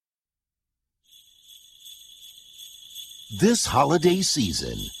This holiday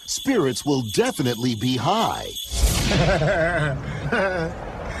season, spirits will definitely be high.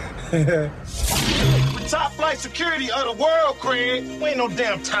 We top flight security of the world, Craig. We ain't no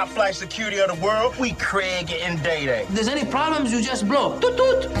damn top flight security of the world. We Craig and Day Day. If there's any problems, you just blow. Toot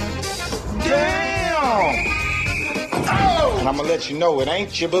toot. Damn! Oh! And I'm gonna let you know it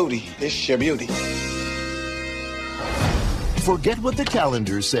ain't your booty, it's your beauty. Forget what the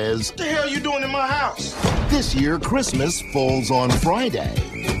calendar says. What the hell you doing in my house? This year, Christmas falls on Friday.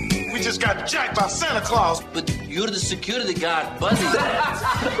 We just got jacked by Santa Claus. But you're the security guard, buddy.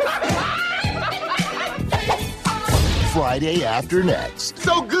 Friday after next.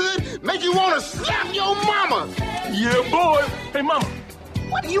 So good, make you want to slap your mama. Yeah, boy. Hey, mama.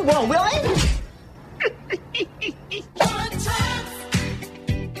 What do you want, Willie?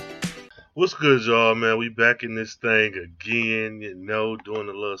 What's good, y'all, man? We back in this thing again, doing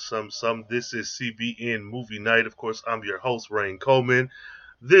a little something. This is CBN Movie Night. Of course, I'm your host, Rain Coleman.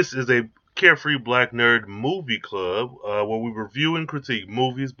 This is a Carefree Black Nerd movie club where we review and critique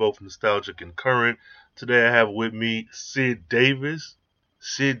movies, both nostalgic and current. Today I have with me Sid Davis.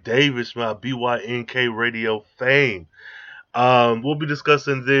 Sid Davis, my BYNK radio fame. We'll be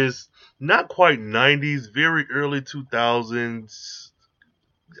discussing this not quite 90s, very early 2000s.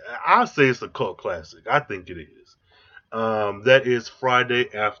 I'll say it's a cult classic. I think it is. That is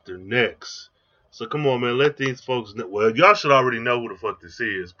Friday After Next. So come on, man. Let these folks know. Well, y'all should already know who the fuck this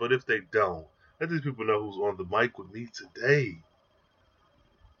is. But if they don't, let these people know who's on the mic with me today.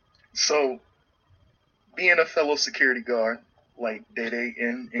 So, being a fellow security guard, like Day-Day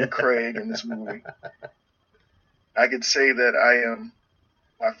and Craig in this movie, I could say that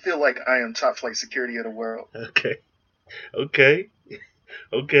I feel like I am top flight security of the world. Okay.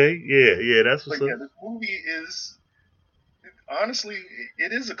 Yeah, that's what's up. Yeah, this movie is, honestly,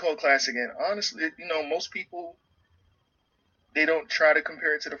 it is a cult classic, and honestly, most people, they don't try to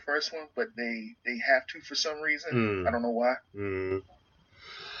compare it to the first one, but they have to for some reason. I don't know why.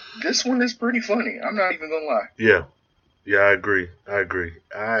 This one is pretty funny. I'm not even gonna lie. Yeah, I agree.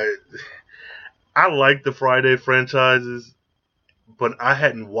 I like the Friday franchises, but I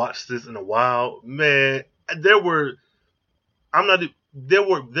hadn't watched this in a while. Man, there were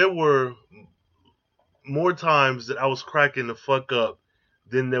more times that I was cracking the fuck up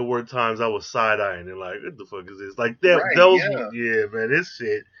than there were times I was side-eyeing and like, what the fuck is this? Like that, Right, yeah, man, this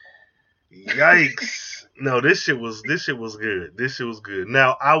shit, yikes. No, this shit was good. This shit was good.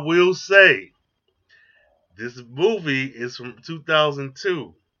 Now, I will say, this movie is from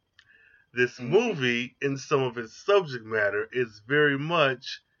 2002. This movie, in some of its subject matter, is very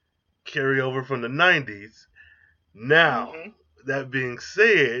much carryover from the 90s. Now, that being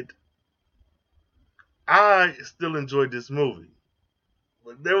said, I still enjoyed this movie.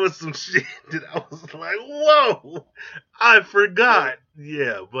 But there was some shit that I was like, whoa, I forgot.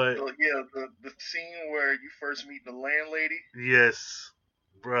 Yeah, but... So, yeah, the scene where you first meet the landlady. Yes,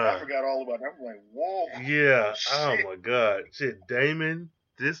 bruh. I forgot all about that. I'm like, whoa. Yeah, shit. Oh my god. Shit, Damon,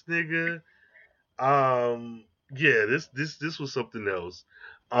 this nigga. Yeah, this was something else.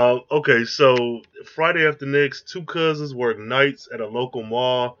 Okay, so Friday After Next, two cousins work nights at a local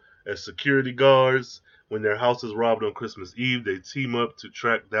mall as security guards. When their house is robbed on Christmas Eve, they team up to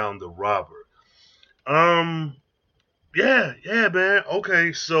track down the robber. Yeah, man.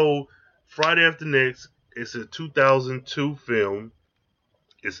 Okay, so Friday After Next, it's a 2002 film.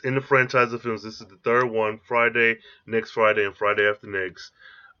 It's in the franchise of films. This is the third one. Friday, Next Friday, and Friday After Next.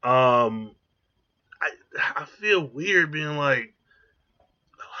 I feel weird being like,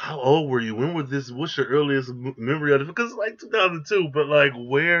 how old were you? When was this? What's your earliest memory of it? Because it's like 2002, but like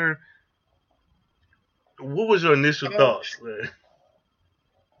what was your initial thoughts? Man?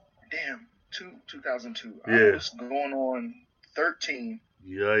 Damn, 2002. Yeah. I was going on 13.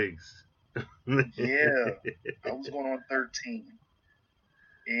 Yikes. Yeah, I was going on 13.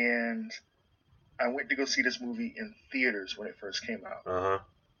 And I went to go see this movie in theaters when it first came out. Uh-huh.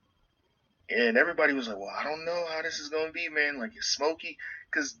 And everybody was like, well, I don't know how this is going to be, man. Like, it's smoky.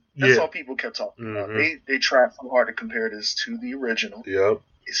 Because that's all people kept talking about. They tried so hard to compare this to the original. Yep.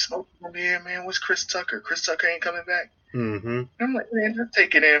 It's smoky over here, man. What's Chris Tucker? Chris Tucker ain't coming back. Mm-hmm. And I'm like, man, just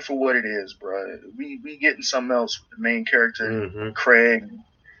take it in for what it is, bro. We getting something else with the main character, Craig.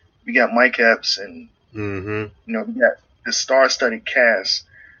 We got Mike Epps, and we got the star-studded cast.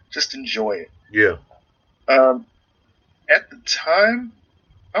 Just enjoy it. Yeah. At the time,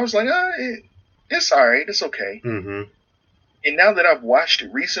 I was like, it's all right. It's okay. Mm-hmm. And now that I've watched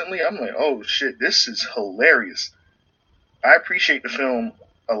it recently, I'm like, oh, shit, this is hilarious. I appreciate the film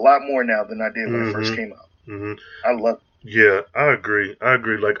a lot more now than I did when it first came out. I love it. Yeah, I agree.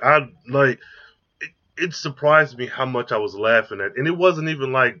 Like, it surprised me how much I was laughing at. And it wasn't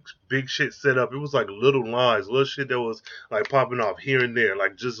even like big shit set up. It was like little lines, little shit that was like popping off here and there,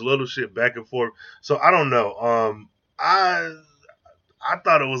 like just little shit back and forth. So I don't know. I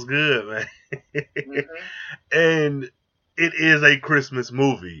thought it was good, man. And it is a Christmas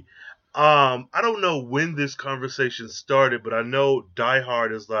movie. I don't know when this conversation started, but I know Die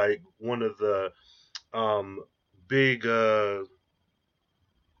Hard is like one of the big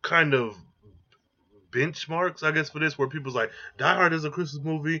kind of benchmarks, I guess, for this, where people's like, Die Hard is a Christmas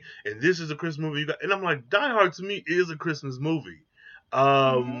movie, and this is a Christmas movie. And I'm like, Die Hard to me is a Christmas movie.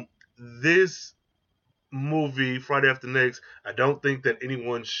 This movie, Friday After Next, I don't think that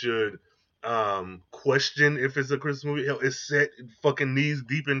anyone should question if it's a Christmas movie. Hell, it's set fucking knees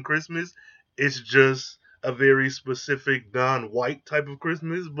deep in Christmas. It's just a very specific non-white type of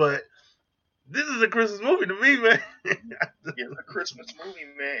Christmas, but this is a Christmas movie to me, man. It's a Christmas movie,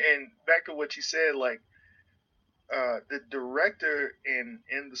 man. And back to what you said, like, the director and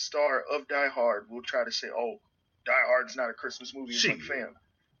the star of Die Hard will try to say, oh, Die Hard's not a Christmas movie. It's like, fam.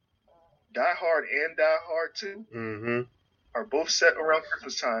 Die Hard and Die Hard 2 are both set around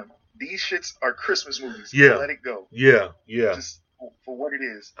Christmas time. These shits are Christmas movies. Yeah. Let it go. Yeah. Just for what it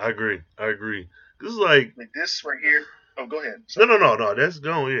is. I agree. This is like this right here. Oh, go ahead. Sorry. No. That's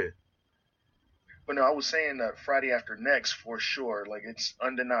going, yeah. But no, I was saying that Friday After Next for sure. Like, it's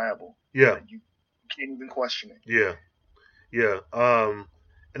undeniable. Yeah. Like, you can't even question it. Yeah.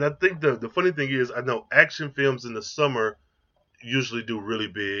 And I think the funny thing is, I know action films in the summer usually do really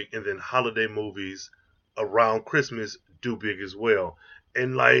big, and then holiday movies around Christmas do big as well.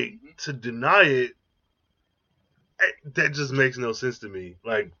 And like, to deny it, that just makes no sense to me.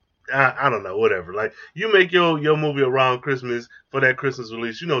 Like, I don't know, whatever. Like, you make your movie around Christmas for that Christmas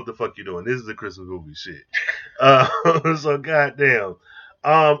release, you know what the fuck you're doing. This is a Christmas movie, shit. So goddamn.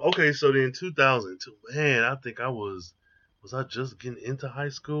 Okay, so then 2002, man, I think was I just getting into high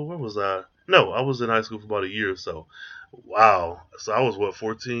school? Where was I? No, I was in high school for about a year or so. Wow. So I was, what,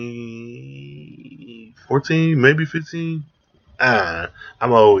 14, maybe 15? I'm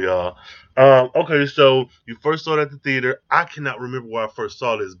old, y'all. Okay, so you first saw it at the theater. I cannot remember where I first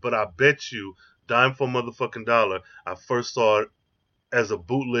saw this, but I bet you, dime for a motherfucking dollar, I first saw it as a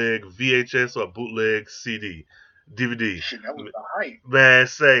bootleg VHS or a bootleg DVD. Shit, that was the hype. Man,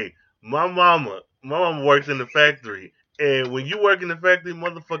 say, my mama works in the factory. And when you work in the factory,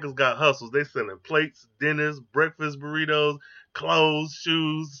 motherfuckers got hustles. They selling plates, dinners, breakfast burritos, clothes,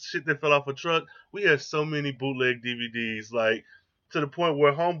 shoes, shit that fell off a truck. We had so many bootleg DVDs, like, to the point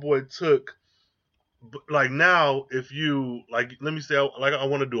where homeboy took, like, now, if you, like, let me say, I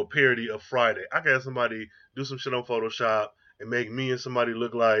want to do a parody of Friday. I can have somebody do some shit on Photoshop and make me and somebody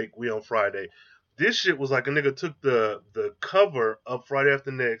look like we on Friday. This shit was like a nigga took the cover of Friday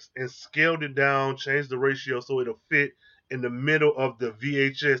After Next and scaled it down, changed the ratio so it'll fit in the middle of the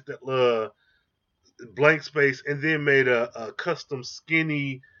VHS, that blank space, and then made a custom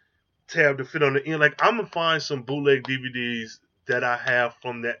skinny tab to fit on the end. Like, I'm going to find some bootleg DVDs that I have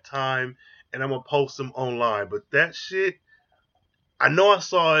from that time, and I'm going to post them online. But that shit, I know I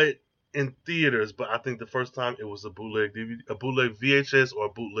saw it in theaters, but I think the first time it was a bootleg DVD, a bootleg VHS or a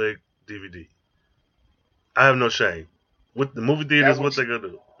bootleg DVD. I have no shame. With the movie theaters, what they gonna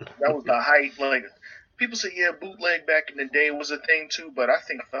do? That was the height. Like, people say, yeah, bootleg back in the day was a thing too, but I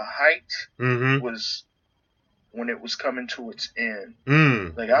think the height was when it was coming to its end.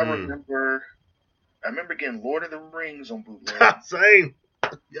 Like, I remember getting Lord of the Rings on bootleg. Same.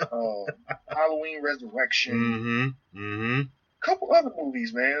 Halloween Resurrection. Couple other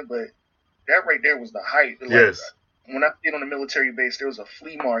movies, man, but that right there was the height. Like, yes. When I stayed on the military base, there was a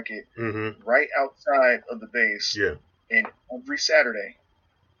flea market right outside of the base. Yeah. And every Saturday,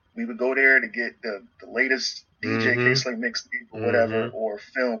 we would go there to get the latest DJ K-Slay mixtape or whatever, or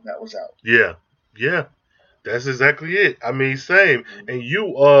film that was out. Yeah. That's exactly it. I mean, same. And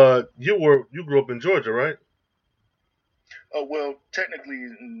you grew up in Georgia, right? Oh, well, technically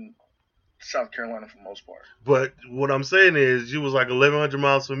in South Carolina for the most part. But what I'm saying is, you was like 1,100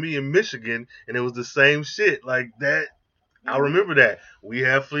 miles from me in Michigan, and it was the same shit. Like that, I remember that. We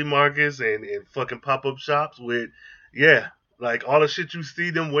have flea markets and fucking pop-up shops with, like all the shit you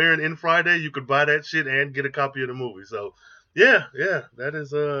see them wearing in Friday, you could buy that shit and get a copy of the movie. So, yeah, that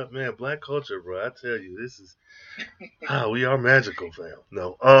is, man, black culture, bro. I tell you, this is, we are magical, fam.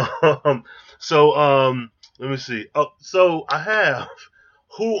 No. Let me see. Oh, so I have,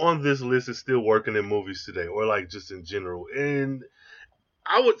 who on this list is still working in movies today, or like just in general? And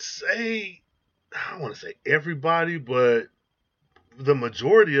I would say, I don't want to say everybody, but the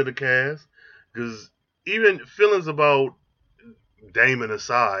majority of the cast, because even feelings about Damon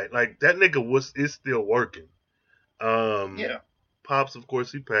aside, like that nigga is still working. Yeah. Pops, of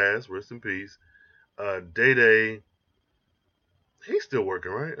course, he passed. Rest in peace. Day, he's still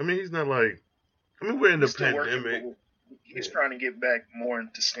working, right? I mean, he's not like. I mean, we're in the pandemic. He's trying to get back more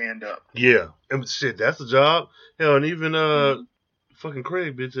into stand up. Yeah, and shit, that's a job. Hell, and even fucking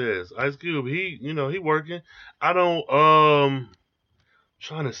Craig, bitch ass, Ice Cube, he working. I don't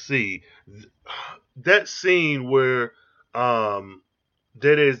trying to see that scene where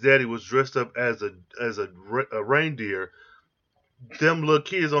Dede's daddy was dressed up as a reindeer. Them little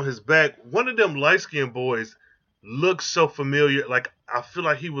kids on his back. One of them light skinned boys looks so familiar. Like I feel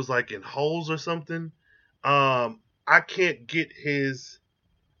like he was like in Holes or something. I can't get his.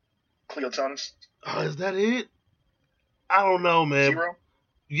 Cleo Thomas. Oh, is that it? I don't know, man. Zero?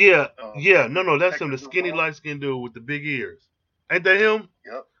 Yeah, yeah. No, that's him. The skinny light skinned dude with the big ears. Ain't that him?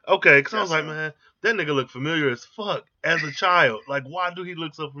 Yep. Okay, because I was like, man, that nigga look familiar as fuck as a child. Like, why do he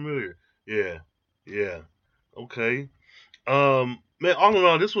look so familiar? Yeah. Okay. Man, all in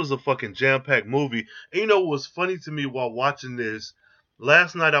all, this was a fucking jam-packed movie. And you know what was funny to me while watching this?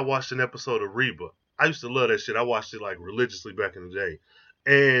 Last night I watched an episode of Reba. I used to love that shit. I watched it like religiously back in the day.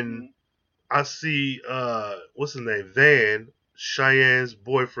 And I see what's his name? Van, Cheyenne's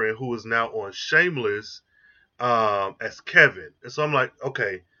boyfriend, who is now on Shameless, as Kevin. And so I'm like,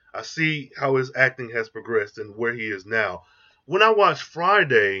 okay, I see how his acting has progressed and where he is now. When I watch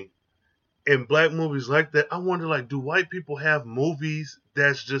Friday in black movies like that, I wonder, like, do white people have movies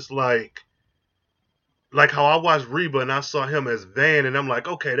that's just like how I watched Reba and I saw him as Van and I'm like,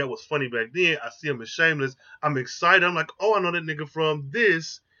 okay, that was funny back then. I see him as Shameless. I'm excited. I'm like, oh, I know that nigga from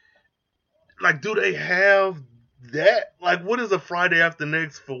this. Like, do they have that? Like, what is a Friday After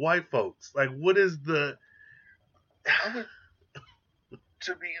Next for white folks? Like, what is the... I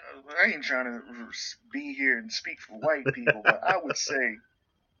ain't trying to be here and speak for white people, but I would say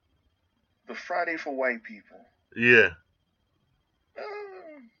the Friday for white people. Yeah.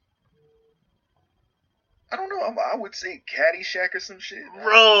 I don't know. I would say Caddyshack or some shit.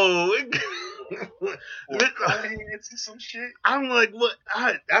 Bro. Or Coneheads or some shit. I'm like, what?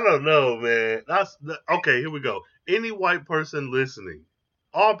 I don't know, man. Okay, here we go. Any white person listening,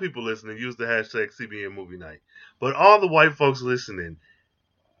 all people listening, use the hashtag CBN Movie Night. But all the white folks listening,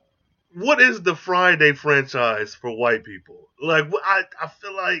 what is the Friday franchise for white people? Like, I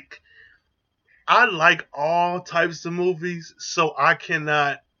feel like I like all types of movies, so I can't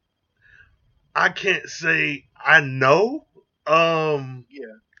say I know.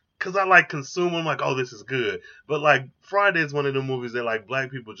 Yeah. Because I like consume. I'm like, oh, this is good. But like Friday is one of the movies that like black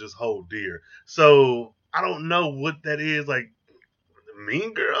people just hold dear. So I don't know what that is. Like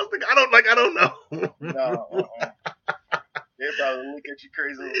Mean Girls. Like, I don't know. No. They probably look at you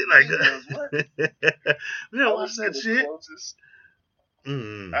crazy. Like, what? Yeah, what's that shit?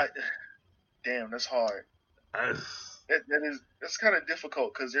 Damn, that's hard. That's kind of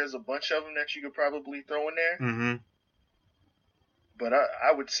difficult because there's a bunch of them that you could probably throw in there. Mm-hmm. But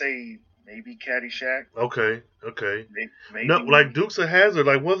I would say maybe Caddyshack. Okay. Maybe no, like Dukes of Hazzard.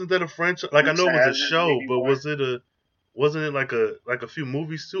 Like, wasn't that a franchise? Like, I know it was a show, but wasn't it like a few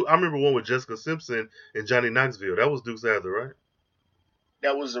movies too? I remember one with Jessica Simpson and Johnny Knoxville. That was Dukes of Hazzard, right?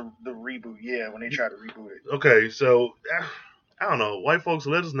 That was the reboot. Yeah, when they tried to reboot it. Okay, so I don't know. White folks,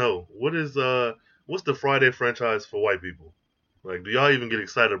 let us know what's the Friday franchise for white people? Like, do y'all even get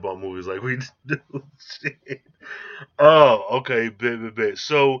excited about movies like we do? Shit. Oh, okay, bet.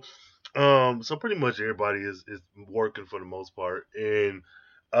 So pretty much everybody is working for the most part, and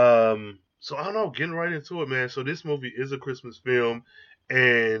so I don't know, getting right into it, man. So this movie is a Christmas film,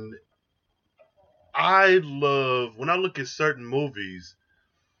 and I love when I look at certain movies,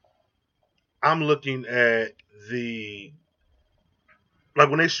 I'm looking at like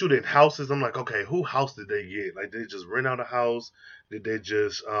when they shoot in houses, I'm like, okay, who house did they get? Like, did they just rent out a house? Did they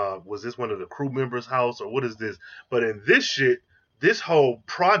just, was this one of the crew members' house or what is this? But in this shit, this whole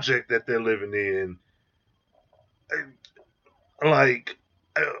project that they're living in, like,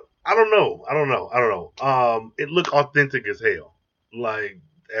 I don't know. It looked authentic as hell. Like,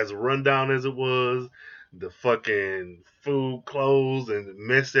 as rundown as it was, the fucking food, clothes, and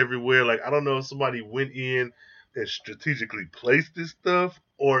mess everywhere. Like, I don't know if somebody went in and strategically placed this stuff,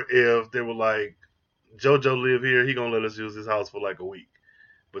 or if they were like, JoJo live here, he gonna let us use his house for like a week.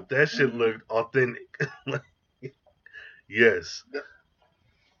 But that shit looked authentic. Yes.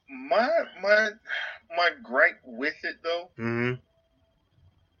 My gripe with it though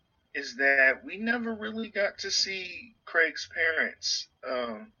is that we never really got to see Craig's parents,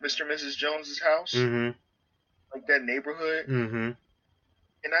 Mr. and Mrs. Jones's house, like that neighborhood, and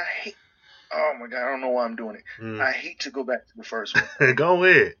Oh my god, I don't know why I'm doing it. I hate to go back to the first one. Go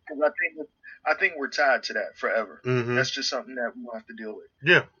ahead. Because I think we're tied to that forever. That's just something that we'll have to deal with.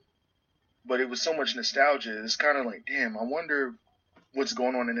 Yeah. But it was so much nostalgia. It's kind of like, damn, I wonder what's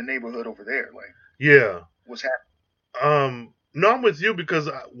going on in the neighborhood over there. Like, yeah, what's happening? No, I'm with you because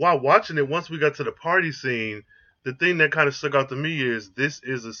while watching it, once we got to the party scene, the thing that kind of stuck out to me is this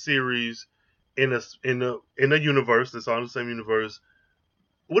is a series in a universe that's all in the same universe.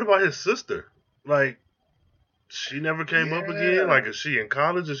 What about his sister? Like, she never came up again. Like, is she in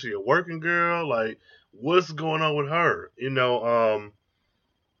college? Is she a working girl? Like, what's going on with her? You know,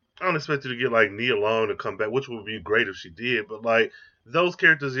 I don't expect her to get like Nia Long to come back, which would be great if she did. But like those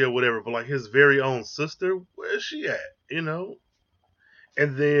characters, yeah, whatever. But like his very own sister, where's she at? You know.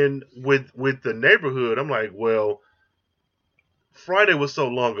 And then with the neighborhood, I'm like, well, Friday was so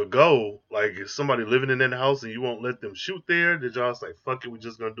long ago. Like, is somebody living in that house and you won't let them shoot there? Did y'all say, fuck it, we're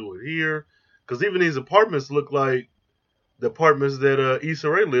just gonna do it here? Because even these apartments look like the apartments that Issa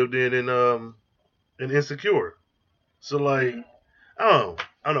Rae lived in Insecure. So like, I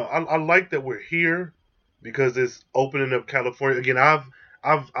don't know. I like that we're here because it's opening up California again.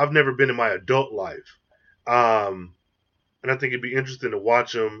 I've never been in my adult life, and I think it'd be interesting to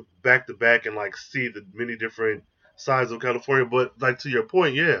watch them back to back and like see the many different sides of California. But like to your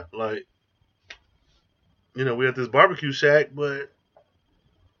point, yeah, like you know we have this barbecue shack, but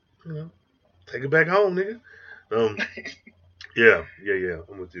you know, take it back home, nigga. Yeah,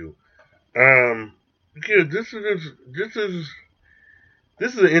 I'm with you. Yeah,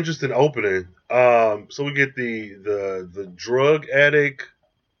 this is an interesting opening. So we get the drug addict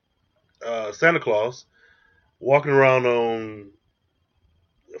Santa Claus walking around on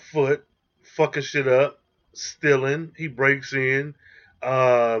foot, fucking shit up, stealing. He breaks in.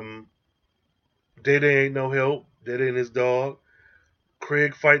 Day ain't no help. Day and his dog.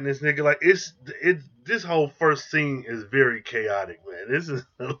 Craig fighting this nigga. Like it's this whole first scene is very chaotic, man. This is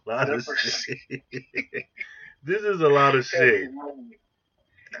a lot of shit. This is a lot of shit.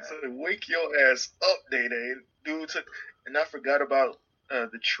 So wake your ass up, Day. Dude took, and I forgot about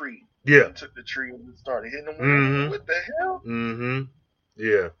the tree. Yeah. He took the tree and started hitting him. What the hell?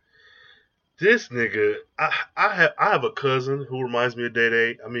 Yeah. This nigga, I have a cousin who reminds me of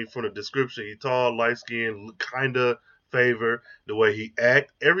Day. I mean, from the description, he tall, light skinned, kinda favor the way he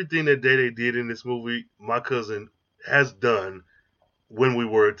act. Everything that Day did in this movie, my cousin has done when we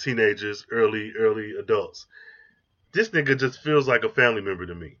were teenagers, early adults. This nigga just feels like a family member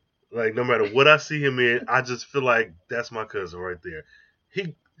to me. Like, no matter what I see him in, I just feel like that's my cousin right there.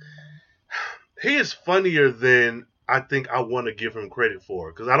 He is funnier than I think I want to give him credit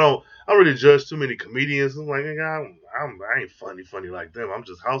for. Because I don't really judge too many comedians. I'm like, I ain't funny like them. I'm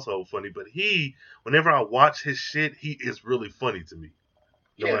just household funny. But whenever I watch his shit, he is really funny to me.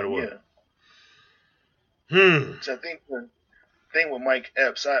 No matter what. Yeah. So I think the thing with Mike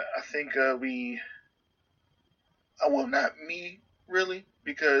Epps, I think well, not me, really,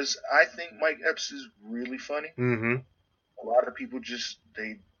 because I think Mike Epps is really funny. A lot of people just,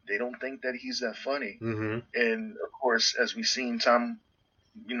 they don't think that he's that funny. And, of course, as we've seen time,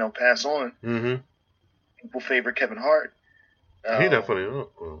 pass on, people favor Kevin Hart. He's not funny.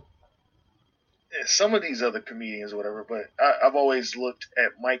 Some of these other comedians or whatever, but I've always looked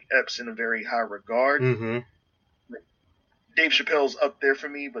at Mike Epps in a very high regard. Dave Chappelle's up there for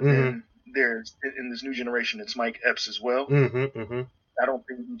me, but then there's in this new generation, it's Mike Epps as well. I don't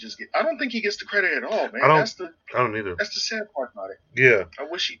think he gets the credit at all, man. I don't either. That's the sad part about it. Yeah. I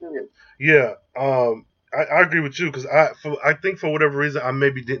wish he did. Yeah. I agree with you because I think for whatever reason I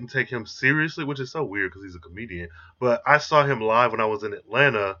maybe didn't take him seriously, which is so weird because he's a comedian. But I saw him live when I was in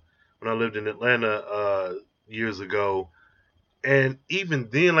Atlanta, when I lived in Atlanta years ago, and even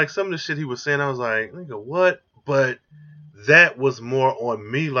then, like some of the shit he was saying, I was like, nigga, what? But that was more on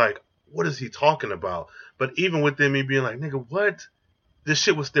me, like, what is he talking about? But even within me being like, nigga, what? This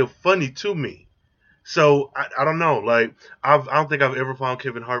shit was still funny to me. So I don't know. Like I don't think I've ever found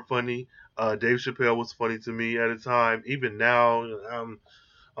Kevin Hart funny. Dave Chappelle was funny to me at a time. Even now, I'm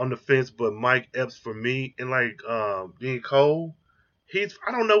on the fence. But Mike Epps for me, and like Dean Cole,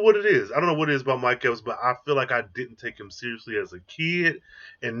 I don't know what it is. I don't know what it is about Mike Epps, but I feel like I didn't take him seriously as a kid.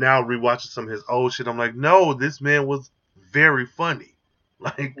 And now rewatching some of his old shit, I'm like, no, this man was very funny,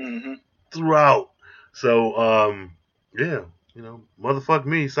 like throughout. So yeah. Motherfuck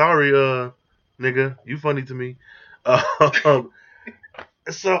me. Sorry, nigga. You funny to me.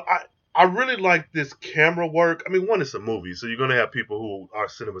 So I really like this camera work. I mean, one, it's a movie, so you're going to have people who are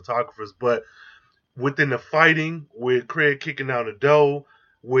cinematographers, but within the fighting, with Craig kicking down the door,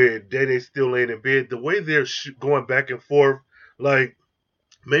 with Day still laying in bed, the way they're going back and forth, like,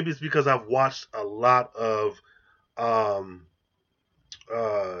 maybe it's because I've watched a lot of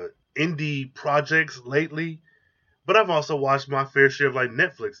indie projects lately, but I've also watched my fair share of like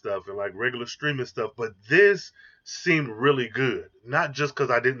Netflix stuff and like regular streaming stuff. But this seemed really good, not just because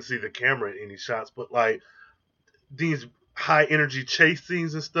I didn't see the camera in any shots, but like these high energy chase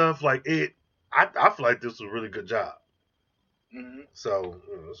scenes and stuff. Like I feel like this was a really good job. Mm-hmm. So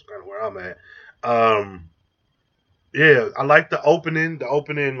that's kind of where I'm at. Yeah, I like the opening. The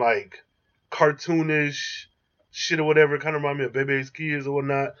opening like cartoonish shit or whatever. Kind of remind me of Baby's Kids or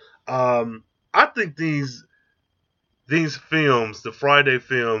whatnot. I think these films, the Friday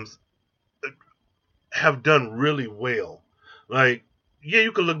films, have done really well. Like, yeah,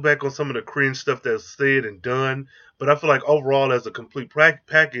 you can look back on some of the cringe stuff that's said and done, but I feel like overall, as a complete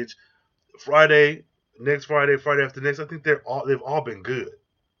package, Friday, next Friday, Friday after next, I think they've all been good.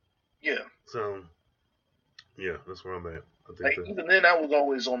 Yeah. So, yeah, that's where I'm at. Like, even then, I was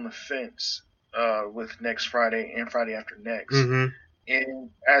always on the fence with next Friday and Friday after next. Mm-hmm. And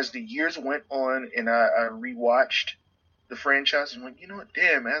as the years went on, and I rewatched the franchise, I'm like, you know what?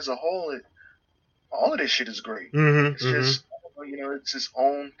 Damn, as a whole, all of this shit is great. Mm-hmm. It's just, it's its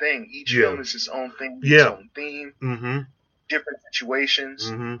own thing. Each film is its own thing, its own theme, different situations.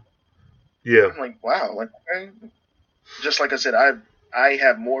 Mm-hmm. Yeah. I'm like, wow. Like, just like I said, I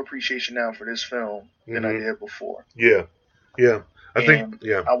have more appreciation now for this film than I did before. Yeah. Yeah. I think.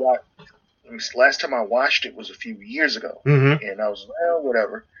 I watched. Last time I watched it was a few years ago, and I was well,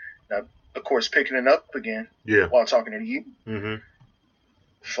 whatever. Now, of course, picking it up again. Yeah. While talking to you. Mm-hmm.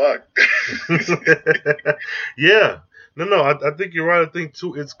 Fuck. Yeah. No. I think you're right. I think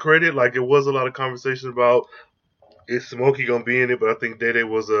to its credit, like it was a lot of conversation about is Smokey gonna be in it, but I think Day Day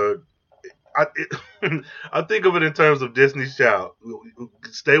was I think of it in terms of Destiny's Child.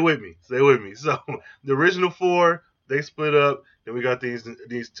 Stay with me. So the original 4, they split up. Then we got these 2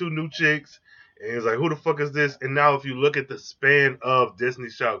 new chicks, and it's like, who the fuck is this? And now, if you look at the span of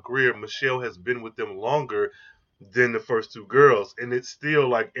Destiny's Child career, Michelle has been with them longer than the first 2 girls, and it's still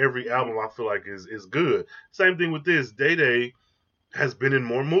like every album I feel like is good. Same thing with this. Day Day has been in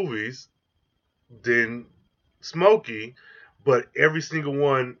more movies than Smokey, but every single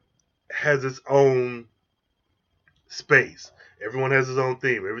one has its own space. Everyone has its own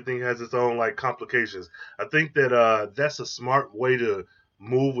theme. Everything has its own like complications. I think that that's a smart way to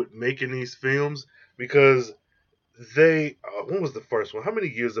move with making these films, because they when was the first one? How many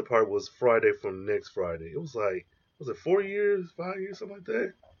years apart was Friday from Next Friday? It was like, was it 4 years, 5 years, something like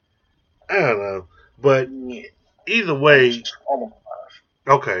that? I don't know. But either way,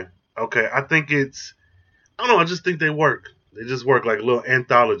 okay. I think it's, I don't know, I just think they work. They just work like little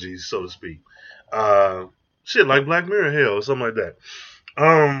anthologies, so to speak. Shit, like Black Mirror, hell, or something like that.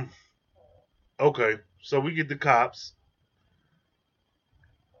 Okay, so we get the cops.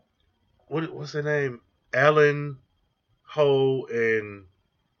 What's their name? Alan Ho and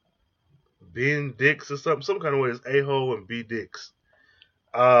Ben Dix or something. Some kind of way it's A Ho and B Dix.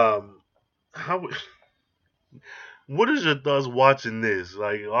 What is your thoughts watching this?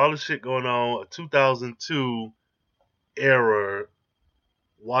 Like all the shit going on, a 2002 era,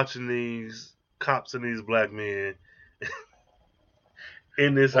 watching these cops and these black men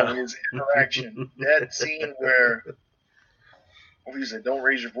in this house. His interaction, that scene where he said, "Don't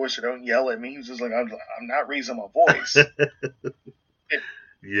raise your voice or don't yell at me." He was just like, "I'm not raising my voice."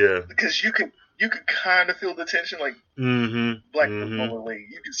 Yeah, because you could kind of feel the tension, like black people.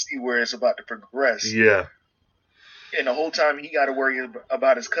 You can see where it's about to progress. Yeah. And the whole time he got to worry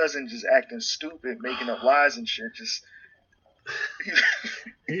about his cousin just acting stupid, making up lies and shit. Just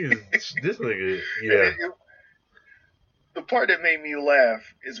this nigga, yeah. The part that made me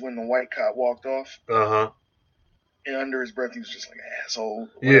laugh is when the white cop walked off. And under his breath, he was just like, asshole.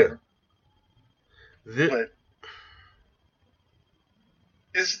 Whatever. Yeah. But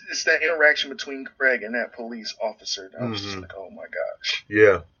it's that interaction between Craig and that police officer. And I was just like, oh my gosh.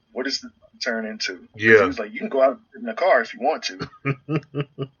 Yeah. What does this turn into? Yeah. He was like, you can go out in the car if you want to.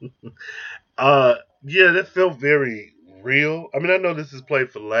 Yeah, that felt very real. I mean, I know this is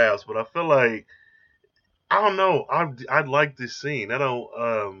played for laughs, but I feel like, I don't know. I like this scene. I don't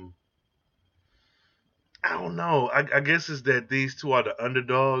know. I guess it's that these two are the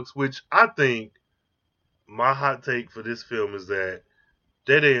underdogs, which I think my hot take for this film is that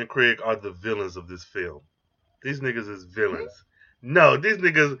Day Day and Craig are the villains of this film. These niggas is villains. No, these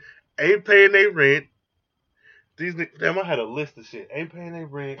niggas ain't paying their rent. These niggas, damn, I had a list of shit. Ain't paying their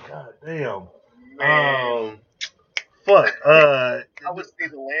rent. God damn. Fuck. I would say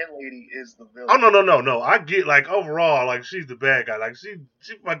the landlady is the villain. Oh, no. I get, like, overall, like, she's the bad guy. Like, she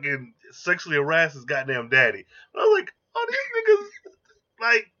fucking sexually harasses goddamn daddy. But I was like, oh, these niggas,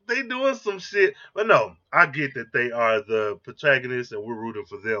 like they doing some shit. But no, I get that they are the protagonists and we're rooting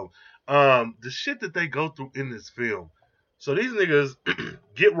for them. The shit that they go through in this film. So these niggas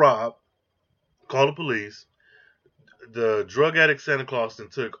get robbed, call the police. The drug addict Santa Claus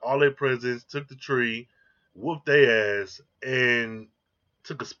took all their presents, took the tree, whooped their ass, and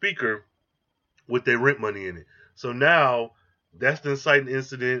took a speaker with their rent money in it. So now that's the inciting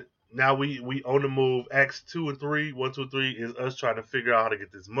incident. Now we on the move. Acts 2 and 3, 1, 2, 3 is us trying to figure out how to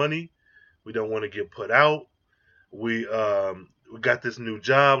get this money. We don't want to get put out. We got this new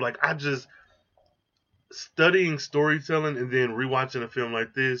job. Like, I just studying storytelling and then rewatching a film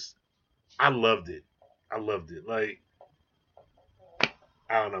like this, I loved it. Like,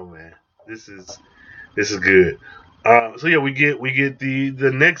 I don't know, man. This is good. So yeah, we get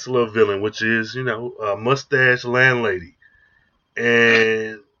the next little villain, which is, mustache landlady,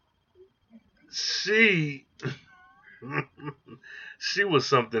 and she was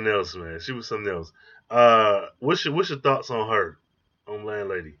something else, man. She was something else. What's your thoughts on her, on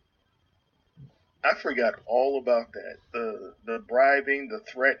landlady? I forgot all about that. The bribing, the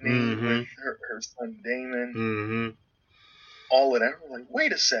threatening with her son Damon. Mm-hmm. All of that. I'm like,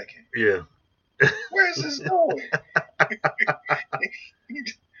 wait a second. Yeah. Where's this going?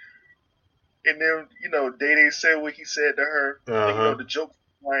 And then, Day said what he said to her. And, the joke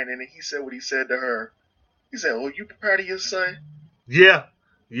line, and then he said what he said to her. He said, "Oh, you proud of your son?" Yeah.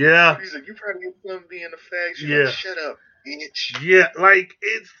 Yeah. He's like, "You proud of your son being a fag?" She's yeah. Like, "Shut up, bitch." Yeah, like,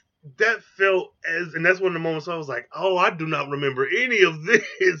 that felt as, and that's one of the moments I was like, oh, I do not remember any of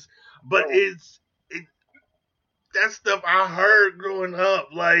this. But that stuff I heard growing up,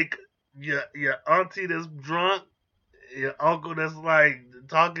 like, your auntie that's drunk, your uncle that's like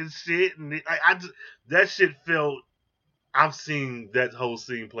talking shit, and that shit felt. I've seen that whole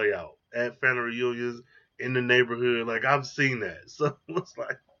scene play out at family reunions in the neighborhood. Like, I've seen that, so it's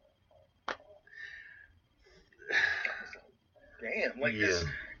like, damn, like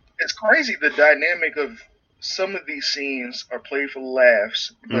it's crazy. The dynamic of some of these scenes are played for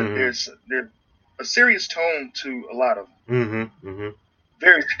laughs, but there's a serious tone to a lot of them.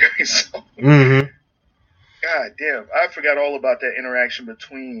 Very serious tone. God damn, I forgot all about that interaction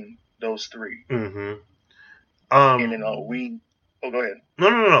between those three. And then go ahead.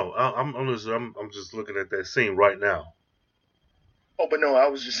 No. I'm just looking at that scene right now. Oh, but no, I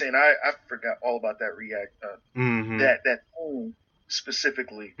was just saying I forgot all about that that tone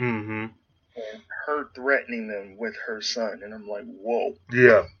specifically, and her threatening them with her son, and I'm like, whoa.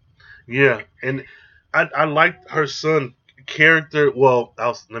 Yeah, and I liked her son character. Well,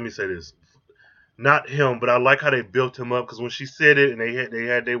 let me say this. Not him, but I like how they built him up, because when she said it and they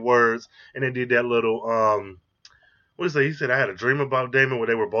had their words and they did that little what is it? He said, I had a dream about Damon where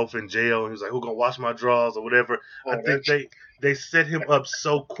they were both in jail, and he was like, who gonna wash my drawers or whatever. I think they set him up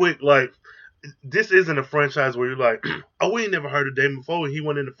so quick. Like, this isn't a franchise where you're like, oh, we ain't never heard of Damon before, and he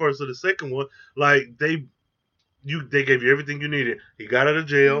went in the first or the second one. Like, they gave you everything you needed. He got out of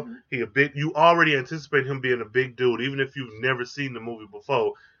jail. You already anticipate him being a big dude, even if you've never seen the movie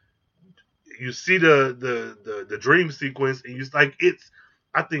before. You see the dream sequence, and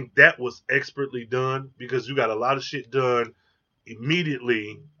I think that was expertly done, because you got a lot of shit done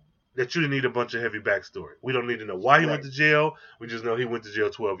immediately that you didn't need a bunch of heavy backstory. We don't need to know why he went to jail. We just know he went to jail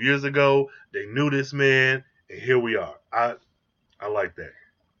 12 years ago. They knew this man, and here we are. I like that.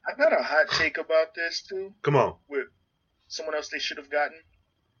 I got a hot take about this too. Come on. With someone else they should have gotten.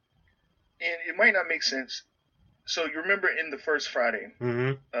 And it might not make sense. So you remember in the first Friday,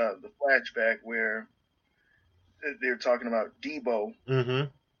 the flashback where they're talking about Debo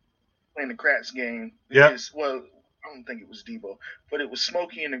playing the craps game. Yeah. Well, I don't think it was Debo, but it was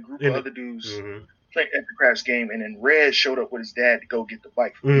Smokey and a group of other dudes playing at the craps game, and then Red showed up with his dad to go get the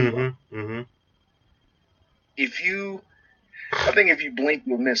bike from Debo. I think if you blink,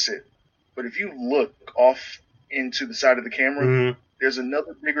 you'll miss it. But if you look off into the side of the camera, there's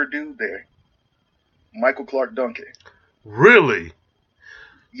another bigger dude there. Michael Clark Duncan. Really?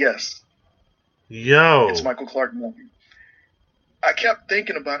 Yes. Yo. It's Michael Clark Duncan. I kept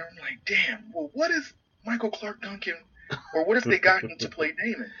thinking about it. I'm like, damn, well, what if Michael Clark Duncan, or what if they got him to play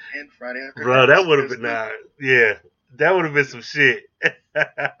Damon in Friday After Bro, that would have been, that would have been some shit.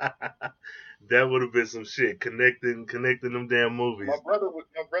 That would have been some shit, connecting them damn movies. My brother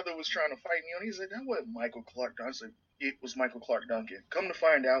was trying to fight me on. He said, that wasn't Michael Clark Duncan. I said, it was Michael Clark Duncan. Come to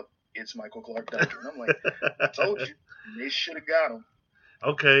find out, it's Michael Clark Duncan. I'm like, I told you, they should have got him.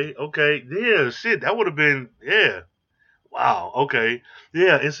 Okay. Yeah, shit, that would have been, Wow, okay.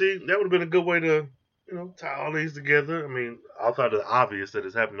 Yeah, and see, that would have been a good way to, tie all these together. I mean, outside of the obvious that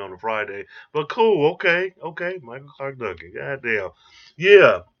it's happening on a Friday, but cool. Okay. Michael Clark Duncan. Goddamn.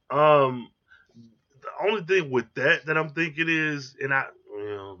 Yeah. The only thing with that I'm thinking is, and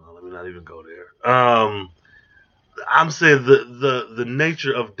no, let me not even go there. I'm saying the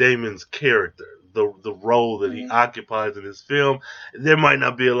nature of Damon's character, the role that he occupies in this film. There might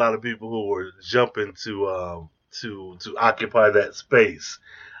not be a lot of people who were jumping to occupy that space.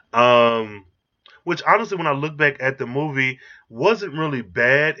 Which honestly, when I look back at the movie, wasn't really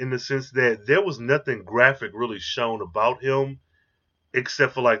bad in the sense that there was nothing graphic really shown about him,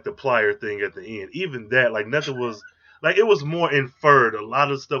 except for like the plier thing at the end. Even that, like nothing was, like it was more inferred. A lot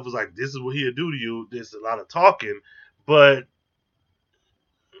of stuff was like, this is what he'll do to you. There's a lot of talking, but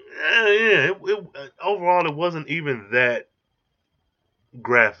overall it wasn't even that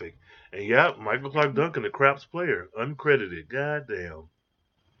graphic. And yeah, Michael Clark Duncan, the craps player, uncredited. Goddamn.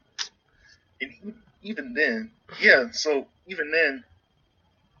 And even then, so even then,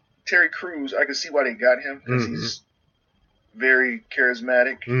 Terry Crews, I can see why they got him, because he's very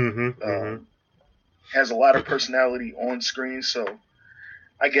charismatic, has a lot of personality on screen, so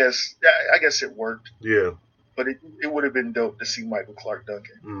I guess it worked. Yeah. But it would have been dope to see Michael Clark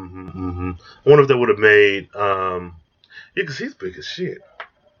Duncan. I wonder if that would have made, because he's big as shit.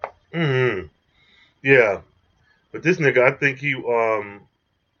 Yeah. But this nigga, I think he,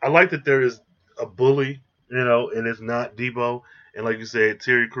 I like that there is a bully, and it's not Debo. And like you said,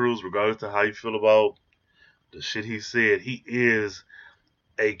 Terry Crews, regardless of how you feel about the shit he said, he is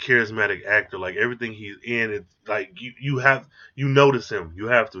a charismatic actor. Like everything he's in, it's like you notice him. You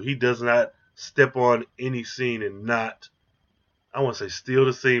have to. He does not step on any scene and not, I won't say steal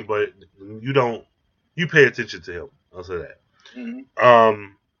the scene, but you pay attention to him. I'll say that. And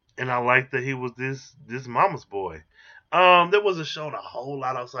I like that he was this mama's boy. There wasn't shown a whole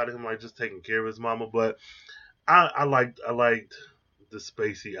lot outside of him, like just taking care of his mama, but I liked the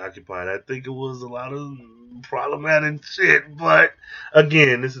space he occupied. I think it was a lot of problematic shit, but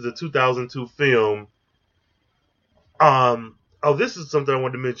again, this is a 2002 film. This is something I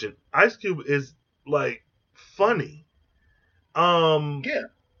wanted to mention. Ice Cube is like funny.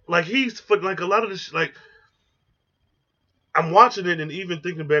 Like he's like a lot of this, like I'm watching it and even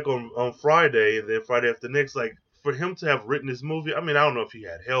thinking back on Friday and then Friday after next, like for him to have written this movie, I mean, I don't know if he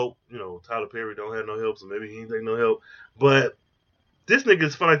had help. Tyler Perry don't have no help, so maybe he ain't take no help. But this nigga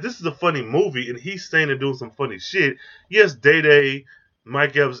is funny. Like, this is a funny movie, and he's saying and doing some funny shit. Yes, Day-Day,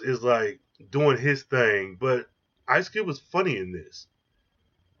 Mike Epps is like doing his thing, but Ice Cube was funny in this.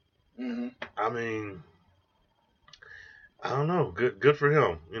 I mean, I don't know. Good for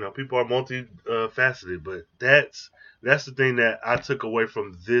him. People are multi-faceted, but that's the thing that I took away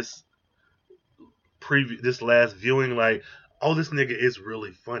from this last viewing. Like, oh, this nigga is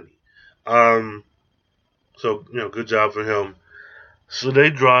really funny. So good job for him. So they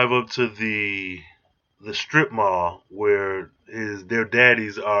drive up to the strip mall where their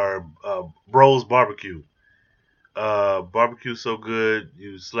daddies are Bros Barbecue. Barbecue so good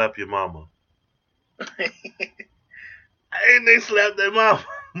you slap your mama. And they slapped their mama.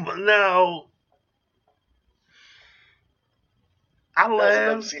 But now I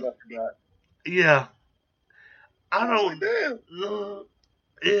laughed. Yeah. I don't know.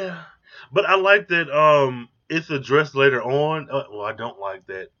 Yeah. But I like that it's addressed later on. Well, I don't like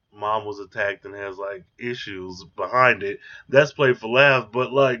that mom was attacked and has like issues behind it. That's played for laughs.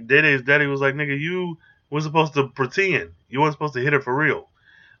 But like Day-Day's daddy was like, nigga, you were supposed to pretend. You weren't supposed to hit her for real.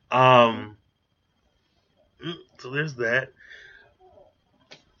 So there's that.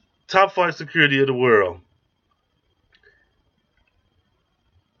 Top 5 security of the world.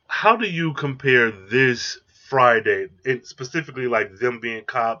 How do you compare this Friday, and specifically like them being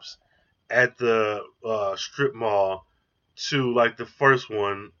cops at the strip mall, to like the first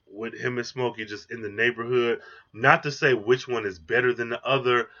one with him and Smokey just in the neighborhood? Not to say which one is better than the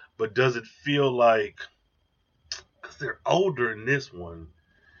other, but does it feel like, because they're older in this one,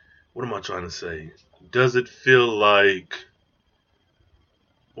 what am I trying to say? Does it feel like,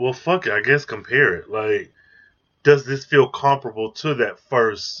 well, fuck it, I guess compare it. Like, does this feel comparable to that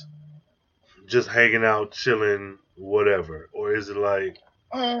first, just hanging out, chilling, whatever? Or is it like,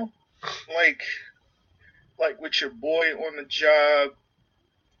 like with your boy on the job,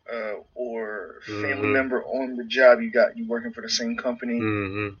 or family member on the job, you working for the same company?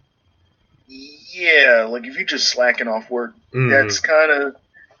 Yeah, like if you're just slacking off work, that's kind of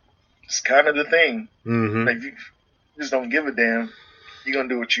the thing. Like if you just don't give a damn, you're gonna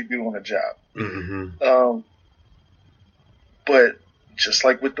do what you do on the job. But just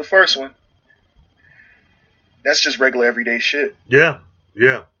like with the first one, that's just regular everyday shit. Yeah.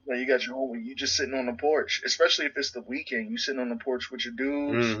 No, you got your own. You just sitting on the porch, especially if it's the weekend. You sitting on the porch with your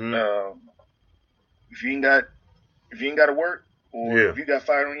dudes. If you ain't got to work, or if you got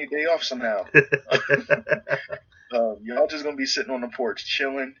fired on your day off somehow, y'all just gonna be sitting on the porch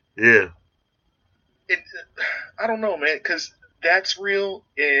chilling. Yeah. I don't know, man, because that's real,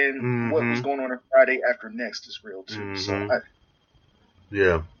 and what was going on Friday after next is real too. So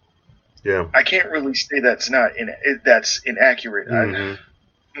yeah. I can't really say that's inaccurate.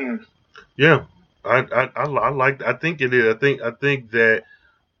 Yeah, I like. I think it is. I think they're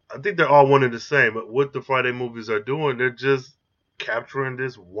all one and the same. But what the Friday movies are doing, they're just capturing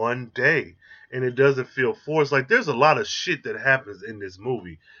this one day, and it doesn't feel forced. Like there's a lot of shit that happens in this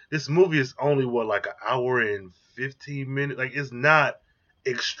movie. This movie is only like an hour and 15 minutes. Like it's not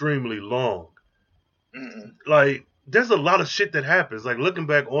extremely long. Like there's a lot of shit that happens. Like looking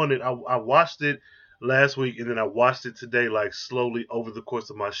back on it, I watched it last week and then I watched it today, like slowly over the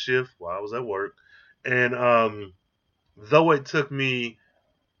course of my shift while I was at work. And though it took me,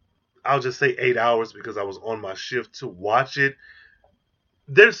 I'll just say 8 hours because I was on my shift to watch it,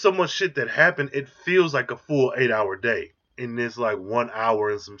 there's so much shit that happened. It feels like a full 8 hour day in this like 1 hour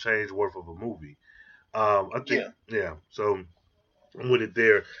and some change worth of a movie. I think, yeah. So I'm with it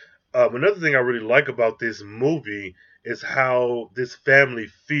there. Another thing I really like about this movie is how this family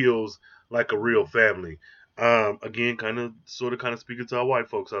feels like a real family. Again, kind of speaking to our white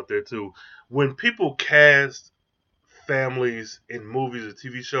folks out there too. When people cast families in movies or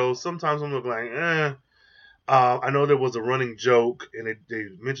TV shows, sometimes I'm looking like, I know there was a running joke, and they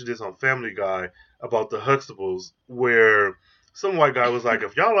mentioned this on Family Guy about the Huxtables, where some white guy was like,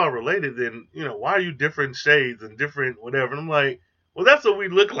 if y'all are related, then, why are you different shades and different whatever? And I'm like, well, that's what we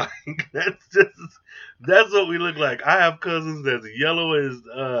look like. That's what we look like. I have cousins that's yellow as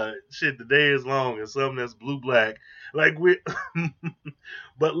the day is long, and some that's blue-black. Like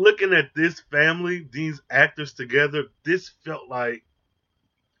but looking at this family, these actors together, this felt like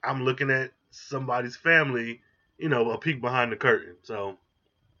I'm looking at somebody's family, a peek behind the curtain. So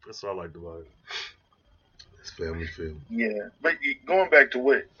that's what I liked about it. This family feel. Yeah, but going back to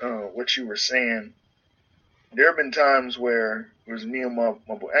what you were saying, there have been times where it was me and my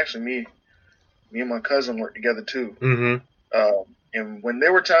boy. Actually, me and my cousin worked together too. And when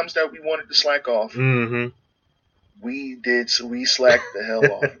there were times that we wanted to slack off, we did. So we slacked the hell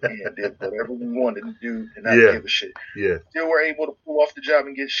off and did whatever we wanted to do and not give a shit. Yeah. Still were able to pull off the job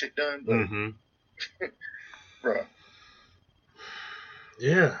and get shit done. But, bro.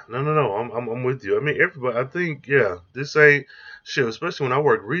 Yeah. No. I'm with you. I mean, everybody. I think this ain't shit. Especially when I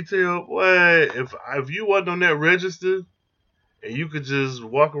work retail. What if you wasn't on that register and you could just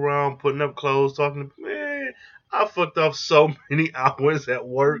walk around putting up clothes, talking to man, I fucked off so many hours at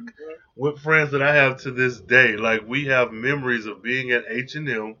work with friends that I have to this day. Like we have memories of being at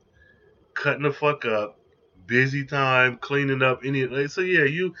H&M, cutting the fuck up, busy time, cleaning up so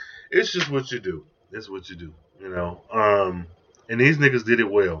it's just what you do. It's what you do, and these niggas did it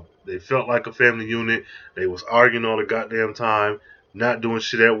well. They felt like a family unit. They was arguing all the goddamn time, not doing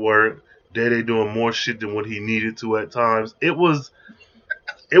shit at work. They doing more shit than what he needed to at times. It was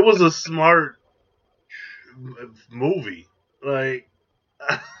a smart movie. Like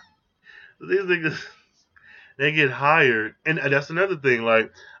these niggas, they get hired, and that's another thing.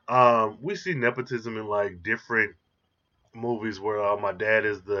 Like we see nepotism in like different movies where my dad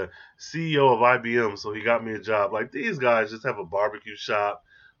is the CEO of IBM, so he got me a job. Like these guys just have a barbecue shop,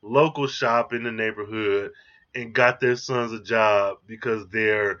 local shop in the neighborhood, and got their sons a job because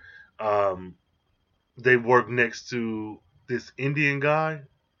they work next to this Indian guy,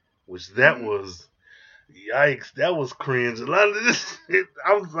 which that was yikes. That was cringe. A lot of this shit,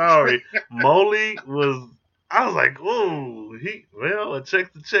 I'm sorry. Molly was. I was like, ooh, a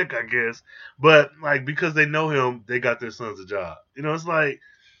check's a check, I guess. But, like, because they know him, they got their sons a job. It's like,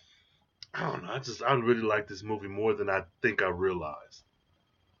 I don't know. I really like this movie more than I think I realized.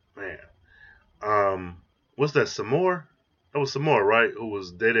 Man. What's that, Samore? That was Samore, right? Who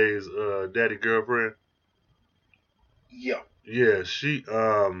was Dede's daddy girlfriend? Yeah. Yeah, she,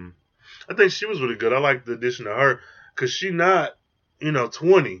 I think she was really good. I like the addition of her. Because she not,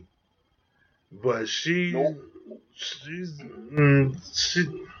 20. But she has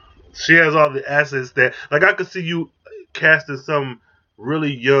all the assets that, like, I could see you casting some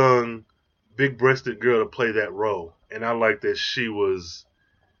really young, big-breasted girl to play that role, and I like that she was.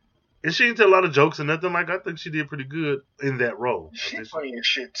 And she didn't tell a lot of jokes and nothing. Like I think she did pretty good in that role. She's funny as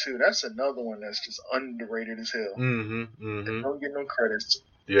shit too. That's another one that's just underrated as hell. Don't get no credits.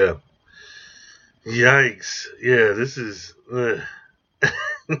 Yeah. Yikes! Yeah, this is.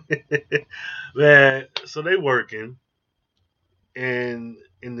 Man, so they working, and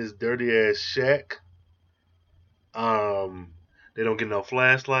in this dirty ass shack. They don't get no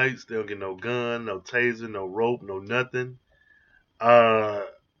flashlights. They don't get no gun, no taser, no rope, no nothing.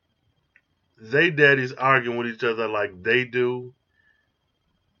 They daddies arguing with each other like they do.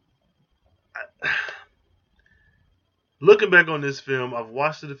 Looking back on this film, I've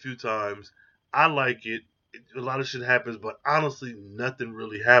watched it a few times. I like it. A lot of shit happens, but honestly, nothing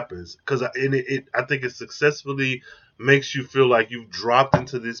really happens. Because I think it successfully makes you feel like you've dropped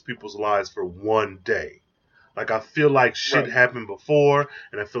into these people's lives for one day. Like, I feel like shit happened before,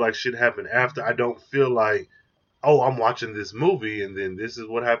 and I feel like shit happened after. I don't feel like, oh, I'm watching this movie, and then this is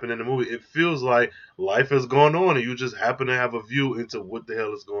what happened in the movie. It feels like life has gone on, and you just happen to have a view into what the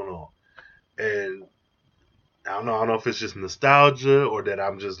hell is going on. And I don't know if it's just nostalgia or that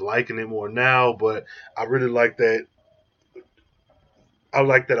I'm just liking it more now, but I really like that. I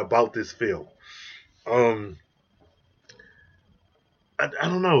like that about this film. I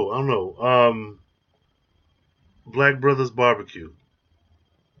don't know. Black Brothers Barbecue.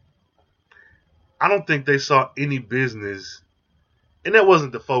 I don't think they saw any business, and that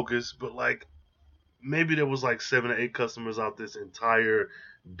wasn't the focus, but like maybe there was like 7 or 8 customers out this entire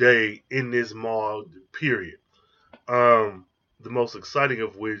day in this mall, period. The most exciting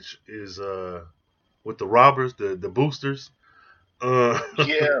of which is with the robbers, the boosters.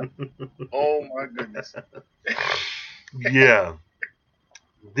 Yeah. Oh my goodness. Yeah.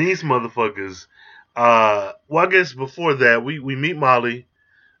 These motherfuckers. Well, I guess before that, we meet Molly,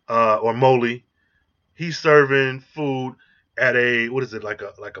 or Molly. He's serving food at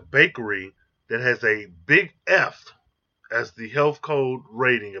like a bakery that has a big F as the health code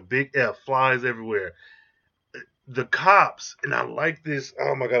rating. A big F flies everywhere. The cops, and I like this.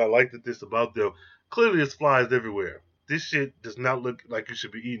 Oh my god, I like this about them. Clearly, it's flies everywhere. This shit does not look like you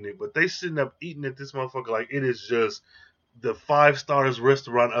should be eating it, but they sitting up eating at this motherfucker like it is just the 5 stars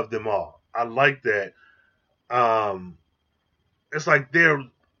restaurant of them all. I like that. It's like they're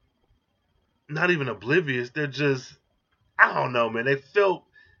not even oblivious. They're just, I don't know, man. They felt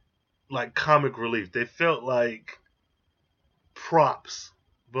like comic relief. They felt like props,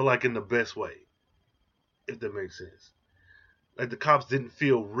 but like in the best way, if that makes sense. Like the cops didn't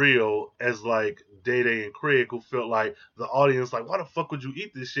feel real as like Day and Craig, who felt like the audience, like, why the fuck would you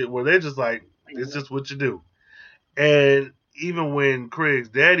eat this shit? Where they're just like, it's just what you do. And even when Craig's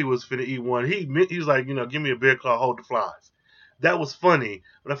daddy was finna eat one, he was like, give me a bear claw, hold the flies. That was funny,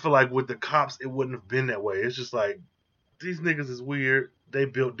 but I feel like with the cops, it wouldn't have been that way. It's just like, these niggas is weird. They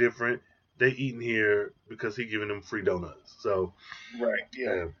built different. They eating here because he giving them free donuts. So, right,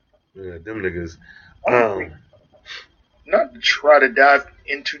 yeah, them niggas. Not to try to dive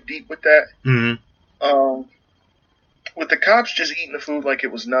in too deep with that. Mm-hmm. With the cops just eating the food like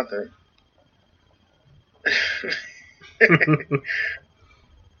it was nothing.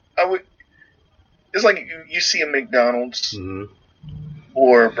 It's like you see a McDonald's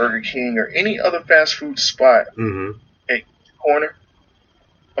or a Burger King or any other fast food spot at the corner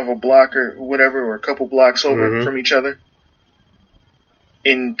of a block or whatever, or a couple blocks over from each other,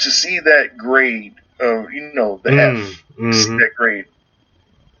 and to see that grade of the F, see that grade,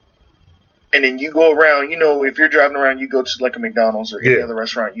 and then you go around. If you're driving around, you go to like a McDonald's or any other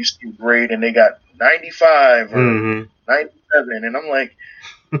restaurant, you see a grade, and they got 95 or 97, and I'm like,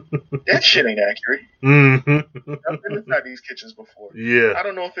 that shit ain't accurate. I've been inside these kitchens before. Yeah. I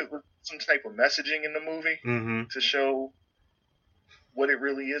don't know if it was some type of messaging in the movie to show what it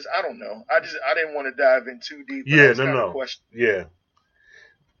really is. I don't know. I didn't want to dive in too deep. Yeah, no. Yeah.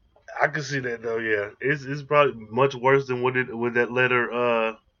 I can see that though, yeah. It's probably much worse than what that letter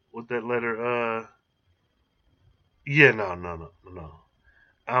yeah, no.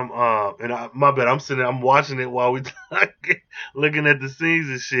 My bad. I'm watching it while we looking at the scenes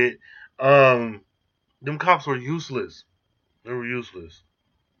and shit. Them cops were useless. They were useless.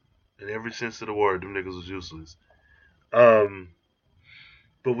 In every sense of the word, them niggas was useless.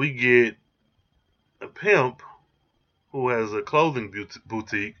 But we get a pimp who has a clothing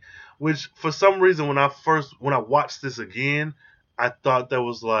boutique, which for some reason when I watched this again, I thought that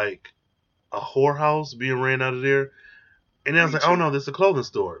was like a whorehouse being ran out of there. And then I was like, oh no, this is a clothing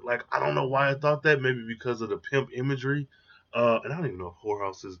store. Like, I don't know why I thought that. Maybe because of the pimp imagery. And I don't even know if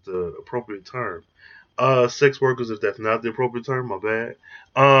whorehouse is the appropriate term. Sex workers, if that's not the appropriate term, my bad.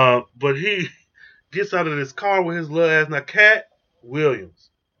 But he gets out of this car with his little ass. Now, Cat Williams.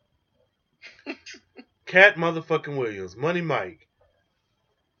 Cat motherfucking Williams. Money Mike.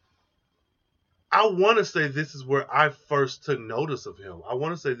 I want to say this is where I first took notice of him. I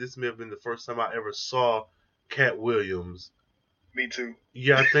want to say this may have been the first time I ever saw Cat Williams. Me too.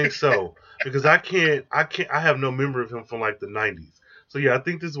 Yeah, I think so. Because I have no memory of him from like the 90s. So yeah, I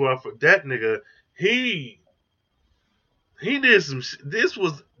think this is where that nigga he did some. This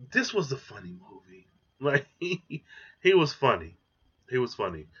was a funny movie. Like he was funny. He was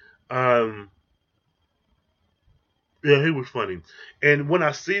funny. Yeah, he was funny. And when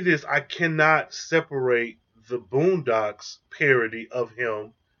I see this, I cannot separate the Boondocks parody of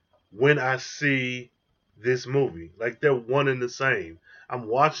him when I see this movie. Like they're one and the same. I'm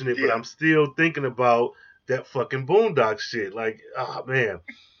watching it, but I'm still thinking about that fucking Boondocks shit. Like, oh man.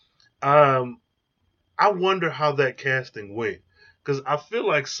 I wonder how that casting went. Because I feel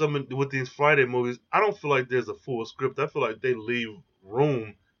like with these Friday movies, I don't feel like there's a full script. I feel like they leave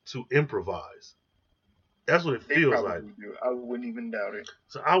room to improvise. That's what it feels like. Do. I wouldn't even doubt it.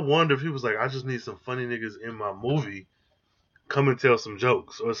 So I wonder if he was like, I just need some funny niggas in my movie. Come and tell some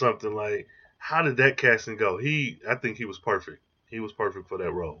jokes or something. Like, how did that casting go? I think he was perfect. He was perfect for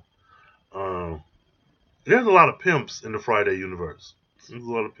that role. There's a lot of pimps in the Friday universe. There's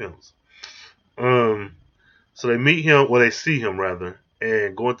a lot of pimps. So they meet him, they see him rather,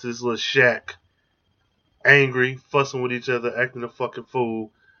 and go into this little shack, angry, fussing with each other, acting a fucking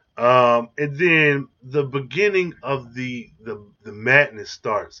fool. And then the beginning of the madness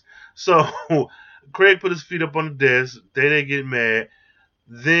starts. So Craig put his feet up on the desk. They get mad.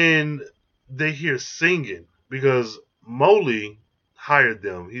 Then they hear singing because Molly hired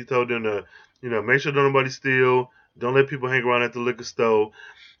them. He told them to, make sure nobody steal. Don't let people hang around at the liquor store.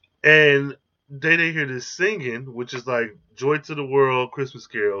 And they hear this singing, which is like Joy to the World, Christmas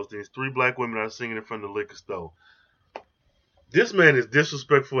carols. These 3 black women are singing in front of the liquor store. This man is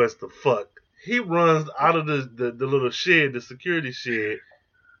disrespectful as the fuck. He runs out of the little shed, the security shed.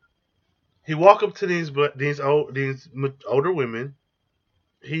 He walk up to these older women.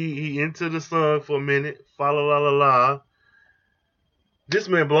 He into the song for a minute. Fa la la la la. This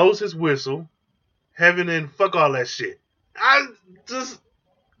man blows his whistle. Heaven and fuck all that shit.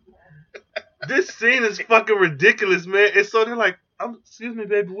 This scene is fucking ridiculous, man. And so they're like, excuse me,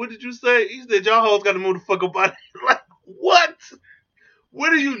 baby, what did you say? He said, y'all hoes got to move the fuck up out of here. Like, what?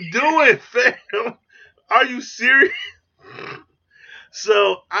 What are you doing, fam? Are you serious?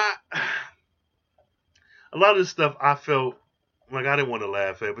 So, a lot of this stuff I felt like I didn't want to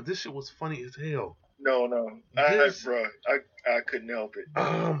laugh at, but this shit was funny as hell. No. I couldn't help it.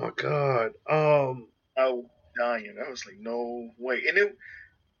 Oh, my God. I was dying. I was like, no way. And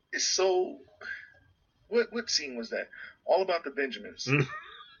it's so... What scene was that? All About the Benjamins.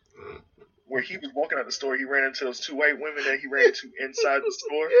 Where he was walking out the store, he ran into those 2 white women that he ran into inside the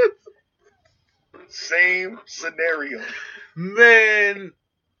store. Same scenario. Man.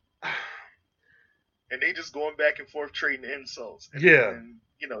 And they just going back and forth trading insults. And then,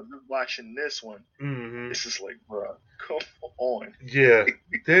 just watching this one, it's just like, bro, come on. Yeah,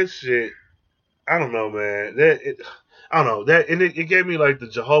 that shit. I don't know, man. I don't know that, and it gave me like the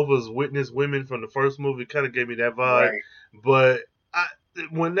Jehovah's Witness women from the first movie. Kind of gave me that vibe. Right. But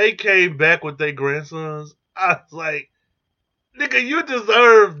when they came back with their grandsons, I was like, nigga, you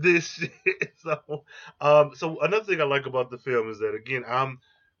deserve this shit. So another thing I like about the film is that, again, I'm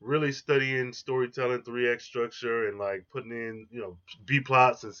really studying storytelling, 3-act structure, and like putting in, B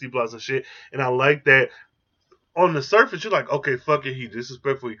plots and C plots and shit. And I like that. On the surface, you're like, okay, fuck it, he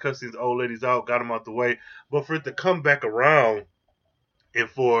disrespectful, he cussed these old ladies out, got them out the way. But for it to come back around, and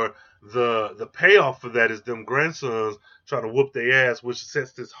for the payoff for that is them grandsons trying to whoop their ass, which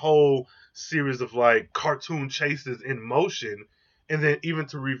sets this whole series of like cartoon chases in motion. And then even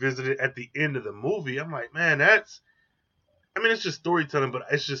to revisit it at the end of the movie, I'm like, man, it's just storytelling, but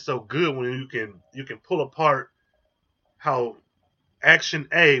it's just so good when you can pull apart how action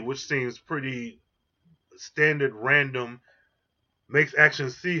A, which seems pretty standard random, makes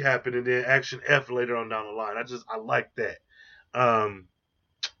action C happen, and then action F later on down the line. I like that.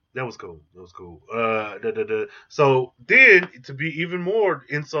 That was cool. So then, to be even more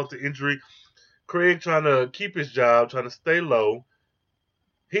insult to injury, Craig trying to keep his job, trying to stay low.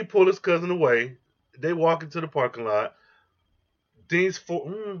 He pulled his cousin away. They walk into the parking lot. These 3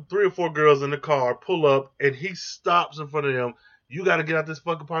 or 4 girls in the car pull up, and he stops in front of them. You got to get out this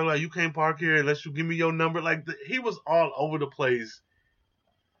fucking parking lot. You can't park here unless you give me your number. Like, he was all over the place.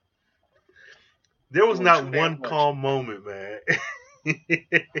 There was not one calm moment, man.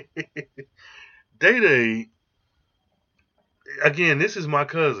 Day, again, this is my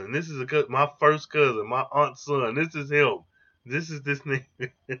cousin. This is my first cousin, my aunt's son. This is him. This is this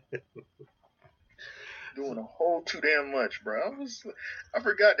nigga. Doing a whole too damn much, bro. I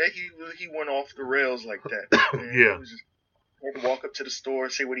forgot that he went off the rails like that. Yeah. He had to walk up to the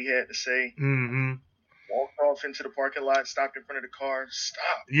store, say what he had to say. Mm-hmm. Walked off into the parking lot, stopped in front of the car.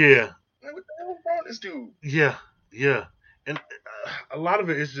 Stop. Yeah. Like, what the hell is wrong with this dude? Yeah. And a lot of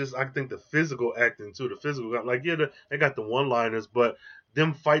it is just, I think, the physical acting too. The physical, like, yeah, they got the one-liners, but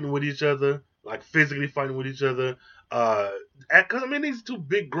them fighting with each other, like physically fighting with each other. Because I mean, these two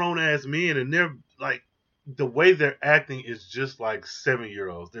big grown-ass men, and they're like, the way they're acting is just like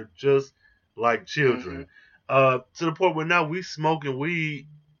 7-year-olds. They're just like children. To the point where now we smoking weed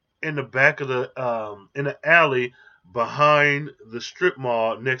in the back of in the alley behind the strip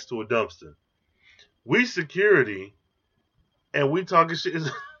mall next to a dumpster. We security, and we talking shit.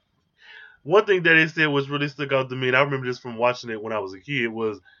 One thing that they said was really stuck out to me, and I remember this from watching it when I was a kid,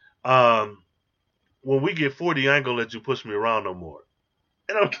 was when we get 40, I ain't gonna let you push me around no more.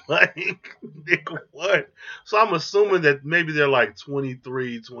 And I'm like, nigga, what? So I'm assuming that maybe they're like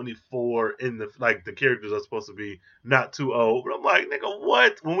 23, 24 in the, like, the characters are supposed to be not too old. But I'm like, nigga,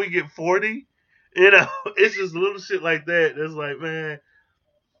 what? When we get 40? You know, it's just little shit like that. It's like, man,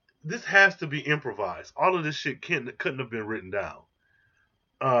 this has to be improvised. All of this shit couldn't have been written down.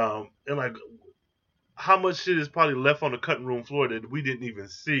 And like, how much shit is probably left on the cutting room floor that we didn't even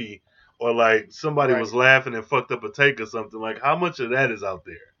see? Or like somebody was laughing and fucked up a take or something. Like, how much of that is out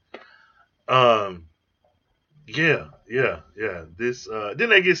there? Yeah. This then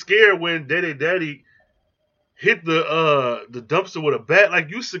they get scared when Daddy hit the dumpster with a bat. Like,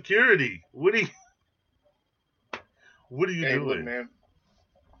 you security. What are you doing? Look, man.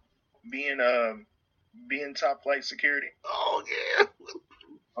 Being top flight security. Oh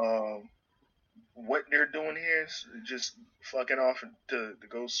yeah. What they're doing here is just fucking off to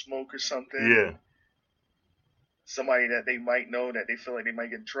go smoke or something. Yeah. Somebody that they might know that they feel like they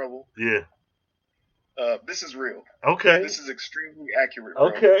might get in trouble. Yeah. This is real. Okay. This is extremely accurate, bro.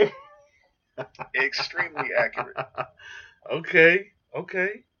 Okay. Extremely accurate. Okay.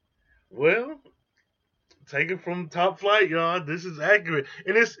 Well, take it from Top Flight, y'all. This is accurate.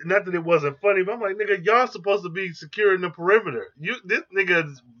 And it's not that it wasn't funny, but I'm like, nigga, y'all supposed to be securing the perimeter. This nigga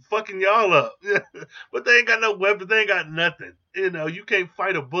is fucking y'all up. But they ain't got no weapons. They ain't got nothing. You know, you can't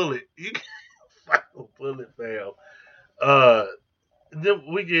fight a bullet. You can't fight a bullet, fam. Then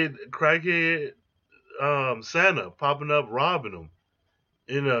we get crackhead Santa popping up, robbing him.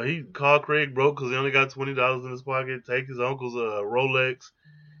 You know, he called Craig broke because he only got $20 in his pocket, take his uncle's Rolex.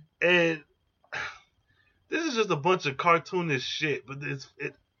 And this is just a bunch of cartoonish shit, but it's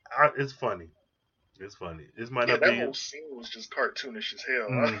funny. It's funny. This might not be. That whole scene was just cartoonish as hell.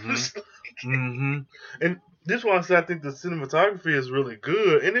 And this is why I say I think the cinematography is really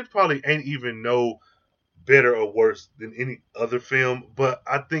good, and it probably ain't even no better or worse than any other film. But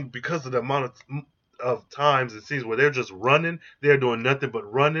I think because of the amount of times and scenes where they're just running, they're doing nothing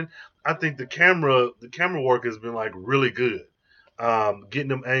but running. I think the camera work has been like really good, getting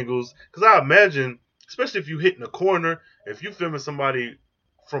them angles. Because I imagine, especially if you hit in a corner, if you filming somebody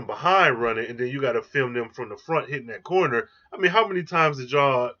from behind running, and then you got to film them from the front hitting that corner. I mean, how many times did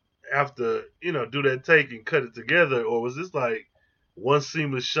y'all have to, do that take and cut it together, or was this like one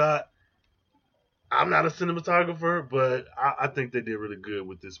seamless shot? I'm not a cinematographer, but I think they did really good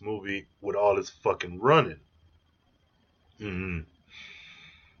with this movie with all this fucking running. So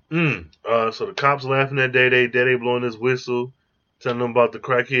the cops laughing that day. Daddy blowing his whistle, telling them about the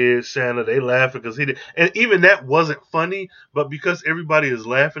crackhead Santa. They laughing because he did. And even that wasn't funny, but because everybody is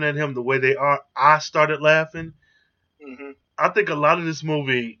laughing at him the way they are, I started laughing. I think a lot of this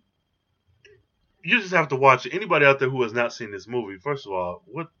movie, you just have to watch it. Anybody out there who has not seen this movie, first of all,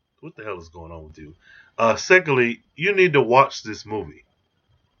 what the hell is going on with you? Secondly, you need to watch this movie.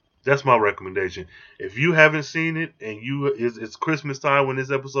 That's my recommendation. If you haven't seen it and it's Christmas time when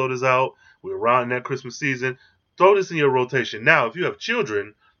this episode is out, we're around that Christmas season, throw this in your rotation. Now, if you have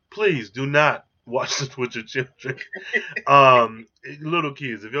children, please do not watch this with your children. Little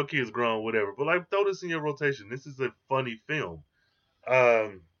kids, if your kids grown, whatever. But like, throw this in your rotation. This is a funny film.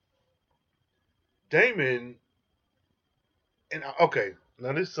 Damon, and okay,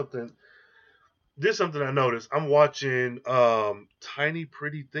 now this is something I noticed. I'm watching Tiny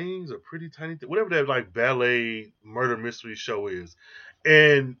Pretty Things or Pretty Tiny Things, whatever that like ballet murder mystery show is.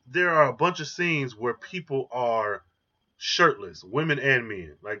 And there are a bunch of scenes where people are shirtless, women and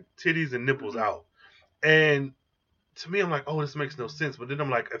men, like titties and nipples out. And to me, I'm like, oh, this makes no sense. But then I'm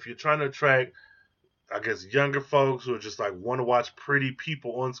like, if you're trying to attract, I guess, younger folks who are just like want to watch pretty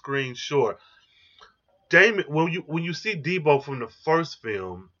people on screen, sure. Damon, when you see Debo from the first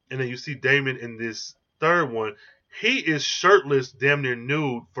film, and then you see Damon in this third one, he is shirtless, damn near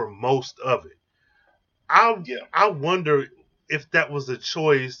nude for most of it. I wonder if that was a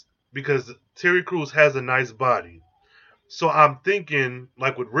choice because Terry Crews has a nice body. So I'm thinking,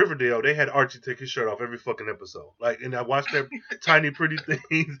 like with Riverdale, they had Archie take his shirt off every fucking episode. Like, and I watched their Tiny Pretty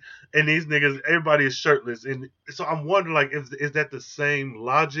Things, and these niggas, everybody is shirtless. And so I'm wondering, like, is that the same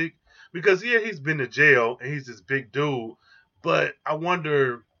logic? Because, yeah, he's been to jail, and he's this big dude. But I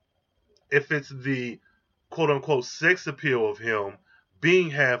wonder if it's the quote-unquote sex appeal of him being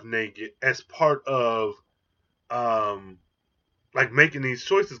half naked as part of, like, making these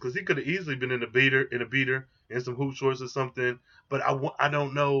choices. Because he could have easily been in a beater, and some hoop shorts or something, but I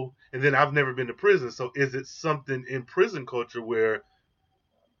don't know. And then I've never been to prison, so is it something in prison culture where,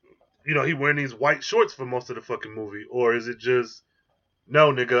 you know, he wearing these white shorts for most of the fucking movie, or is it just,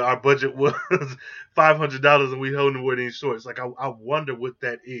 no, nigga, our budget was $500 and we holding to wear these shorts? Like, I wonder what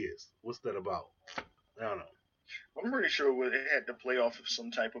that is. What's that about? I don't know. I'm pretty sure it had to play off of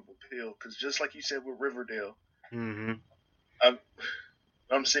some type of appeal, because just like you said with Riverdale,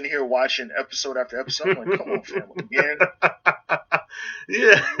 I'm sitting here watching episode after episode. I'm like, come on, family, again.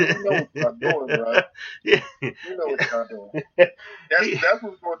 Yeah. You know what y'all doing, bro. Yeah. You know what y'all doing. That's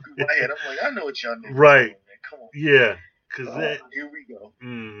what's going through my head. I'm like, I know what y'all doing. Right. Man. Come on. Yeah. Cause here we go.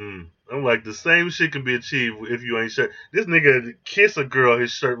 I'm like, the same shit can be achieved if you ain't shirt. This nigga kiss a girl,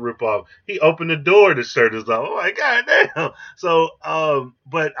 his shirt rip off. He opened the door, the shirt is off. I'm like, god damn. So,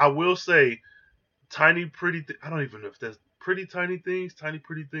 but I will say, Tiny Pretty, I don't even know if that's Pretty Tiny Things, Tiny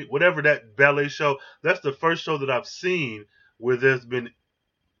Pretty Things, whatever that ballet show. That's the first show that I've seen where there's been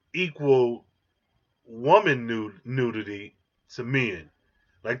equal woman nudity to men.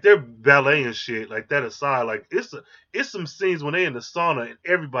 Like, they're ballet and shit. Like, that aside, like, it's some scenes when they in the sauna and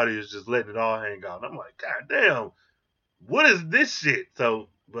everybody is just letting it all hang out. And I'm like, god damn, what is this shit? So,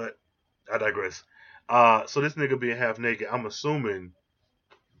 but I digress. So this nigga being half naked, I'm assuming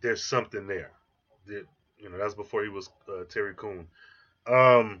there's something there. That, you know, that's before he was Terry Coon.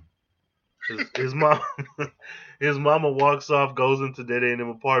 His mom, his mama walks off, goes into Dead A&M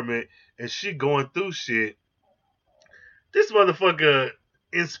apartment, and she going through shit. This motherfucker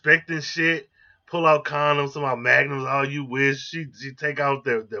inspecting shit, pull out condoms, some out magnums, all you wish. She take out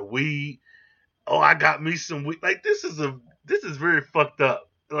the weed. Oh, I got me some weed. Like, this is very fucked up.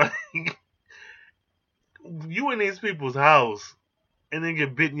 Like, you in these people's house and then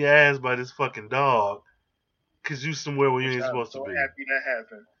get bitten your ass by this fucking dog because you somewhere where you ain't supposed to be. I'm happy that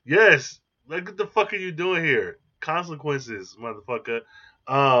happened. Yes. Like, what the fuck are you doing here? Consequences, motherfucker.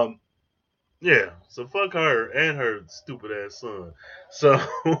 Yeah, so fuck her and her stupid ass son. So,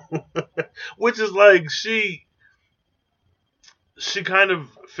 which is like, she kind of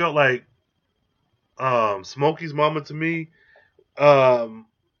felt like Smokey's mama to me. Not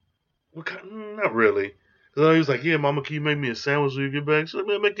really. So he was like, yeah, mama, can you make me a sandwich when you get back? She's like,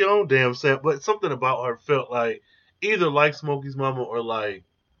 man, make your own damn sandwich. But something about her felt like either like Smokey's mama or like,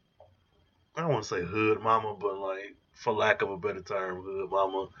 I don't want to say hood mama, but like, for lack of a better term, hood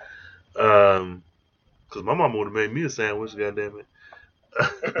mama. Cause my mama would have made me a sandwich, goddammit.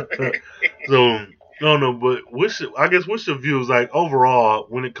 So, I don't know, but what's your views, like, overall,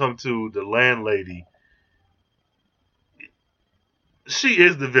 when it comes to the landlady? She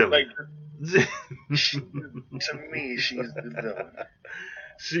is the villain. Like, to me, she is the villain.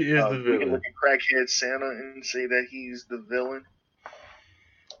 She is the villain. We can look at Crackhead Santa and say that he's the villain.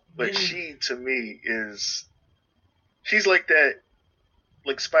 But she, to me, she's like that,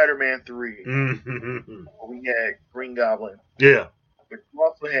 like Spider-Man 3. Mm-hmm. We had Green Goblin. Yeah. But you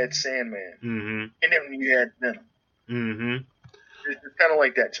also had Sandman. Mm-hmm. And then you had Venom. Mm-hmm. It's kind of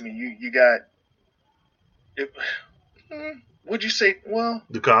like that to me. You got... would you say... Well...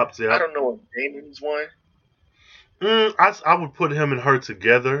 The Cops, yeah. I don't know if Damon's one. I would put him and her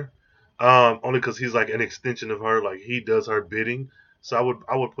together. Only because he's like an extension of her. Like, he does her bidding. So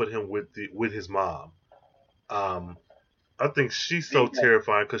I would put him with his mom. I think she's so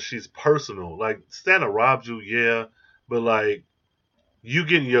terrifying because she's personal. Like, Santa robbed you, yeah, but like, you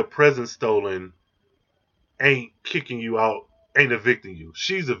getting your present stolen ain't kicking you out, ain't evicting you.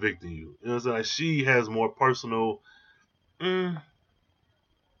 She's evicting you. You know what I'm saying? Like, she has more personal. Yeah,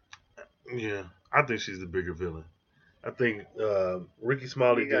 I think she's the bigger villain. I think Ricky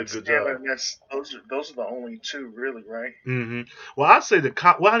Smiley did a good job. Those are the only two, really, right? Mm-hmm. Well, I'd say the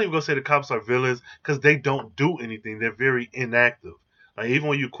cop. Well, I'm not even gonna say the cops are villains because they don't do anything. They're very inactive. Like, even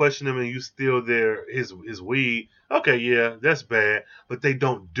when you question them and you steal his weed, okay, yeah, that's bad. But they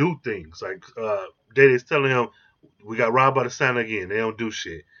don't do things. Like, Daddy's telling him, we got robbed by the Santa again. They don't do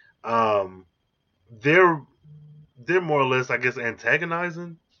shit. They're more or less, I guess,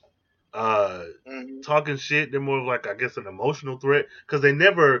 antagonizing. Talking shit. They're more of like, I guess, an emotional threat because they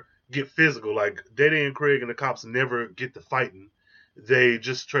never get physical. Like, Daddy and Craig and the cops never get to fighting. They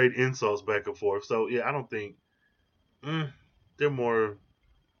just trade insults back and forth. So yeah, I don't think they're more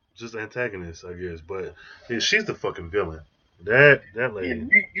just antagonists, I guess. But yeah, she's the fucking villain. That lady.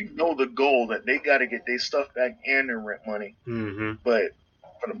 Yeah, you know the goal that they got to get their stuff back and their rent money. Mm-hmm. But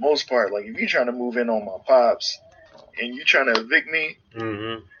for the most part, like if you're trying to move in on my pops and you're trying to evict me,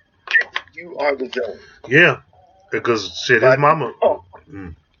 you are the villain. Yeah, because shit, his mama.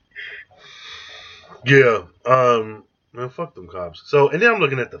 Yeah. Man, fuck them cops. So, and then I'm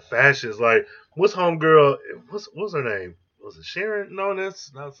looking at the fashions. Like, what's homegirl? What's her name? Was it Sharon? No,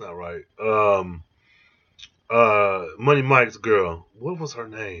 that's not right. Money Mike's girl. What was her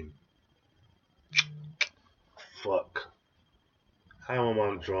name? Fuck. How am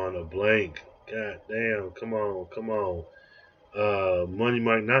I drawing a blank? God damn! Come on. Money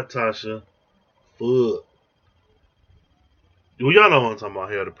Mike, not Tasha. Fuck. Well, y'all know who I'm talking about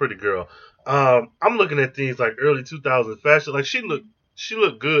here, the pretty girl. I'm looking at things like early 2000s fashion. Like she looked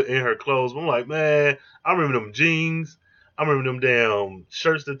good in her clothes. I'm like, man, I remember them jeans. I remember them damn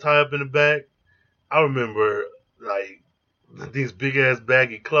shirts that tie up in the back. I remember like these big ass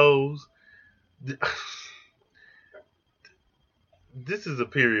baggy clothes. This is a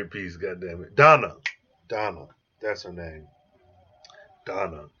period piece, goddammit. Donna, that's her name.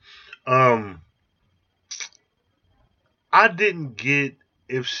 Donna. I didn't get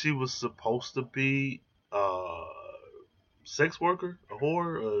if she was supposed to be a sex worker, a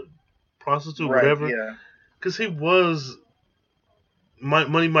whore, a prostitute, right, whatever. Yeah. Because he was.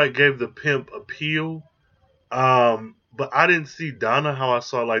 Money Mike gave the pimp appeal. But I didn't see Donna how I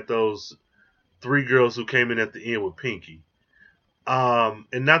saw like those 3 girls who came in at the end with Pinky. And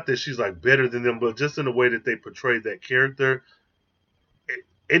not that she's like better than them, but just in the way that they portrayed that character,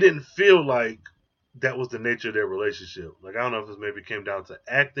 it didn't feel like that was the nature of their relationship. Like, I don't know if this maybe came down to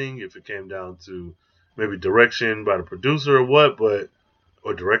acting, if it came down to maybe direction by the producer or what,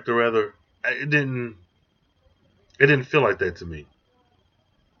 or director rather. It didn't feel like that to me.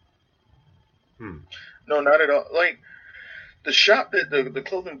 No, not at all. Like, the shop that the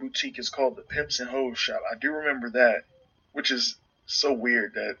clothing boutique is called the Pimps and Hoes shop. I do remember that, which is so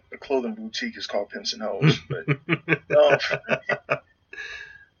weird that a clothing boutique is called Pimps and Hoes.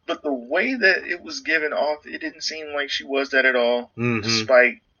 But the way that it was given off, it didn't seem like she was that at all,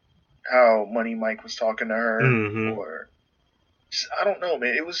 despite how Money Mike was talking to her. Or I don't know,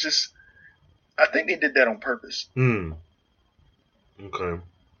 man. It was just, I think they did that on purpose. Okay.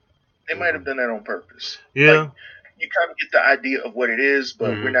 They might have done that on purpose. Yeah. Like, you kind of get the idea of what it is,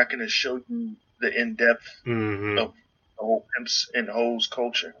 but we're not going to show you the in-depth of the whole Pimps and Hoes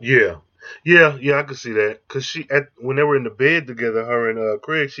culture. Yeah, I could see that. Because when they were in the bed together, her and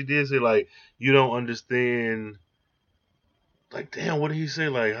Craig, she did say, like, you don't understand. Like, damn, what did he say?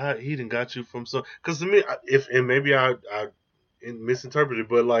 Like, how he done got you from some. Because to me, maybe I misinterpreted,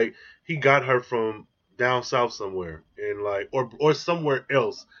 but, like, he got her from down south somewhere, and like, or somewhere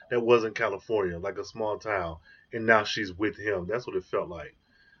else that wasn't California, like a small town, and now she's with him. That's what it felt like.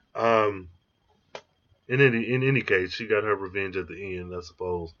 In any case, she got her revenge at the end, I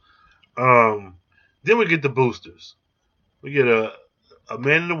suppose. Then we get the boosters. We get a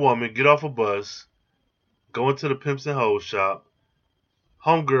man and a woman get off a bus, go into the Pimps and Hoes shop.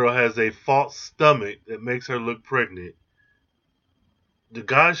 Homegirl has a false stomach that makes her look pregnant. The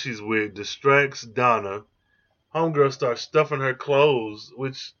guy she's with distracts Donna. Homegirl starts stuffing her clothes,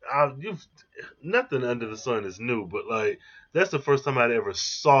 which nothing under the sun is new, but like that's the first time I'd ever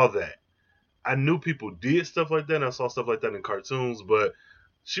saw that. I knew people did stuff like that, and I saw stuff like that in cartoons, but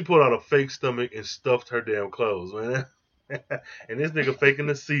she pulled out a fake stomach and stuffed her damn clothes, man. And this nigga faking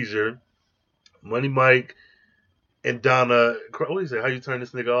a seizure. Money Mike and Donna, what do you say? How you turn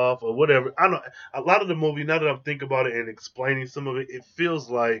this nigga off or whatever? I don't know. A lot of the movie, now that I'm thinking about it and explaining some of it, it feels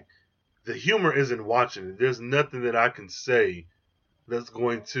like the humor isn't watching it. There's nothing that I can say that's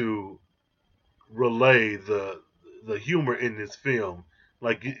going to relay the humor in this film.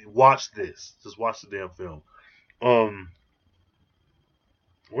 Like, watch this. Just watch the damn film.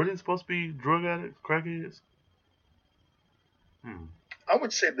 Were they supposed to be drug addicts, crackheads? I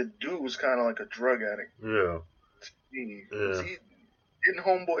would say the dude was kind of like a drug addict. Yeah. Didn't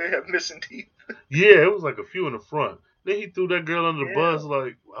homeboy have missing teeth? Yeah, it was like a few in the front. Then he threw that girl under the bus.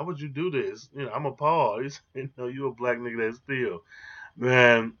 Like, why would you do this? You know, I'm a Paul. He said, no, you a black nigga that steal.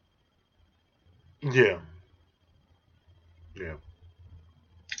 Man. Yeah.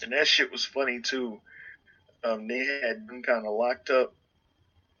 And that shit was funny too. They had been kind of locked up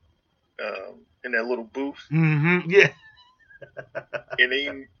in that little booth. Yeah. And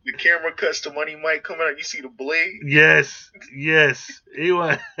then the camera cuts to Money Mike coming out. You see the blade? Yes. He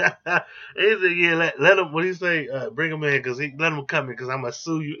was. He said, yeah, let him, what do you say? Bring him in, because let him come in, because I'm going to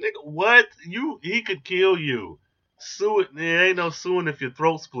sue you. Nigga, what? He could kill you. Sue it. There ain't no suing if your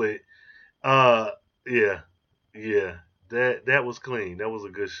throat split. Yeah. That was clean. That was a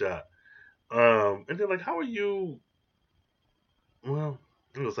good shot. And then like, how are you? Well,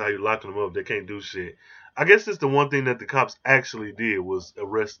 that's how you locking them up. They can't do shit. I guess it's the one thing that the cops actually did was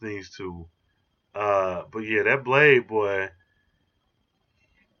arrest these two. But yeah, that Blade boy,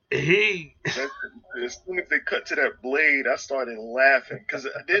 as soon as they cut to that Blade, I started laughing because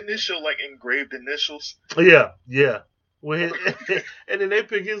didn't it show like engraved initials? Yeah. When and then they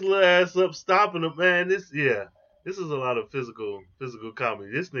pick his little ass up, stopping him. Man, this is a lot of physical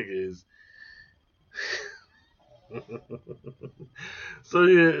comedy. This nigga is. So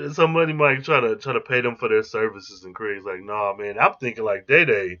yeah, somebody might try to pay them for their services, and Craig's like, nah, man. I'm thinking like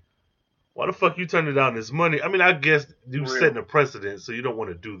Day. Why the fuck you turning down this money? I mean, I guess you setting a precedent, so you don't want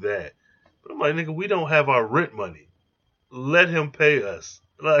to do that. But I'm like, nigga, we don't have our rent money. Let him pay us.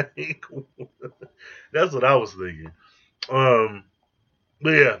 Like, that's what I was thinking. But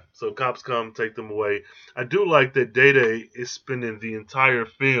yeah, so cops come, take them away. I do like that Day is spending the entire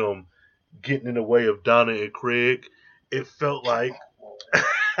film getting in the way of Donna and Craig. It felt like,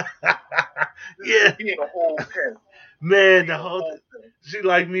 yeah, being a whole pen. Man, the whole she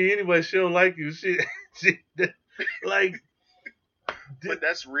like me anyway. She don't like you. She like. But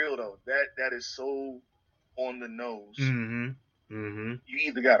that's real though. That is so on the nose. Mm-hmm. You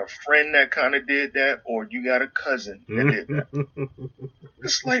either got a friend that kind of did that, or you got a cousin that did that.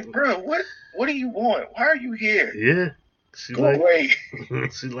 It's like, bro, what do you want? Why are you here? Yeah, Go away.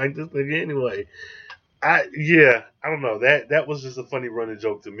 She like this thing anyway. I don't know. That was just a funny running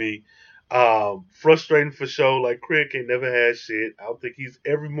joke to me. Frustrating for sure. Like Craig ain't never had shit. I don't think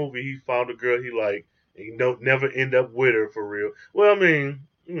every movie he found a girl he liked, and he don't never end up with her for real. Well, I mean,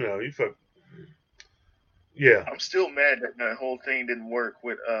 you fuck. Yeah. I'm still mad that whole thing didn't work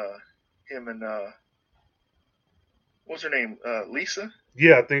with him and what's her name? Lisa?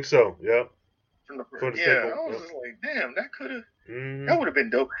 Yeah, I think so. Yeah. I was just like, damn, that could have that would have been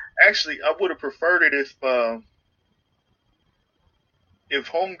dope. Actually, I would have preferred it if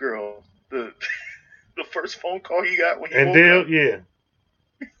Homegirl, the first phone call he got when he woke up. Yeah.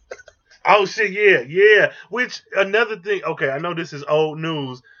 Oh shit, yeah. Which another thing, okay, I know this is old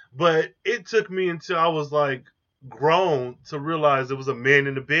news, but it took me until I was like grown to realize there was a man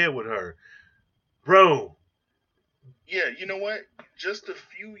in the bed with her. Bro. Yeah, you know what? Just a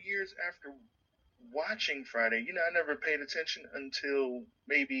few years after watching Friday, I never paid attention until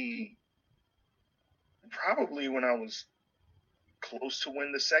probably when I was close to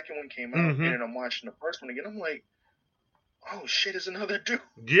when the second one came out, and then I'm watching the first one again. I'm like, oh shit, is another dude.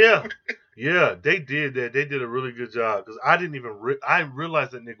 Yeah, they did that. They did a really good job because I didn't even I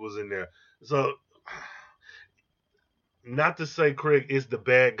realized that Nick was in there. So, not to say Craig is the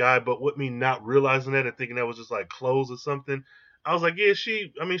bad guy, but with me not realizing that and thinking that was just like clothes or something, I was like, yeah,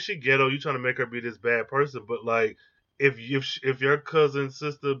 she ghetto. You trying to make her be this bad person, but like, if your cousin,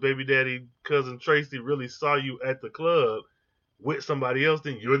 sister, baby daddy, cousin Tracy really saw you at the club with somebody else,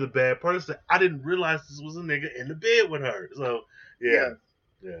 then you're the bad person. I didn't realize this was a nigga in the bed with her. So yeah.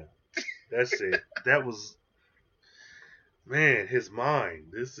 That's it. That was, man, his mind.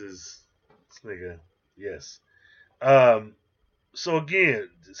 This nigga. Yes. So again,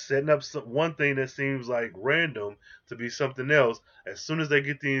 setting up one thing that seems like random to be something else. As soon as they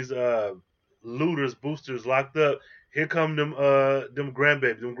get these looters, boosters locked up, here come them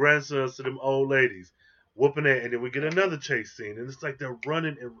grandbabies, them grandsons to them old ladies, whooping it, and then we get another chase scene, and it's like they're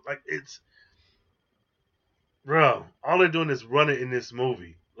running, and like it's, bro, all they're doing is running in this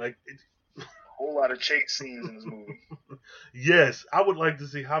movie, like a whole lot of chase scenes in this movie. Yes, I would like to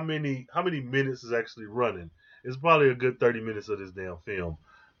see how many minutes is actually running. It's probably a good 30 minutes of this damn film.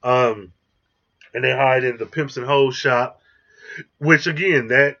 And they hide in the Pimps and Hoes shop, which again,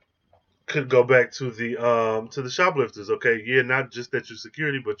 that could go back to the shoplifters. Okay, yeah, not just that you're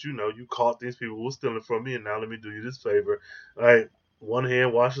security, but you caught these people who were stealing from me, and now let me do you this favor. All right, one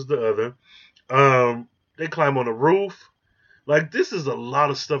hand washes the other. They climb on the roof. Like, this is a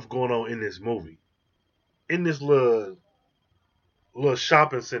lot of stuff going on in this movie. In this little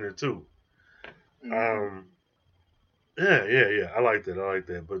shopping center too. Yeah. I like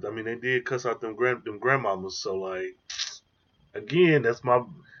that. But I mean, they did cuss out them grandmamas. So like, again, that's my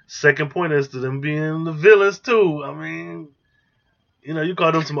second point as to them being the villains too. I mean, you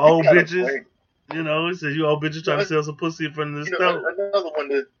call them some old bitches. He said you old bitches trying to sell some pussy in front of the store. Another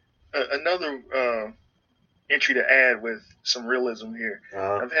one another entry to add with some realism here.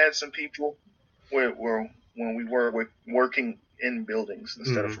 I've had some people when we were working in buildings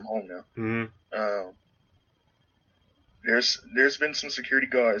instead of from home now. There's been some security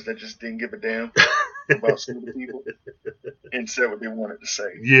guards that just didn't give a damn about stupid people and said what they wanted to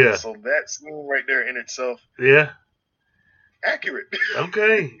say. Yeah. So that scene right there in itself. Yeah. Accurate.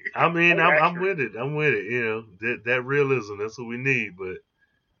 Okay. I mean, I'm with it. I'm with it. You know, that realism. That's what we need. But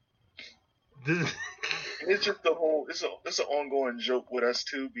it's just the whole. It's an ongoing joke with us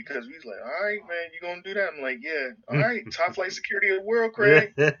too because we was like, all right, man, you gonna do that? I'm like, yeah, all right, top flight security of the world,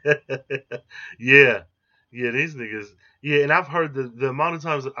 Craig. Yeah. Yeah, these niggas. Yeah, and I've heard the amount of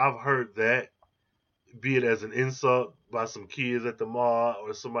times that I've heard that, be it as an insult by some kids at the mall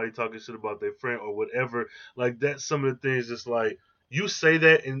or somebody talking shit about their friend or whatever. Like, that's some of the things just like, you say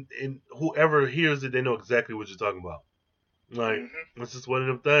that and whoever hears it, they know exactly what you're talking about. Like, it's just one of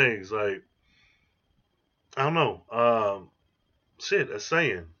them things. Like, I don't know. A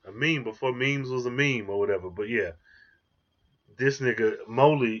saying. A meme before memes was a meme or whatever. But yeah, this nigga,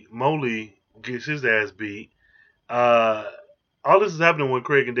 Moley gets his ass beat. All this is happening when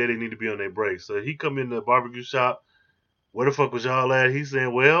Craig and Daddy need to be on their break. So he come in the barbecue shop. Where the fuck was y'all at? He's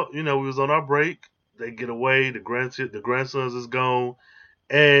saying, well, you know, we was on our break. They get away. The grandsons is gone.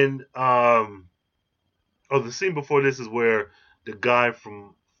 And the scene before this is where the guy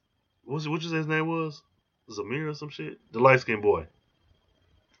from what his name was? Zamir or some shit? The light skinned boy.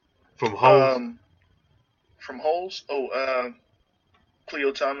 From Holes. From Holes?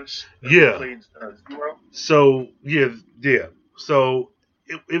 Cleo Thomas. Yeah. Played Zero. So yeah. So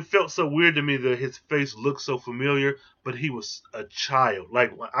it felt so weird to me that his face looked so familiar, but he was a child.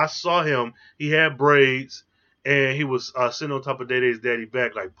 Like, when I saw him, he had braids, and he was sitting on top of Day-Day's daddy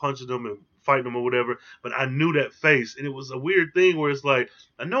back, like punching him and fighting him or whatever. But I knew that face, and it was a weird thing where it's like,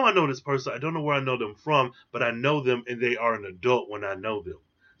 I know this person. I don't know where I know them from, but I know them, and they are an adult when I know them.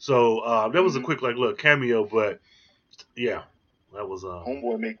 So that was a quick little cameo, but yeah, that was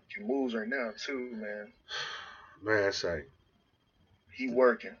Homeboy making moves right now too, man. Man, that's right. He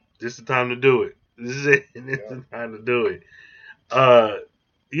working. This is the time to do it. This is it. This is the time to do it.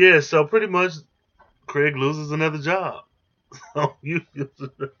 Yeah, so pretty much Craig loses another job. So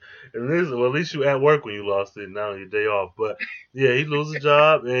at least you at work when you lost it, not on your day off. But yeah, he loses a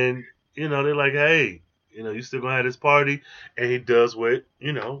job, and you know, they're like, hey, you know, you still gonna have this party, and he does what,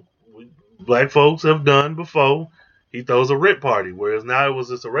 you know, black folks have done before. He throws a rent party, whereas now it was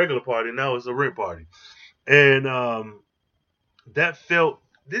just a regular party. Now it's a rent party, and that felt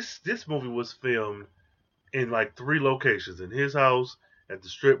this movie was filmed in like 3 locations: in his house, at the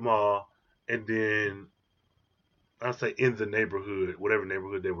strip mall, and then I'd say in the neighborhood, whatever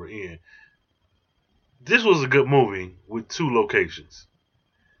neighborhood they were in. This was a good movie with 2 locations.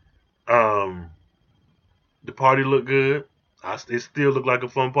 The party looked good. It still looked like a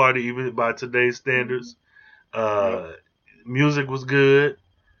fun party, even by today's standards. Music was good.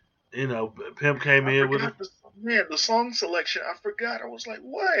 You know, Pimp came in with it. Man, the song selection, I forgot. I was like,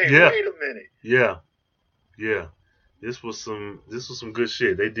 wait a minute. Yeah. This was some good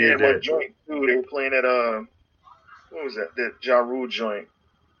shit. They did that. What joint too? They were playing at what was that? That Ja Rule joint.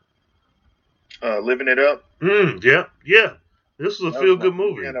 Living It Up. Yeah. This was a feel good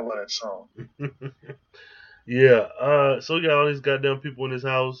movie. I love that song. Yeah. So we got all these goddamn people in his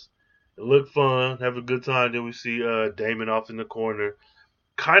house. It looked fun, have a good time. Then we see Damon off in the corner,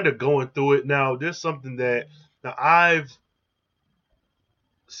 kind of going through it. Now, there's something that I've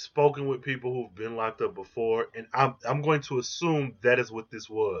spoken with people who've been locked up before, and I'm going to assume that is what this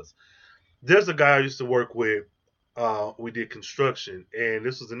was. There's a guy I used to work with. We did construction, and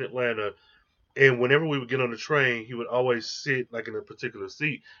this was in Atlanta. And whenever we would get on the train, he would always sit like in a particular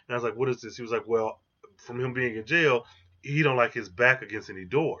seat. And I was like, "What is this?" He was like, "Well, from him being in jail, he don't like his back against any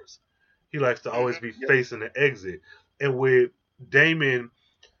doors. He likes to always be facing the exit." And with Damon,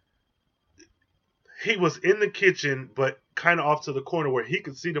 he was in the kitchen, but kind of off to the corner where he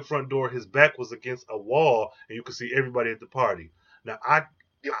could see the front door. His back was against a wall, and you could see everybody at the party. Now, I'd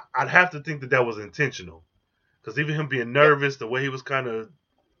have to think that was intentional, because even him being nervous, the way he was kind of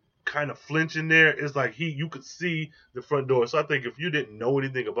flinching there, it's like you could see the front door. So I think if you didn't know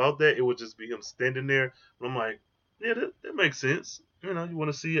anything about that, it would just be him standing there. But I'm like, yeah, that makes sense. You know, you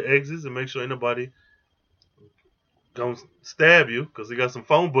want to see your exits and make sure ain't nobody gonna stab you, because he got some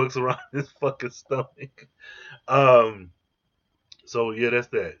phone books around his fucking stomach. So yeah, that's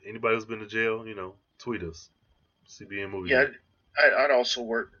that. Anybody who's been to jail, you know, tweet us. CBN Movie. Yeah, I'd also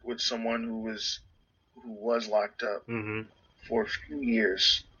worked with someone who was locked up for a few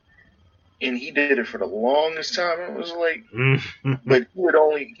years, and he did it for the longest time. It was like, but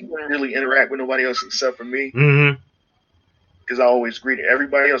he wouldn't really interact with nobody else except for me. Because I always greeted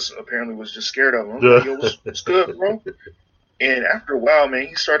everybody else. Apparently, was just scared of him. I'm like, yo, what's good, bro? And after a while, man,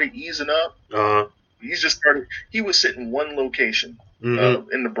 he started easing up. He's just started. He was sitting one location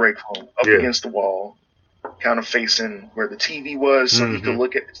in the break room, up against the wall, kind of facing where the TV was, so he could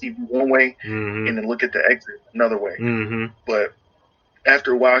look at the TV one way and then look at the exit another way. But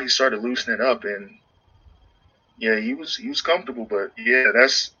after a while, he started loosening up, and yeah, he was comfortable. But yeah,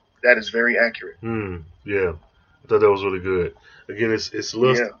 that is very accurate. Yeah, I thought that was really good. Again, it's a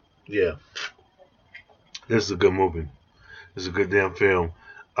little, yeah. This is a good movie. It's a good damn film.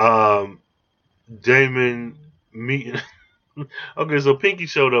 Damon meeting. Okay, so Pinky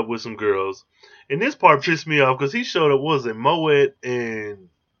showed up with some girls, and this part pissed me off because he showed up. What was it Moet and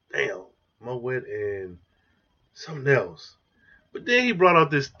something else? But then he brought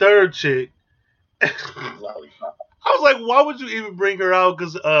out this third chick. I was like, why would you even bring her out?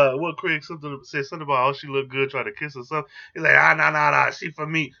 Because Craig said something about how she looked good, trying to kiss her something. He's like, nah, she for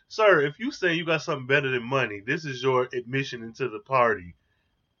me. Sir, if you say you got something better than money, this is your admission into the party.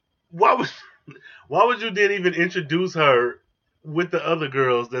 Why would you then even introduce her with the other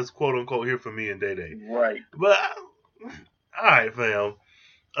girls that's quote unquote here for me and Day Day? Right. But all right, fam.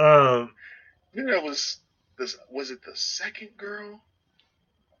 Was it the second girl?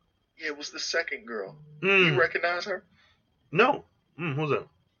 Yeah, it was the second girl. You recognize her? No. Who's that?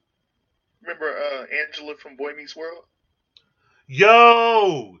 Remember Angela from Boy Meets World?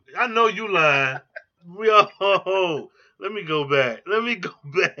 Yo, I know you lying. Yo, let me go back.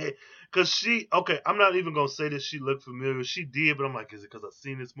 Because I'm not even going to say that she looked familiar. She did, but I'm like, is it because I've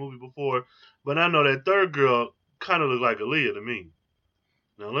seen this movie before? But I know that third girl kind of looked like Aaliyah to me.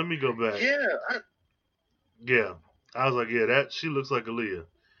 Now, let me go back. Yeah. I was like, yeah, she looks like Aaliyah.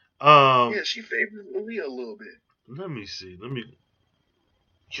 Yeah, she favors Aaliyah a little bit. Let me see.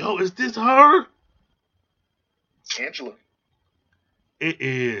 Yo, is this her? Angela. It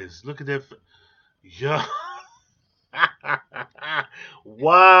is. Look at that. Yo.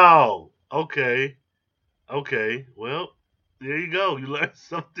 Wow. Okay. Well, there you go. You learn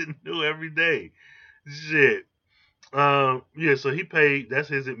something new every day. Shit. Yeah, so he paid. That's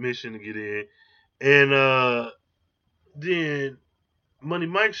his admission to get in. And then Money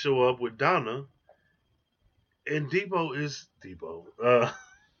Mike show up with Donna. And Damon is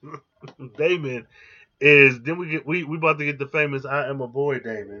then we about to get the famous I am a boy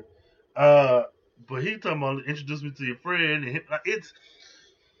Damon. But he talking about introduce me to your friend, and it's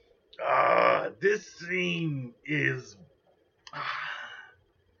this scene is.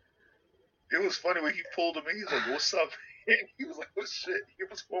 It was funny when he pulled him in. He's like, "What's up?" And he was like, "Oh shit!" He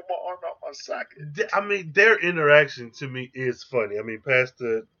was pulling my arm out my socket. I mean, their interaction to me is funny. I mean, past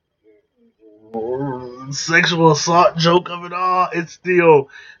the sexual assault joke of it all, it's still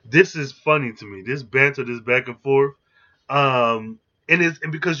this is funny to me. This banter, this back and forth, and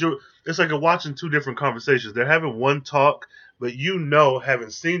because it's like you're watching two different conversations. They're having one talk, but having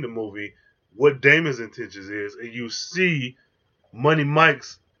seen the movie, what Damon's intentions is, and you see Money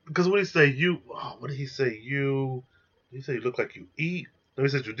Mike's. Because what did he say? What did he say? He said you look like you eat. Then he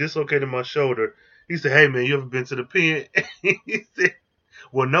said you're dislocating my shoulder. He said, "Hey man, you ever been to the pen?" He said,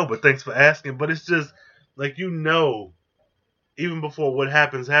 "Well, no, but thanks for asking." But it's just like even before what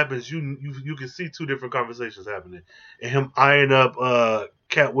happens, you can see two different conversations happening, and him eyeing up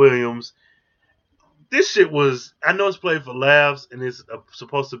Cat Williams. This shit was. I know it's played for laughs and it's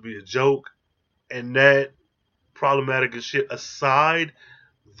supposed to be a joke, and that problematic as shit aside,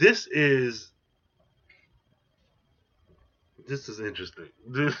 this is interesting.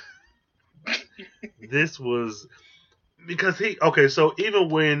 This was because so even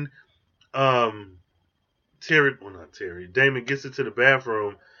when Damon gets into the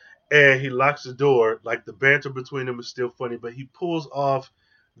bathroom and he locks the door, like the banter between them is still funny, but he pulls off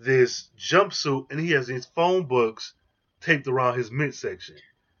this jumpsuit and he has these phone books taped around his midsection,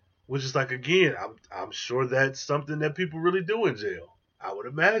 which is like, again, I'm sure that's something that people really do in jail. I would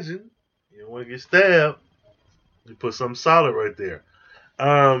imagine. You don't want to get stabbed. You put something solid right there.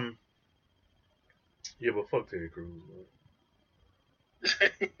 Yeah, but fuck Terry Crews, man.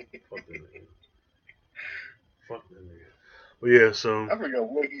 Fuck that nigga. Fuck that nigga. But yeah, so I forgot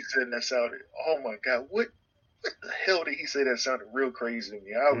what he said that sounded. Oh my god, what the hell did he say that sounded real crazy to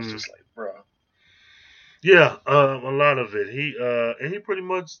me? I was just like, bro. Yeah, a lot of it. He pretty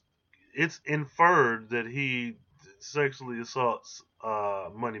much, it's inferred that he sexually assaults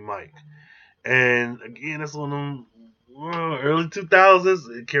Money Mike. And again, that's one of them early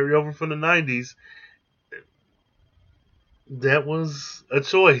 2000s, carry over from the 90s. That was a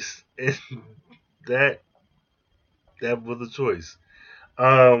choice. And that was a choice.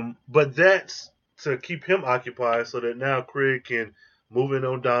 But that's to keep him occupied so that now Craig can move in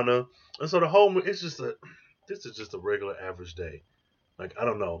on Donna. And so the whole, this is just a regular average day. Like, I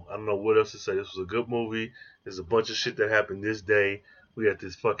don't know what else to say. This was a good movie. There's a bunch of shit that happened this day. We got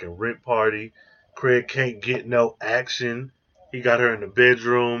this fucking rent party. Craig can't get no action. He got her in the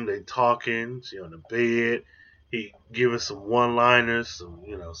bedroom. They talking. She on the bed. He giving some one-liners,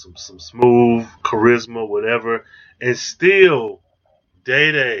 some smooth charisma, whatever. And still,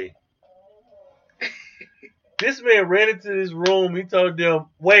 Day. This man ran into this room. He told them,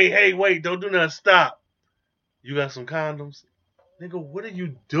 wait, don't do nothing. Stop. You got some condoms? Nigga, what are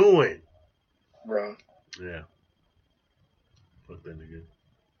you doing? Bro. Yeah. Fuck that nigga.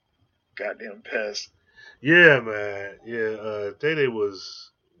 Goddamn pest. Yeah, man. Yeah, Day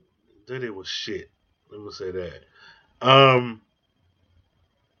was shit. Let me say that.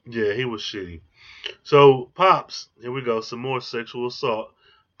 Yeah, he was shitty. So, Pops, here we go. Some more sexual assault.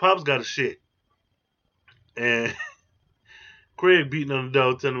 Pops got a shit. And Craig beating on the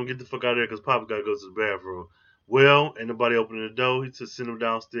door, telling him to get the fuck out of there because Pops got to go to the bathroom. Well, ain't nobody opening the door. He just sent him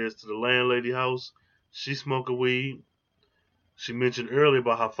downstairs to the landlady house. She smoking weed. She mentioned earlier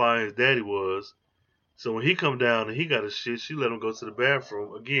about how fine his daddy was. So when he come down and he got his shit, she let him go to the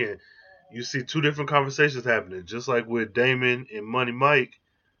bathroom. Again, you see two different conversations happening. Just like with Damon and Money Mike.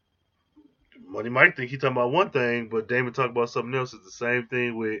 Money Mike think he talking about one thing, but Damon talk about something else. It's the same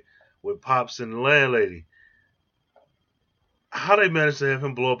thing with Pops and the landlady. How they managed to have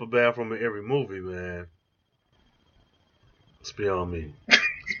him blow up a bathroom in every movie, man. It's beyond me.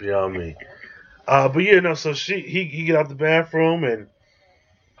 It's beyond me. But yeah, no, so he get out the bathroom and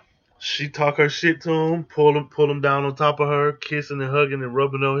she talk her shit to him, pull him down on top of her, kissing and hugging and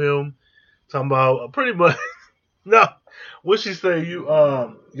rubbing on him. Talking about pretty much no. What she say?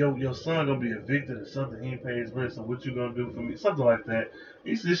 Your son gonna be evicted or something. He ain't paid his rent, so what you gonna do for me? Something like that.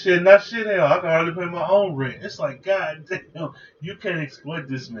 He said, shit, not shit, hell. I can hardly pay my own rent. It's like, God damn, you can't exploit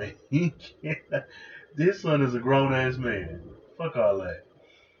this man. He can't. This son is a grown ass man. Fuck all that.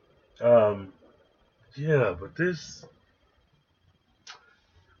 Yeah, but this.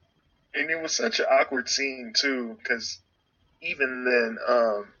 And it was such an awkward scene too, because even then,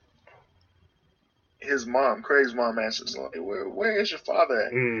 his mom, Craig's mom, asks, like, "Where is your father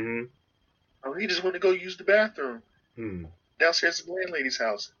at?" Mm-hmm. Oh, he just went to go use the bathroom downstairs at the landlady's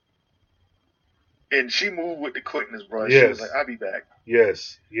house. And she moved with the quickness, bro. Yes. She was like, "I'll be back."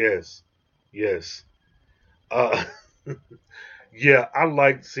 Yes. Yeah, I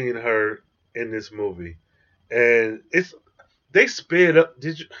liked seeing her in this movie, and they sped up.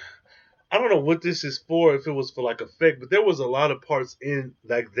 I don't know what this is for, if it was for like effect, but there was a lot of parts in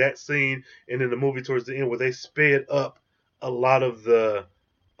like that scene and in the movie towards the end where they sped up a lot of the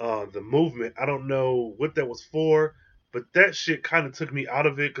movement. I don't know what that was for, but that shit kind of took me out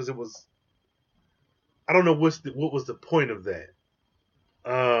of it because it was. I don't know what was the point of that.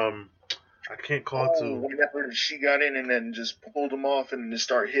 I can't call to. Whenever she got in and then just pulled him off and just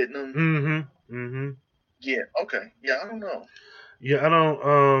started hitting him. Mm-hmm. Yeah. Okay. Yeah. I don't know. Yeah.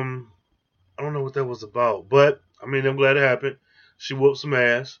 I don't know what that was about, but I mean, I'm glad it happened. She whooped some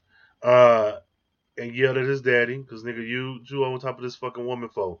ass, and yelled at his daddy because nigga, you on top of this fucking woman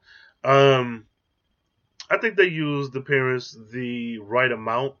for. I think they used the parents the right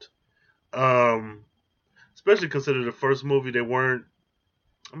amount, especially considering the first movie they weren't.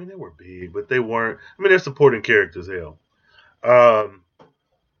 I mean, they were big, but they weren't. I mean, they're supporting characters. Hell,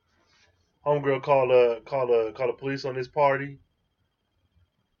 homegirl called the police on this party.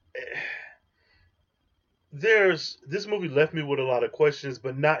 This movie left me with a lot of questions,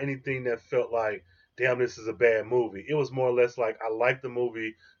 but not anything that felt like, damn, this is a bad movie. It was more or less like, I like the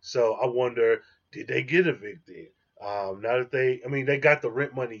movie, so I wonder, did they get evicted? Now that they got the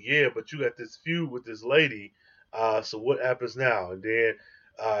rent money, yeah, but you got this feud with this lady, so what happens now? And then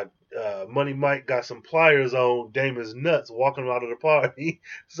Money Mike got some pliers on Damon's nuts walking him out of the party.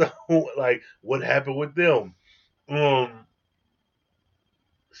 So, like, what happened with them?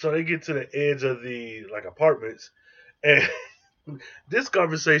 So they get to the edge of the apartments, and this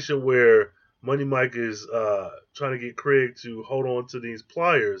conversation where Money Mike is trying to get Craig to hold on to these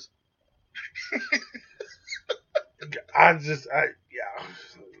pliers.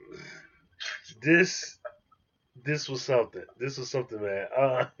 This was something. This was something, man.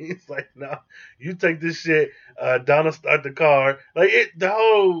 He's like, no, you take this shit. Donna start the car. Like I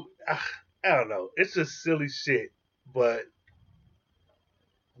don't know. It's just silly shit, but.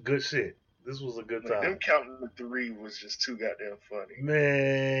 Good shit. This was a good time. Them counting to 3 was just too goddamn funny.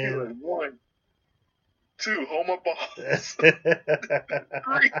 Man. Like 1, 2, hold my balls.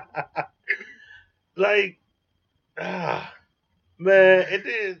 3. Like, man, it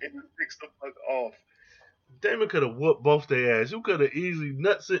did. It fixed the fuck off. Damon could have whooped both their ass. You could have easily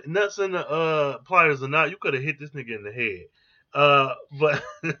nuts in the pliers or not. You could have hit this nigga in the head. But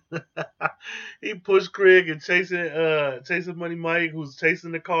he pushed Craig and chasing Money Mike, who's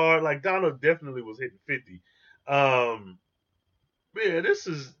chasing the car. Like Donald definitely was hitting 50. Um, yeah, this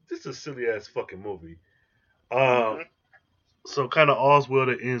is a silly ass fucking movie. So kind of all's well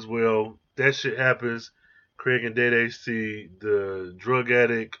that ends well. That shit happens. Craig and Day see the drug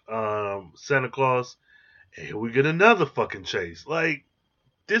addict Santa Claus, and we get another fucking chase. Like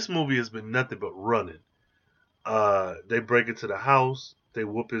this movie has been nothing but running. They break into the house, they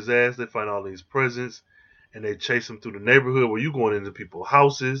whoop his ass, they find all these presents, and they chase him through the neighborhood where you going into people's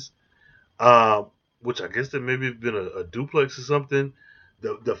houses. Which I guess there maybe have been a duplex or something.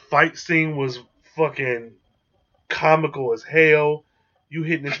 The fight scene was fucking comical as hell. You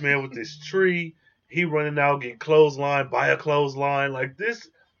hitting this man with this tree, he running out, getting clothesline, buy a clothesline. Like this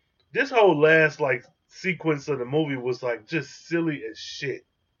whole last like sequence of the movie was like just silly as shit.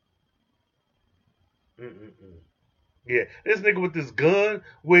 Yeah, this nigga with this gun,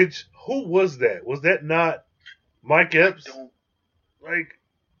 which, who was that? Was that not Mike Epps? Like,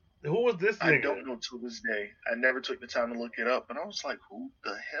 who was this nigga? I don't know to this day. I never took the time to look it up, and I was like, who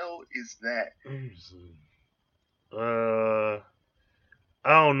the hell is that?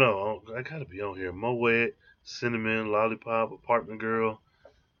 I don't know. I gotta be on here. Moet, Cinnamon, Lollipop, Apartment Girl,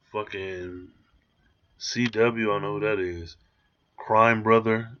 fucking CW, I don't know who that is. Crime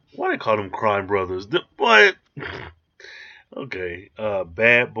Brother. Why they call them Crime Brothers? What? Okay.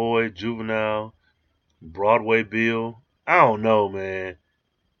 Bad Boy, Juvenile, Broadway Bill. I don't know, man.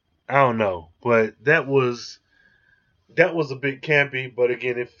 I don't know. But that was a bit campy, but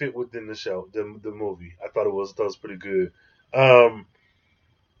again, it fit within the show, the movie. I thought it was pretty good. I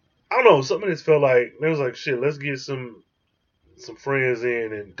don't know. Some of this felt like it was like shit. Let's get some friends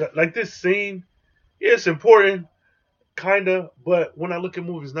in, and like this scene. Yeah, it's important, kinda. But when I look at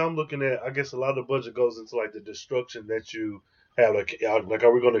movies now, I'm looking at, I guess a lot of the budget goes into like the destruction that you have. Like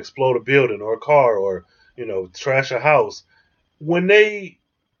are we going to explode a building or a car or trash a house? When they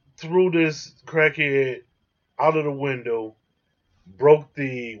threw this crackhead out of the window, broke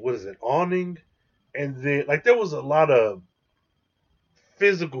the awning, and then like there was a lot of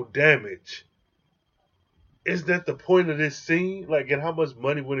physical damage. Is that the point of this scene? Like, and how much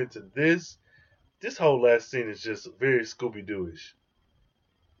money went into this? This whole last scene is just very Scooby-Doo-ish.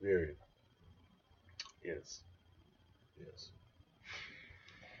 Very. Yes.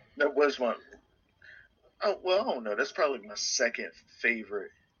 That was one. Oh, well, I don't know. That's probably my second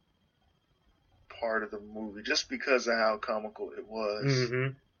favorite part of the movie, just because of how comical it was.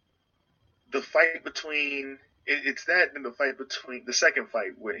 Mm-hmm. The fight between... It's that and the fight between... The second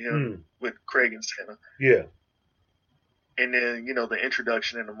fight with him, with Craig and Santa. Yeah. And then, the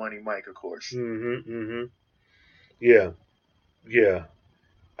introduction into Money Mike, of course. Yeah.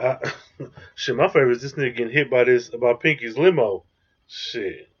 Shit, my favorite is this nigga getting hit by Pinky's limo.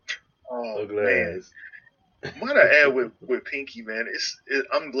 Shit. Oh, man. Might I add with Pinky, man,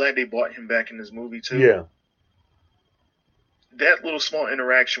 I'm glad they brought him back in this movie, too. Yeah. That little small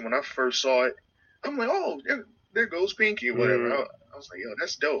interaction, when I first saw it, I'm like, oh, there goes Pinky or whatever. I was like, yo,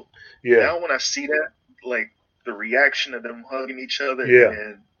 that's dope. Yeah. Now when I see that, like, the reaction of them hugging each other,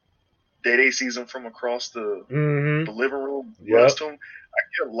 and Day sees him from across the living room, runs to him, I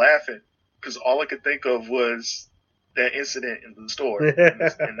kept laughing because all I could think of was that incident in the store.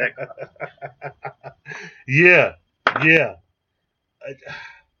 Yeah.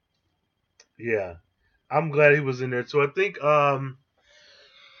 I'm glad he was in there too. I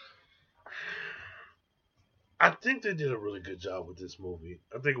think they did a really good job with this movie.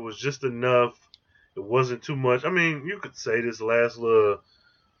 I think it was just enough. It wasn't too much. I mean, you could say this last little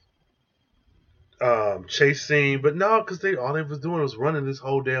chase scene, but no, because all they was doing was running this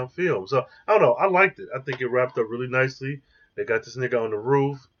whole damn film. So I don't know. I liked it. I think it wrapped up really nicely. They got this nigga on the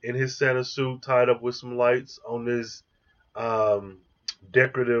roof in his Santa suit, tied up with some lights on this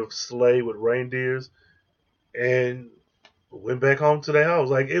decorative sleigh with reindeers, and went back home to their house.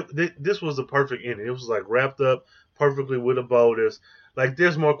 Like this was the perfect ending. It was like wrapped up perfectly with a bow.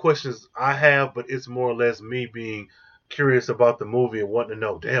 There's more questions I have, but it's more or less me being curious about the movie and wanting to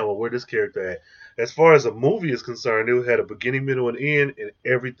know, damn, well, where this character at? As far as the movie is concerned, it had a beginning, middle, and end, and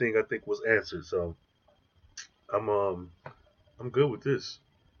everything I think was answered. So I'm good with this.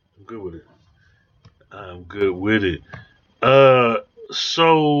 I'm good with it.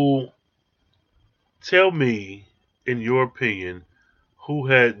 So tell me, in your opinion, who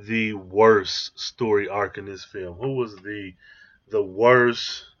had the worst story arc in this film? Who was the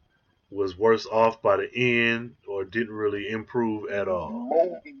worst? Was worse off by the end, or didn't really improve at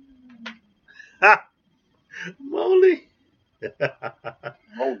all? Molly.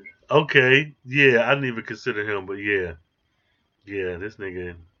 Okay, yeah, I didn't even consider him, but yeah. Yeah, this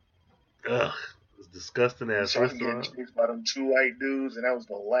nigga, ugh, it's disgusting ass So getting restaurant. chased by them 2 white dudes, and that was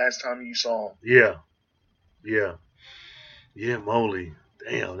the last time you saw him. Yeah, Moley.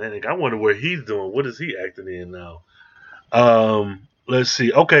 Damn, that nigga. I wonder what he's doing. What is he acting in now? Let's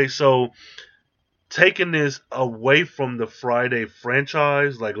see. Okay, so taking this away from the Friday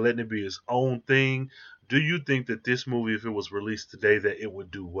franchise, like letting it be its own thing, do you think that this movie, if it was released today, that it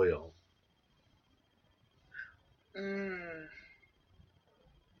would do well?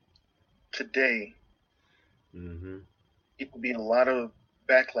 Today, Mm-hmm. it would be a lot of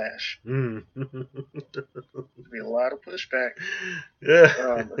backlash. Mm-hmm. Be a lot of pushback.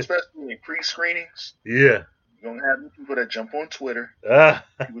 Yeah. Especially in pre-screenings. Yeah. You're gonna have people that jump on Twitter.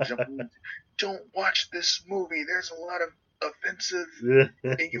 People jump on, don't watch this movie. There's a lot of offensive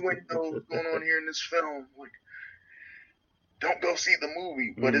innuendo going on here in this film. Like, don't go see the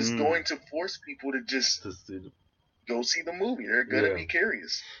movie. But it's going to force people to just go see the movie. They're gonna be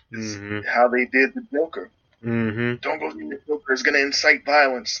curious. It's how they did the Joker. Mm-hmm. Don't go see the Joker. It's gonna incite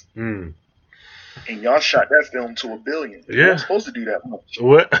violence. And y'all shot that film to $1 billion. You weren't supposed to do that much.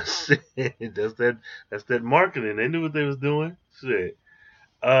 What? That's that marketing. They knew what they was doing. Shit.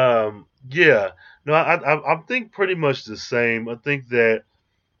 Yeah. No, I think pretty much the same. I think that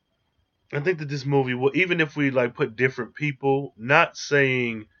this movie will, even if we like put different people, not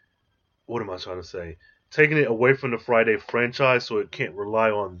saying, what am I trying to say? Taking it away from the Friday franchise so it can't rely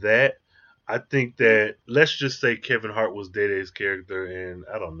on that. I think that, let's just say Kevin Hart was Day-Day's character, and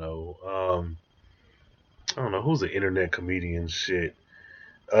I don't know who's an internet comedian shit.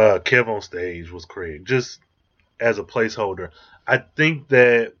 Kev on Stage was Craig, just as a placeholder. I think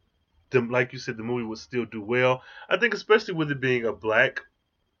that, like you said, the movie would still do well. I think especially with it being a black,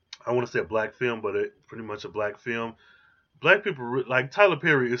 I want to say a black film, but pretty much a black film. Black people, like Tyler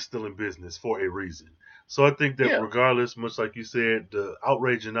Perry, is still in business for a reason. So I think that regardless, much like you said, the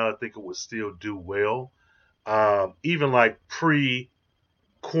outrage and all, I think it would still do well. Even like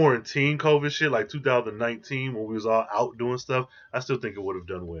pre-quarantine COVID shit, like 2019 when we was all out doing stuff, I still think it would have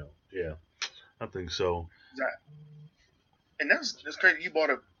done well. Yeah, I think so. And that's crazy. You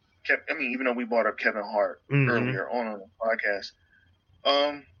brought up, even though we brought up Kevin Hart earlier on the podcast,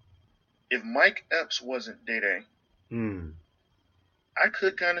 if Mike Epps wasn't Day-Day, I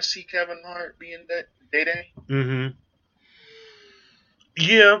could kind of see Kevin Hart being that Day-Day.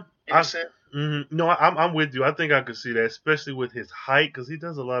 Yeah. No, I'm with you. I think I could see that, especially with his height, because he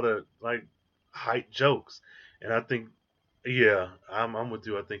does a lot of like height jokes, and I think, I'm with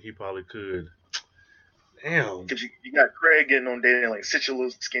you. I think he probably could. Damn. Because you got Craig getting on Day-Day, like, sit your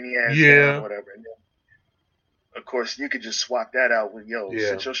little skinny ass down or whatever. And then, of course, you could just swap that out with,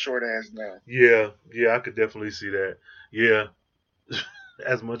 sit your short ass down. Yeah, I could definitely see that. Yeah.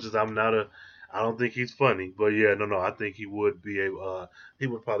 As much as I don't think he's funny, but no, I think he would be he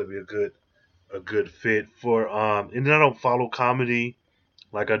would probably be a good fit for, and then I don't follow comedy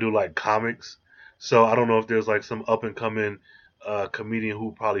like I do like comics, so I don't know if there's like some up and coming comedian who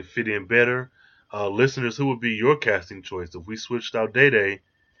would probably fit in better. Listeners, who would be your casting choice if we switched out Day-Day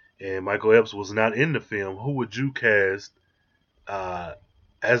and Michael Epps was not in the film? Who would you cast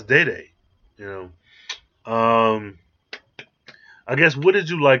as Day-Day? I guess, what did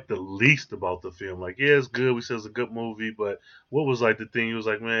you like the least about the film? Like, it's good. We said it's a good movie, but what was like the thing you was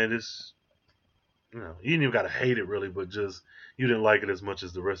like, man, this, you didn't even gotta hate it really, but just you didn't like it as much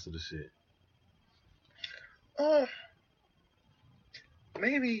as the rest of the shit?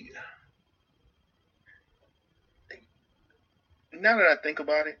 Maybe. Now that I think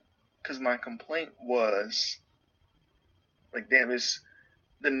about it, because my complaint was, like, damn,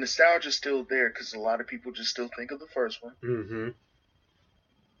 the nostalgia's still there because a lot of people just still think of the first one.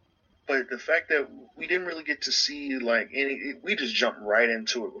 But the fact that we didn't really get to see like we just jumped right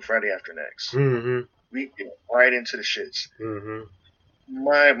into it with Friday After Next. We get right into the shits.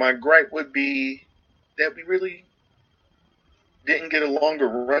 My gripe would be that we really didn't get a longer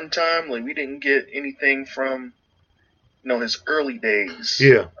runtime. Like, we didn't get anything from his early days.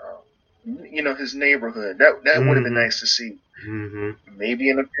 His neighborhood. That would have been nice to see. Maybe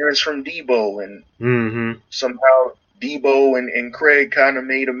an appearance from Debo, and somehow Debo and Craig kind of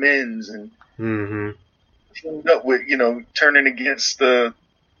made amends and teamed up with, turning against the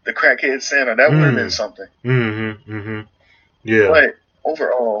crackhead Santa. That would have been something. But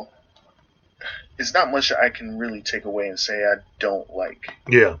overall, it's not much I can really take away and say I don't like.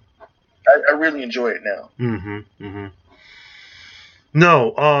 I really enjoy it now.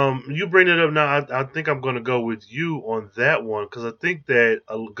 No, you bring it up now. I think I'm going to go with you on that one, because I think that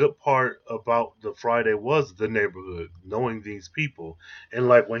a good part about the Friday was the neighborhood, knowing these people. And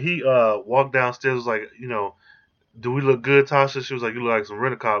like when he walked downstairs, like, do we look good, Tasha? She was like, you look like some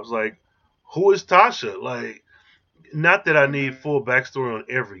rent-a-cops. Like, who is Tasha? Like, not that I need full backstory on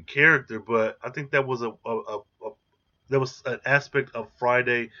every character, but I think that was there was an aspect of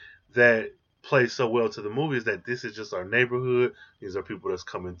Friday that plays so well to the movie, is that this is just our neighborhood. These are people that's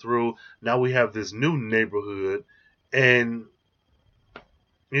coming through. Now we have this new neighborhood, and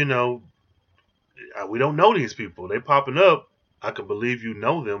we don't know these people. They popping up. I can believe you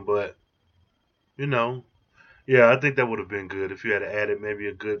know them, but yeah, I think that would have been good if you had added maybe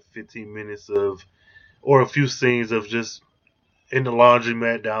a good 15 minutes or a few scenes of just in the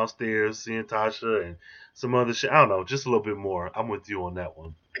laundromat downstairs seeing Tasha and some other shit. I don't know, just a little bit more. I'm with you on that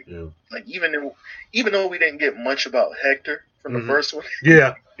one. Yeah. Like even though we didn't get much about Hector from the first one.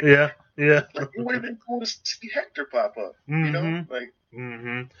 Yeah. Like, it would have been cool to see Hector pop up. Like.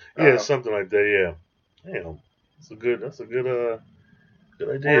 Yeah, something like that. Yeah. Damn, that's a good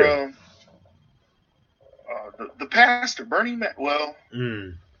idea. Or the pastor, Bernie Mac. Well.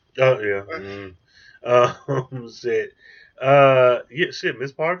 Oh yeah. Shit. Shit,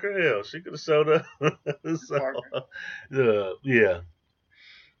 Miss Parker, hell, she could have showed up. Yeah.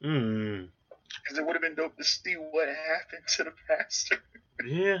 Because it would have been dope to see what happened to the pastor.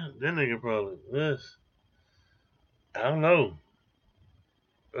 Yeah, that nigga probably. I don't know.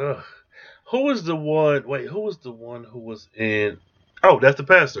 Ugh. Who was the one? Wait, who was the one who was in? Oh, that's the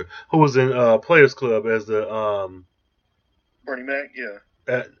pastor who was in Players Club as the Bernie Mac, yeah.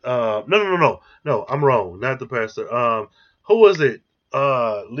 No, I'm wrong. Not the pastor. Who was it?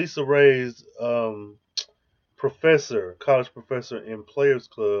 Lisa Ray's college professor in Players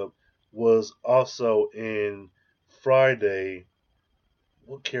Club was also in Friday.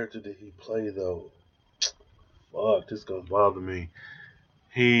 What character did he play though? Fuck, this is gonna bother me.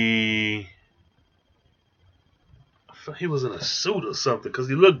 He was in a suit or something because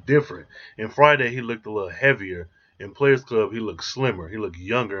he looked different. In Friday, he looked a little heavier. In Players Club, he looked slimmer. He looked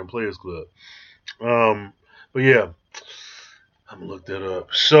younger in Players Club. But yeah, I'm gonna look that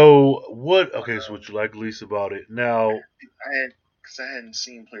up. So what? Okay, so what you like least about it? Now, because I hadn't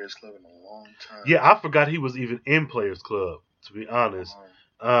seen Players Club in a long time. Yeah, I forgot he was even in Players Club. To be honest,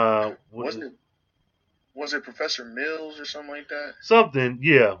 was it Professor Mills or something like that? Something,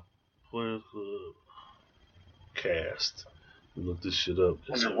 yeah. Players Club cast. Look this shit up.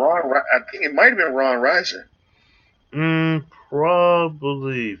 Was it Ron? I think it might have been Ron Reiser.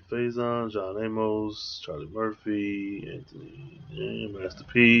 Probably Faison, John Amos, Charlie Murphy, Anthony, Master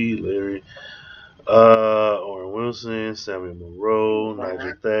P, Larry, Owen Wilson, Samuel Monroe,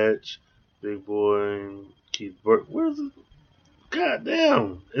 Nigel Thatch, Big Boy, Keith Burke. Where's it? God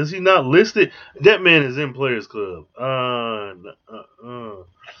damn, is he not listed? That man is in Players Club.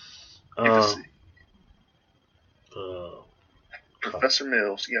 Professor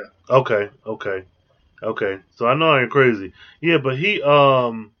Mills, yeah. Okay. So I know I ain't crazy. Yeah, but he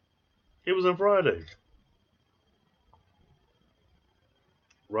was in Friday.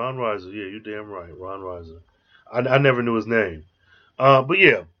 Ron Reiser, yeah, you damn right, Ron Reiser. I never knew his name. But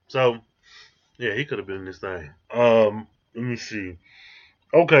yeah, so yeah, he could have been in this thing. Let me see.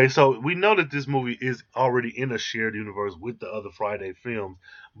 Okay, so we know that this movie is already in a shared universe with the other Friday films,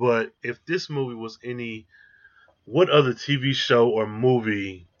 but if this movie was what other TV show or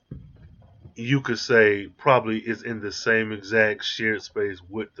movie you could say probably is in the same exact shared space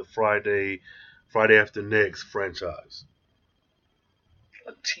with the Friday After Next franchise?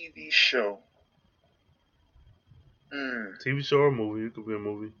 A TV show. TV show or movie? It could be a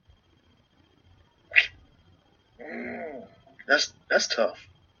movie. That's tough.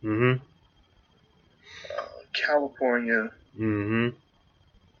 California.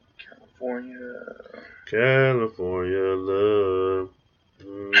 California love.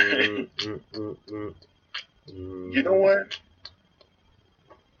 You know what?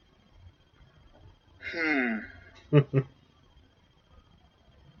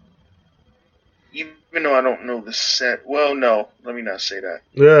 Even though I don't know the set. Well, no. Let me not say that.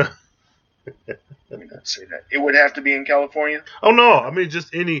 Yeah. Let me not say that. It would have to be in California? Oh, no. I mean,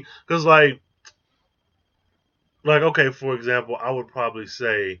 just any. Because, like, okay, for example, I would probably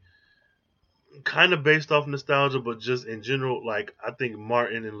say, kind of based off nostalgia, but just in general, like, I think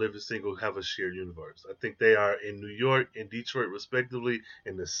Martin and Living Single have a shared universe. I think they are in New York and Detroit, respectively,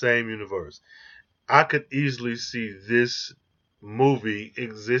 in the same universe. I could easily see this movie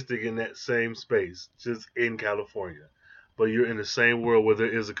existing in that same space, just in California. But you're in the same world where there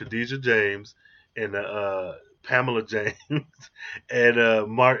is a Khadijah James and Pamela James and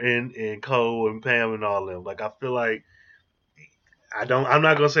Martin and Cole and Pam and all them. Like, I feel like I'm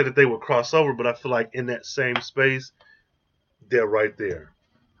not gonna say that they would cross over, but I feel like in that same space, they're right there.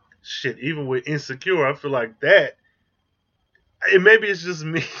 Shit, even with Insecure, I feel like that And maybe it's just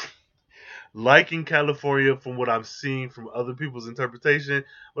me liking California from what I'm seeing from other people's interpretation,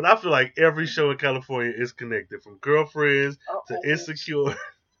 but I feel like every show in California is connected, from Girlfriends to Insecure.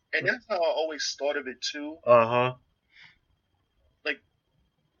 And that's how I always thought of it too. Like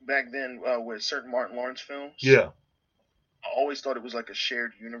back then with certain Martin Lawrence films. Yeah. I always thought it was like a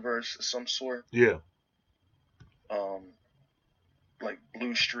shared universe of some sort. Yeah. Like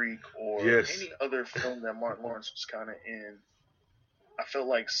Blue Streak or any other film that Martin Lawrence was kind of in. I felt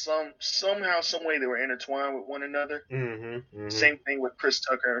like somehow, some way they were intertwined with one another. Same thing with Chris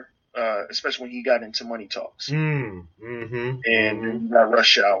Tucker, especially when he got into Money Talks. And then got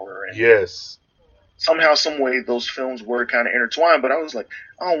Rush Hour. And somehow, some way, those films were kind of intertwined. But I was like,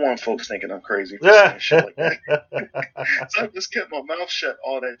 I don't want folks thinking I'm crazy for saying shit like that. So I just kept my mouth shut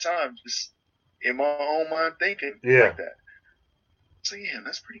all that time, just in my own mind thinking like that. So yeah,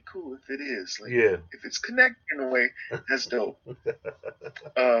 that's pretty cool if it is. Like, if it's connected in a way, that's dope.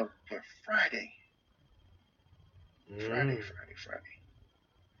 But Friday.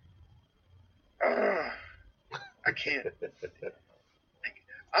 I can't.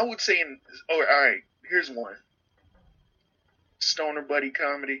 I would say all right. Here's one. Stoner buddy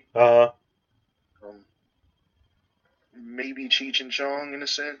comedy. Maybe Cheech and Chong in a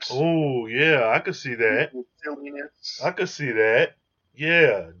sense. Oh yeah, I could see that. Silliness. I could see that.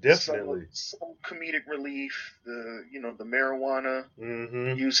 Yeah, definitely. Some comedic relief. The marijuana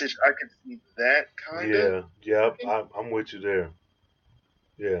usage. I could see that kind of. Yeah. I'm with you there.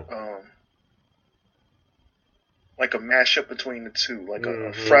 Yeah. Like a mashup between the two, like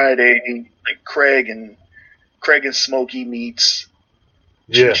a Friday, like Craig and Smokey meets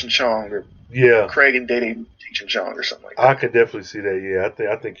Cheech and Chong, or Craig and Day Cheech and Chong, or something like that. I could definitely see that. Yeah,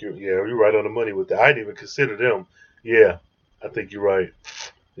 I think you're right on the money with that. I didn't even consider them. Yeah, I think you're right.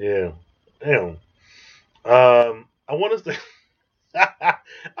 Yeah, damn. I want to say.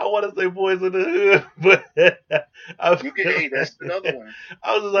 I want to say Boys in the Hood, but that's another one.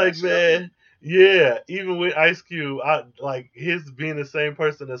 I was just like, man. Yeah, even with Ice Cube, I like his being the same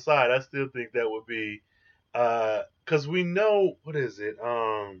person aside. I still think that would be, because we know what is it?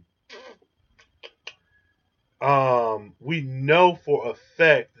 We know for a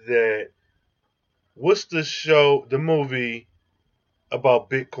fact that what's the movie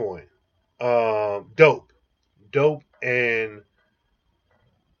about Bitcoin? Dope, and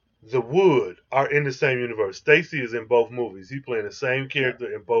The Wood are in the same universe. Stacy is in both movies. He's playing the same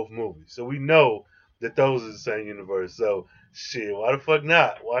character in both movies. So we know that those are the same universe. So, shit, why the fuck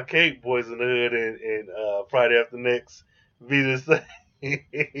not? Why can't Boys in the Hood and Friday After Next be the same?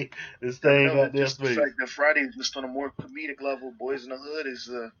 The same goddamn just the fact that Friday is just on a more comedic level. Boys in the Hood is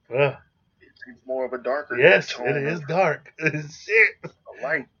it's more of a darker tone. It is dark. Shit.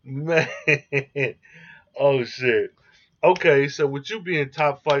 Light. Man. Oh, shit. Okay, so with you being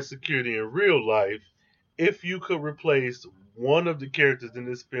top flight security in real life, if you could replace one of the characters in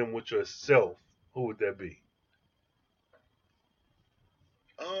this film with yourself, who would that be?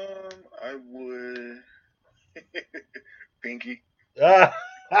 I would Pinky.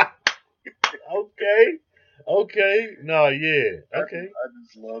 Okay. No, yeah. Okay. I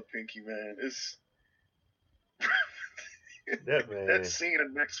just love Pinky, man. It's that scene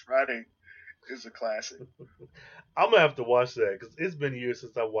of Next Friday is a classic. I'm gonna have to watch that because it's been years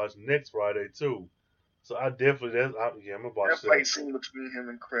since I watched Next Friday too. So I definitely, I'm gonna watch that. That fight scene between him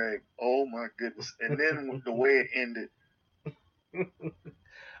and Craig, oh my goodness! And then the way it ended.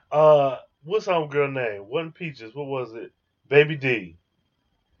 What's homegirl name? Wasn't Peaches? What was it? Baby D.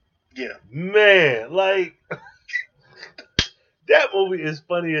 Yeah. Man, like that movie is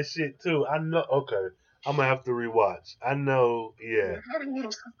funny as shit too. I know. Okay. I'm gonna have to rewatch. I know, yeah. How the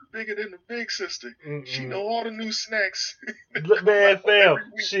little sister bigger than the big sister? She know all the new snacks. Man, fam,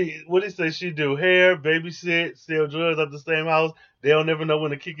 what did he say? She do hair, babysit, sell drugs at the same house. They don't never know when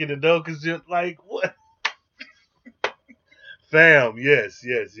to kick in the door because you're like, what? Fam, yes.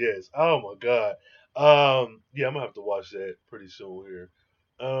 Oh my god. Yeah, I'm gonna have to watch that pretty soon here.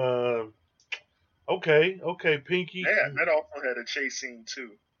 Okay, Pinky. Yeah, that also had a chase scene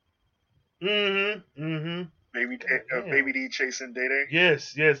too. Baby D chasing Day Day.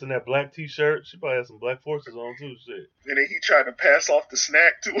 Yes, in that black t-shirt. She probably had some black forces on too, shit. And then he tried to pass off the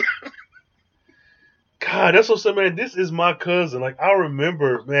snack to her. God, that's what I'm saying, man. This is my cousin. Like, I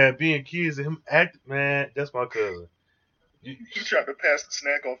remember, man, being kids and him act, man, that's my cousin. He tried to pass the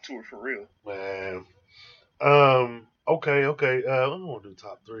snack off to her for real. Man. Okay. I'm going to do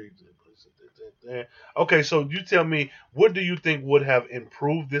top three. Okay, so you tell me, what do you think would have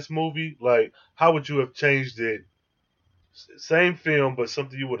improved this movie? Like, how would you have changed it? Same film, but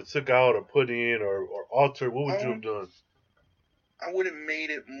something you would have took out or put in or altered. What would you have done? I would have made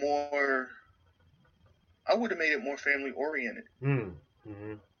it more. I would have made it more family oriented.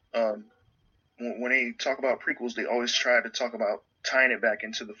 Mm-hmm. When they talk about prequels, they always try to talk about tying it back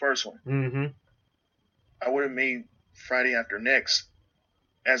into the first one. Mm-hmm. I would have made Friday After Next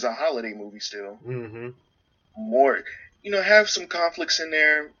as a holiday movie still. Mm-hmm. More, have some conflicts in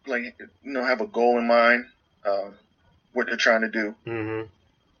there, like, have a goal in mind, what they're trying to do. Mm-hmm.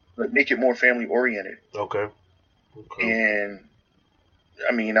 But make it more family oriented. Okay. And,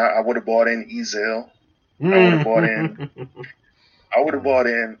 I would have bought in Ezell. Mm-hmm. I would have bought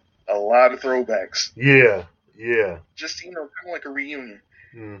in a lot of throwbacks. Yeah. Just, kind of like a reunion.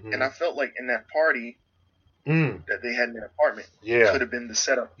 Mm-hmm. And I felt like in that party that they had in their apartment could have been the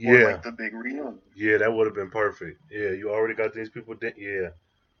setup for like the big reunion. Yeah, that would have been perfect. Yeah, you already got these people. Yeah.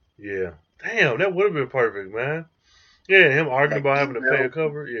 Damn, that would have been perfect, man. Yeah, him arguing about having to pay a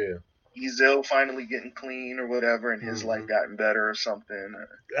cover. Yeah. Ezell finally getting clean or whatever, and his life gotten better or something.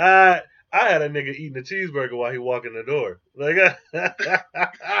 I had a nigga eating a cheeseburger while he walked in the door. Like,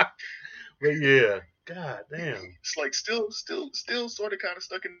 but yeah. God damn. It's like still sort of kind of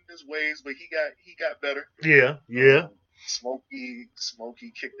stuck in his ways, but he got better. Yeah. Smokey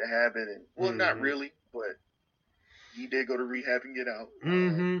kicked the habit, and not really, but he did go to rehab and get out.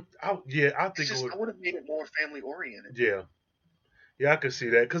 Mm-hmm. I think I would have made it more family oriented. Yeah, I could see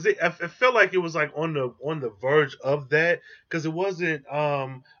that because it felt like it was like on the verge of that because it wasn't.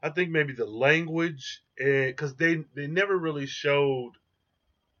 I think maybe the language because they never really showed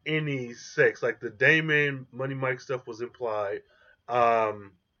any sex. Like the Damon Money Mike stuff was implied. I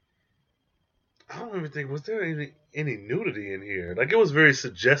don't even think was there any nudity in here. Like it was very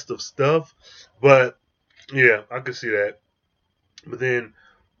suggestive stuff, but yeah, I could see that. But then,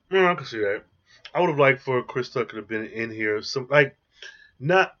 I could see that. I would have liked for Chris Tucker to have been in here. Some like,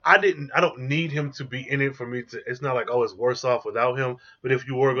 I don't need him to be in it for me to. It's not like it's worse off without him. But if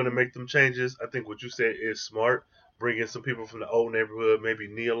you were going to make them changes, I think what you said is smart. Bring in some people from the old neighborhood, maybe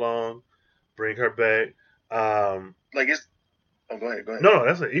Nia Long, bring her back. Go ahead. No,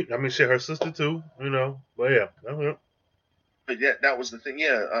 that's shit, her sister too, But yeah, But yeah, that was the thing.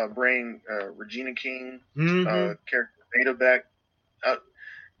 Yeah, bring Regina King character Beta back. I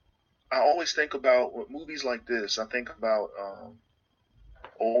always think about with movies like this. I think about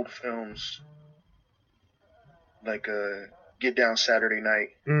old films like Get Down Saturday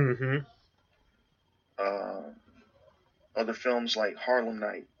Night. Mm-hmm. Other films like Harlem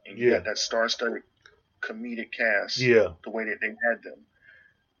Night, and you got that star-studded comedic cast. Yeah. The way that they had them.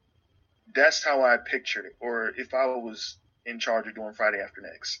 That's how I pictured it. Or if I was in charge of doing Friday After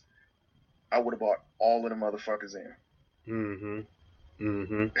Next, I would have brought all of the motherfuckers in. Mm-hmm.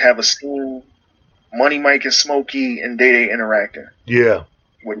 Mm-hmm. Have a scene, Money Mike and Smokey and Day Day interacting. Yeah.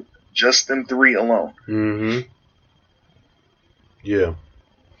 With just them three alone. Mm-hmm. Yeah.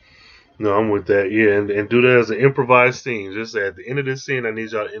 No, I'm with that. Yeah, and do that as an improvised scene. Just at the end of this scene, I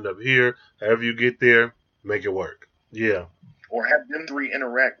need y'all to end up here. However you get there, make it work. Yeah. Or have them three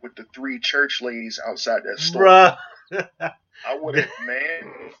interact with the three church ladies outside that store. Bruh. I would have,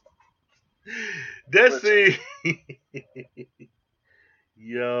 man. That scene.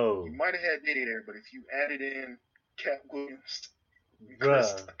 Yo. You might have had Diddy there, but if you added in Cat Williams.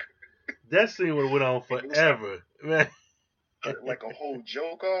 Bruh. That scene would have went on forever. Man. Like a whole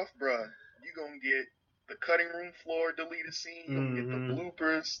joke off, bruh. You gonna get the cutting room floor deleted scene, you gonna get the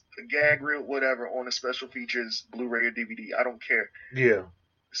bloopers, the gag reel, whatever, on the special features, Blu-ray or DVD. I don't care. Yeah.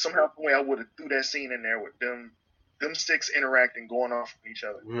 Somehow, the way I would have threw that scene in there with them six interacting, going off with each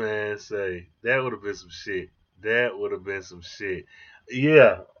other. Man, that would have been some shit.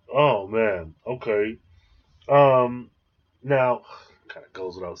 Yeah. Oh man. Okay. Now, kind of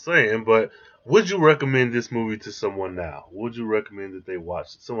goes without saying, but would you recommend this movie to someone now? Would you recommend that they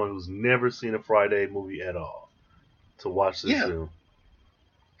watch it? Someone who's never seen a Friday movie at all to watch this film?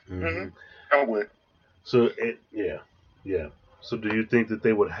 Mm-hmm. I would. So, yeah. So do you think that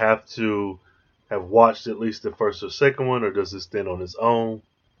they would have to have watched at least the first or second one, or does it stand on its own?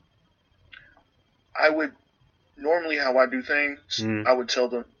 I would, normally how I do things, I would tell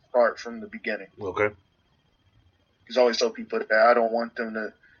them start from the beginning. Okay. Because I always tell people that I don't want them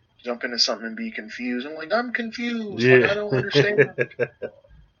to jump into something and be confused. I'm like, I'm confused. Yeah. Like, I don't understand.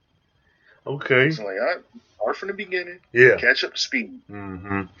 Okay. So I start from the beginning. Yeah. Catch up to speed.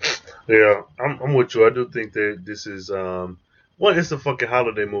 Mm-hmm. Yeah, I'm with you. I do think that this is it's a fucking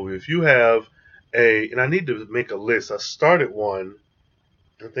holiday movie. If you have and I need to make a list. I started one.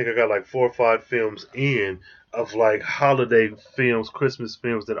 I think I got like 4 or 5 films in of like holiday films, Christmas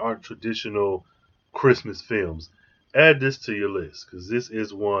films that aren't traditional Christmas films. Add this to your list because this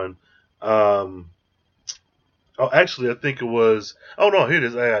is one. Oh, actually, I think it was. Oh no, here it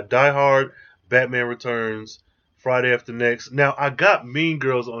is. I got Die Hard, Batman Returns, Friday After Next. Now I got Mean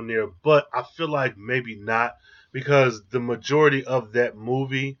Girls on there, but I feel like maybe not because the majority of that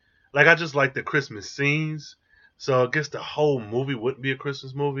movie, like I just like the Christmas scenes. So I guess the whole movie wouldn't be a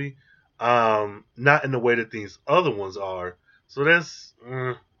Christmas movie. Not in the way that these other ones are. So that's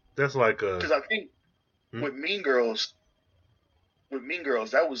like a. Because I think with Mean Girls,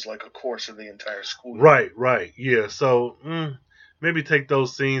 that was like a course of the entire school year. Right, yeah. So maybe take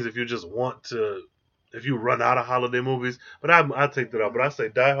those scenes if you just want to, if you run out of holiday movies. But I take that out. But I say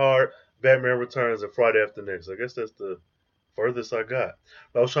Die Hard, Batman Returns, and Friday After Next. I guess that's the furthest I got.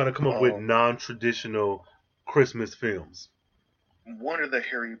 But I was trying to come up with non-traditional Christmas films. One of the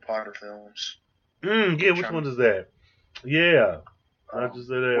Harry Potter films. Yeah, which one is that? Yeah. I just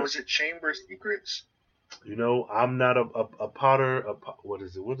say that. Was it Chamber of Secrets? You know, I'm not a Potter. What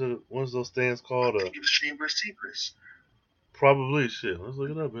is it? What's those stands called? I think it was Chamber of Secrets. Probably shit. Let's look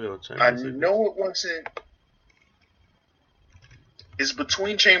it up here. I know it wasn't. It's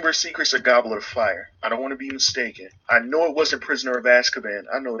between Chamber of Secrets and Goblet of Fire. I don't want to be mistaken. I know it wasn't Prisoner of Azkaban.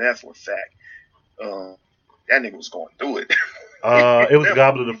 I know that for a fact. That nigga was going through it. It was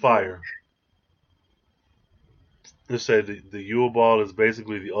Goblet of Fire. They said the Yule Ball is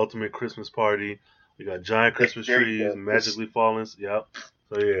basically the ultimate Christmas party. We got giant Christmas trees, magically falling. Yep.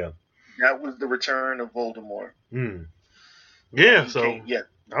 So yeah. That was the return of Voldemort. Yeah.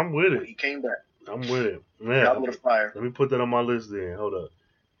 I'm with it. He came back. I'm with it. Man, Goblet of Fire. Let me put that on my list then. Hold up.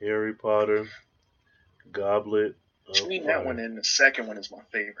 Harry Potter, Goblet of Between Fire. that one and the second one is my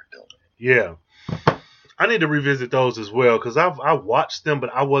favorite though. Yeah. I need to revisit those as well because I watched them,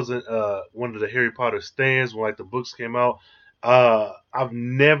 but I wasn't one of the Harry Potter stans when like the books came out. I've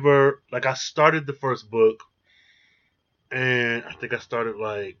never I started the first book, and I think I started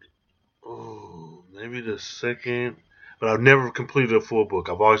maybe the second, but I've never completed a full book.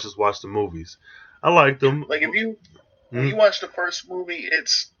 I've always just watched the movies. I liked them. Like if you watch the first movie,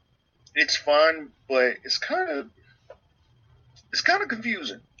 it's fun, but it's kind of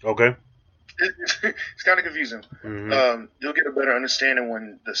confusing. Okay. It's kind of confusing. Mm-hmm. You'll get a better understanding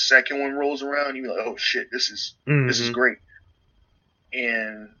when the second one rolls around. You're like, oh shit, this is great.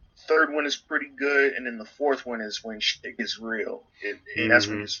 And third one is pretty good, and then the fourth one is when shit gets real. And that's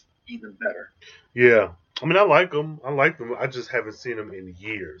when it's even better. Yeah. I mean, I like them. I just haven't seen them in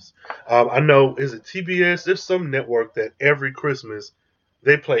years. I know, is it TBS? There's some network that every Christmas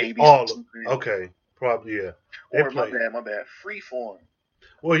they play all of. Okay, probably yeah. My bad. Freeform.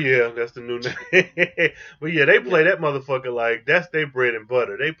 Well, yeah, that's the new name. But yeah, they play that motherfucker like that's their bread and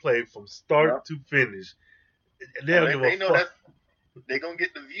butter. They play from start to finish. They know that they're gonna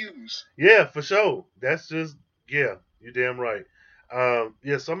get the views. Yeah, for sure. That's just you're damn right. So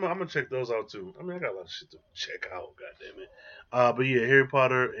I'm gonna check those out too. I mean, I got a lot of shit to check out. God damn it. But yeah, Harry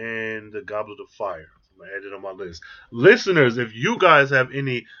Potter and the Goblet of Fire. I'm gonna add it on my list. Listeners, if you guys have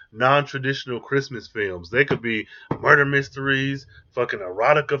any non-traditional Christmas films, they could be murder mysteries, fucking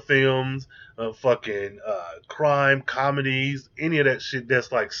erotica films, crime comedies, any of that shit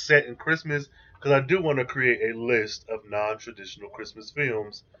that's like set in Christmas. Because I do want to create a list of non-traditional Christmas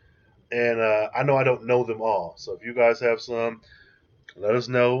films, and I know I don't know them all. So if you guys have some, let us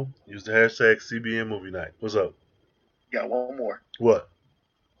know. Use the hashtag CBN Movie Night. What's up? Got one more. What?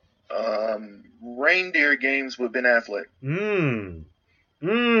 Reindeer Games with Ben Affleck.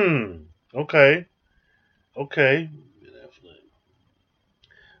 Okay. Ben Affleck.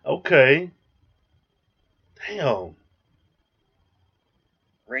 Okay. Damn.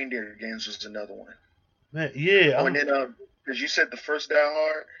 Reindeer Games was another one. Man, yeah. Oh, and then, because you said the first Die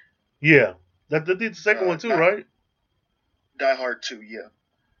Hard. Yeah. That did the second one too, right? Die Hard 2, yeah.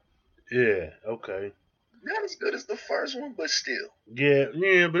 Yeah, okay. Not as good as the first one, but still.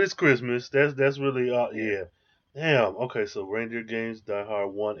 Yeah, but it's Christmas. That's really yeah. Damn. Okay, so Reindeer Games, Die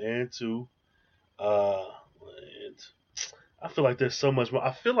Hard 1 and 2. I feel like there's so much more.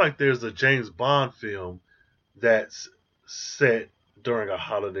 I feel like there's a James Bond film that's set during a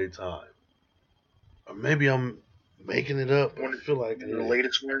holiday time. Or maybe I'm making it up. I feel like the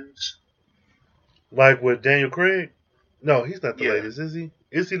latest ones. Like with Daniel Craig? No, he's not the latest, is he?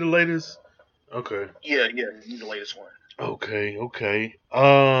 Is he the latest? Okay. Yeah, he's the latest one. Okay.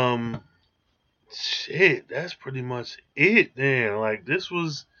 Shit, that's pretty much it then. Like this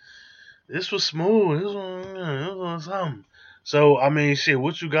was smooth. This was something. So I mean, shit,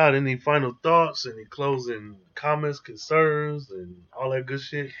 what you got? Any final thoughts? Any closing comments, concerns, and all that good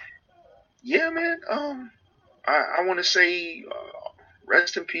shit? Yeah, man. I want to say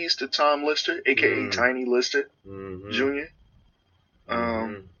rest in peace to Tom Lister, aka Tiny Lister Jr.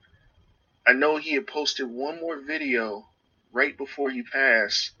 I know he had posted one more video right before he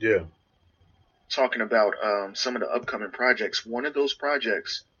passed. Yeah. Talking about some of the upcoming projects. One of those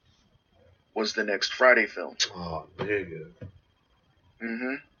projects was the next Friday film. Oh, nigga.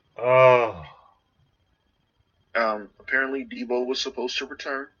 Mm-hmm. Oh. Apparently Debo was supposed to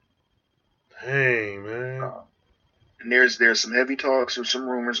return. Dang, man. And there's some heavy talks or some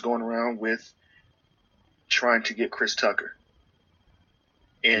rumors going around with trying to get Chris Tucker.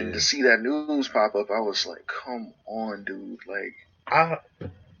 And to see that news pop up, I was like, come on, dude. Like,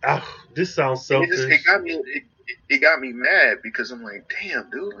 this sounds selfish. It got me mad because I'm like,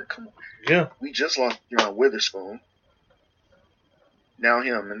 damn, dude, like, come on. Yeah. We just lost John Witherspoon. Now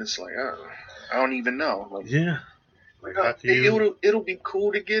him, and it's like, I don't even know. Like, yeah. Like, it'll be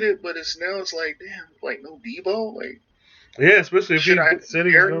cool to get it, but it's like, damn, like no Debo, like. Yeah, especially if should I said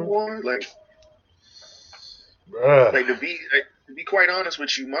care anymore? Like to be quite honest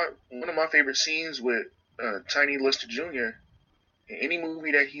with you, one of my favorite scenes with Tiny Lister Jr. in any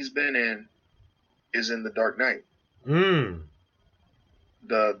movie that he's been in is in The Dark Knight. The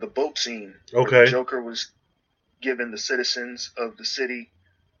boat scene. Okay. Where the Joker was giving the citizens of the city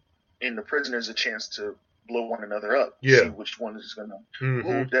and the prisoners a chance to blow one another up. Yeah. See which one is gonna who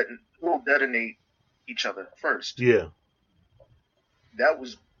will detonate each other first. Yeah. That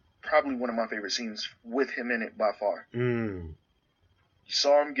was probably one of my favorite scenes with him in it by far. You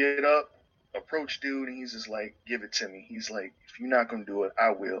saw him get up, approach dude, and he's just like, give it to me. He's like, if you're not going to do it, I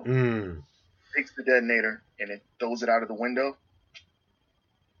will. Takes the detonator and it throws it out of the window.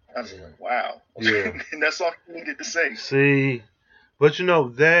 I was like, wow. Yeah. And that's all he needed to say. See, but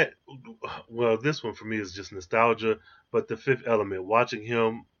this one for me is just nostalgia, but The Fifth Element, watching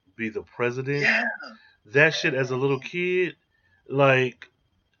him be the president, that shit as a little kid, like,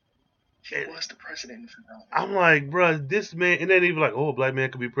 he was the president. I'm like, bro, this man, it ain't even like, oh, a black man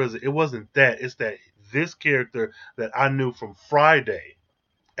could be president. It wasn't that. It's that this character that I knew from Friday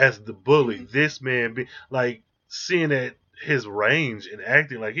as the bully, this man be like seeing that his range and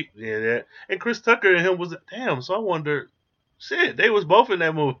acting like that. And Chris Tucker and him was damn. So I wonder, shit, they was both in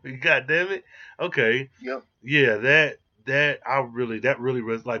that movie. God damn it. Okay. Yep. Yeah, that really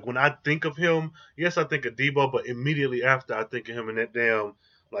was like when I think of him. Yes, I think of Debo, but immediately after I think of him in that damn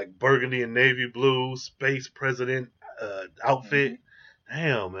like burgundy and navy blue space president outfit.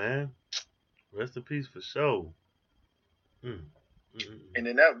 Damn, man. Rest in peace for sure. And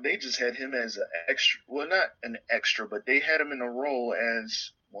then they just had him as an extra. Well, not an extra, but they had him in a role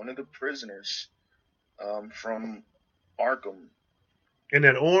as one of the prisoners from Arkham. In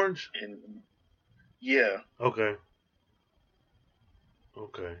that orange? Yeah. Okay.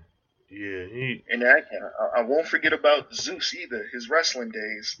 Yeah. And I won't forget about Zeus either. His wrestling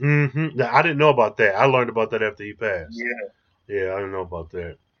days. Now, I didn't know about that. I learned about that after he passed. Yeah. Yeah, I didn't know about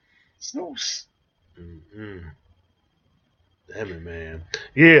that. Zeus. Damn it, man.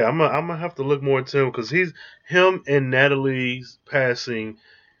 Yeah, I'm gonna have to look more into him because him and Natalie's passing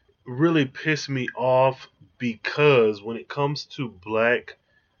really pissed me off because when it comes to black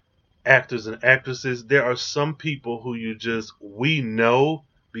actors and actresses, there are some people who we know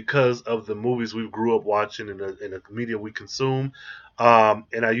because of the movies we grew up watching and the media we consume.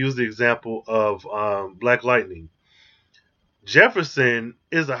 And I use the example of Black Lightning. Jefferson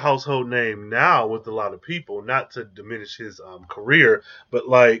is a household name now with a lot of people, not to diminish his career, but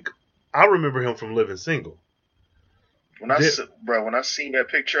like I remember him from Living Single. When I seen that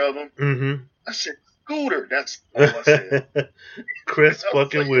picture of him, I said, Scooter. That's all I said. Chris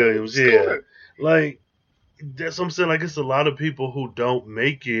fucking Williams, yeah. Like that's what I'm saying. Like it's a lot of people who don't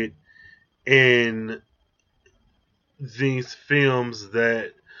make it in these films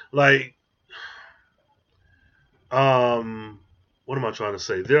that like. What am I trying to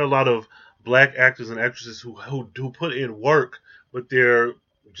say? There are a lot of black actors and actresses who put in work, but they're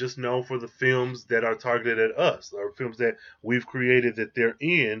just known for the films that are targeted at us, or films that we've created that they're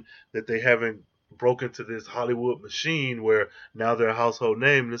in, that they haven't broken to this Hollywood machine where now they're a household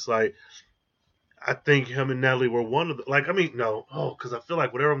name. And it's like, I think him and Natalie were one of the, because I feel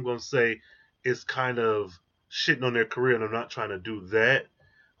like whatever I'm going to say is kind of shitting on their career, and I'm not trying to do that.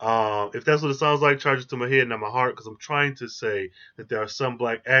 If that's what it sounds like, charge it to my head, not my heart, because I'm trying to say that there are some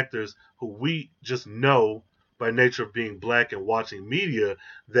black actors who we just know by nature of being black and watching media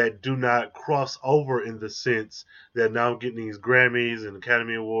that do not cross over in the sense that now I'm getting these Grammys and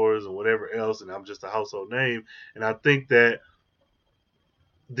Academy Awards and whatever else, and I'm just a household name. And I think that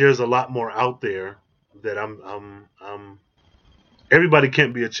there's a lot more out there that I'm everybody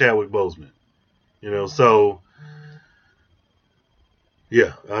can't be a Chadwick Boseman, so.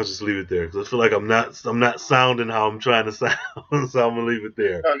 Yeah, I'll just leave it there because I feel like I'm not sounding how I'm trying to sound, so I'm gonna leave it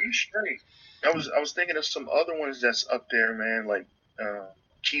there. No, you straight. I was thinking of some other ones that's up there, man. Like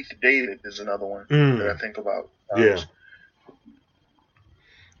Keith David is another one that I think about. Yeah.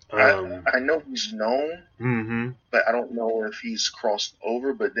 I know he's known, but I don't know if he's crossed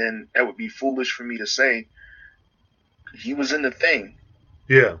over. But then that would be foolish for me to say he was in The Thing.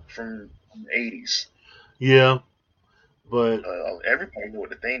 Yeah. From the 80s. Yeah. But everybody knew what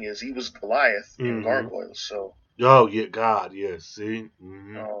The Thing is. He was Goliath in Gargoyles. So. Oh yeah, God, yes. See.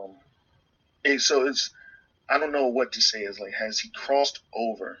 So it's, I don't know what to say. Is like, has he crossed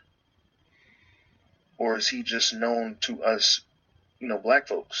over, or is he just known to us, black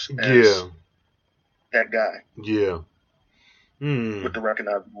folks? As that guy. Yeah. With the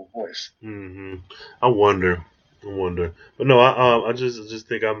recognizable voice. I wonder. But no, I just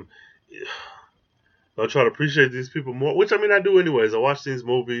think I'll try to appreciate these people more, which I mean I do anyways. I watch these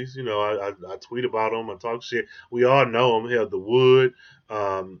movies, I tweet about them, I talk shit. We all know them. Hell, The Wood,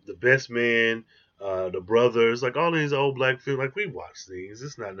 The Best Man, The Brothers, like all these old black films. Like we watch these.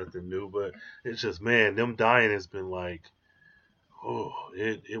 It's not nothing new, but it's just, man, them dying has been like,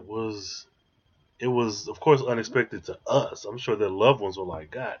 it was of course unexpected to us. I'm sure their loved ones were like,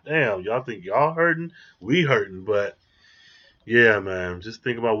 God damn, y'all think y'all hurting? We hurting, but yeah, man, just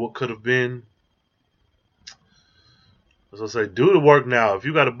think about what could have been. As I say, do the work now. If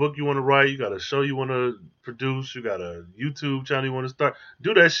you got a book you want to write, you got a show you want to produce, you got a YouTube channel you want to start,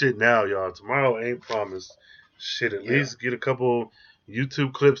 do that shit now, y'all. Tomorrow ain't promised. Shit, at least get a couple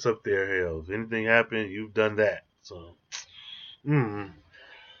YouTube clips up there. Hell, if anything happened, you've done that. So,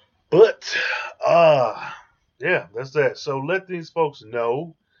 But, yeah, that's that. So let these folks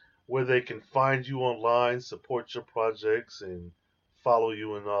know where they can find you online, support your projects, and follow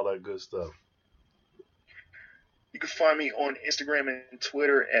you and all that good stuff. You can find me on Instagram and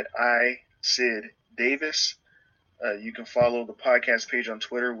Twitter at iSidDavis. You can follow the podcast page on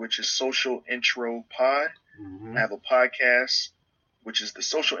Twitter, which is Social Intro Pod. I have a podcast, which is the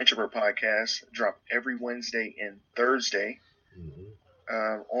Social Introvert Podcast, drop every Wednesday and Thursday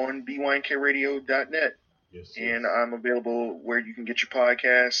on bynkradio.net. Yes. And I'm available where you can get your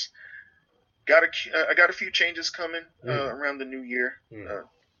podcasts. I got a few changes coming around the new year.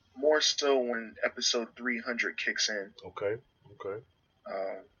 More so when episode 300 kicks in. Okay.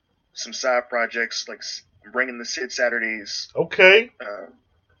 Some side projects, like bringing the Sid Saturdays. Okay.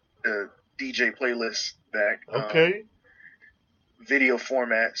 The DJ playlist back. Okay. Video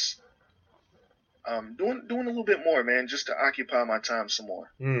formats. Doing a little bit more, man, just to occupy my time some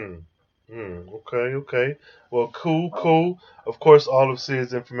more. Okay. Well, cool. Of course, all of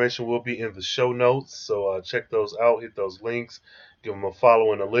Sid's information will be in the show notes, so check those out, hit those links, give them a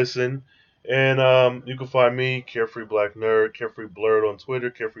follow and a listen. And you can find me, Carefree Black Nerd, Carefree Blurred on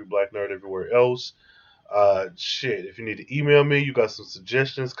Twitter, Carefree Black Nerd everywhere else. If you need to email me, you got some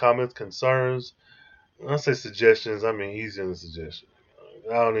suggestions, comments, concerns. When I say suggestions, I mean easy on the suggestion.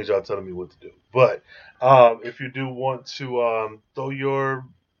 I don't need y'all telling me what to do. But if you do want to throw your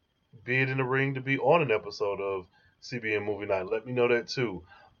bid in the ring to be on an episode of CBN Movie Night, let me know that too.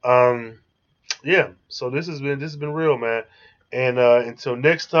 So this has been real, man. And until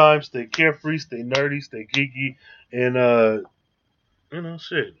next time, stay carefree, stay nerdy, stay geeky, and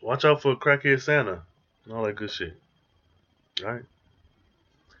watch out for Crackhead Santa and all that good shit. All right.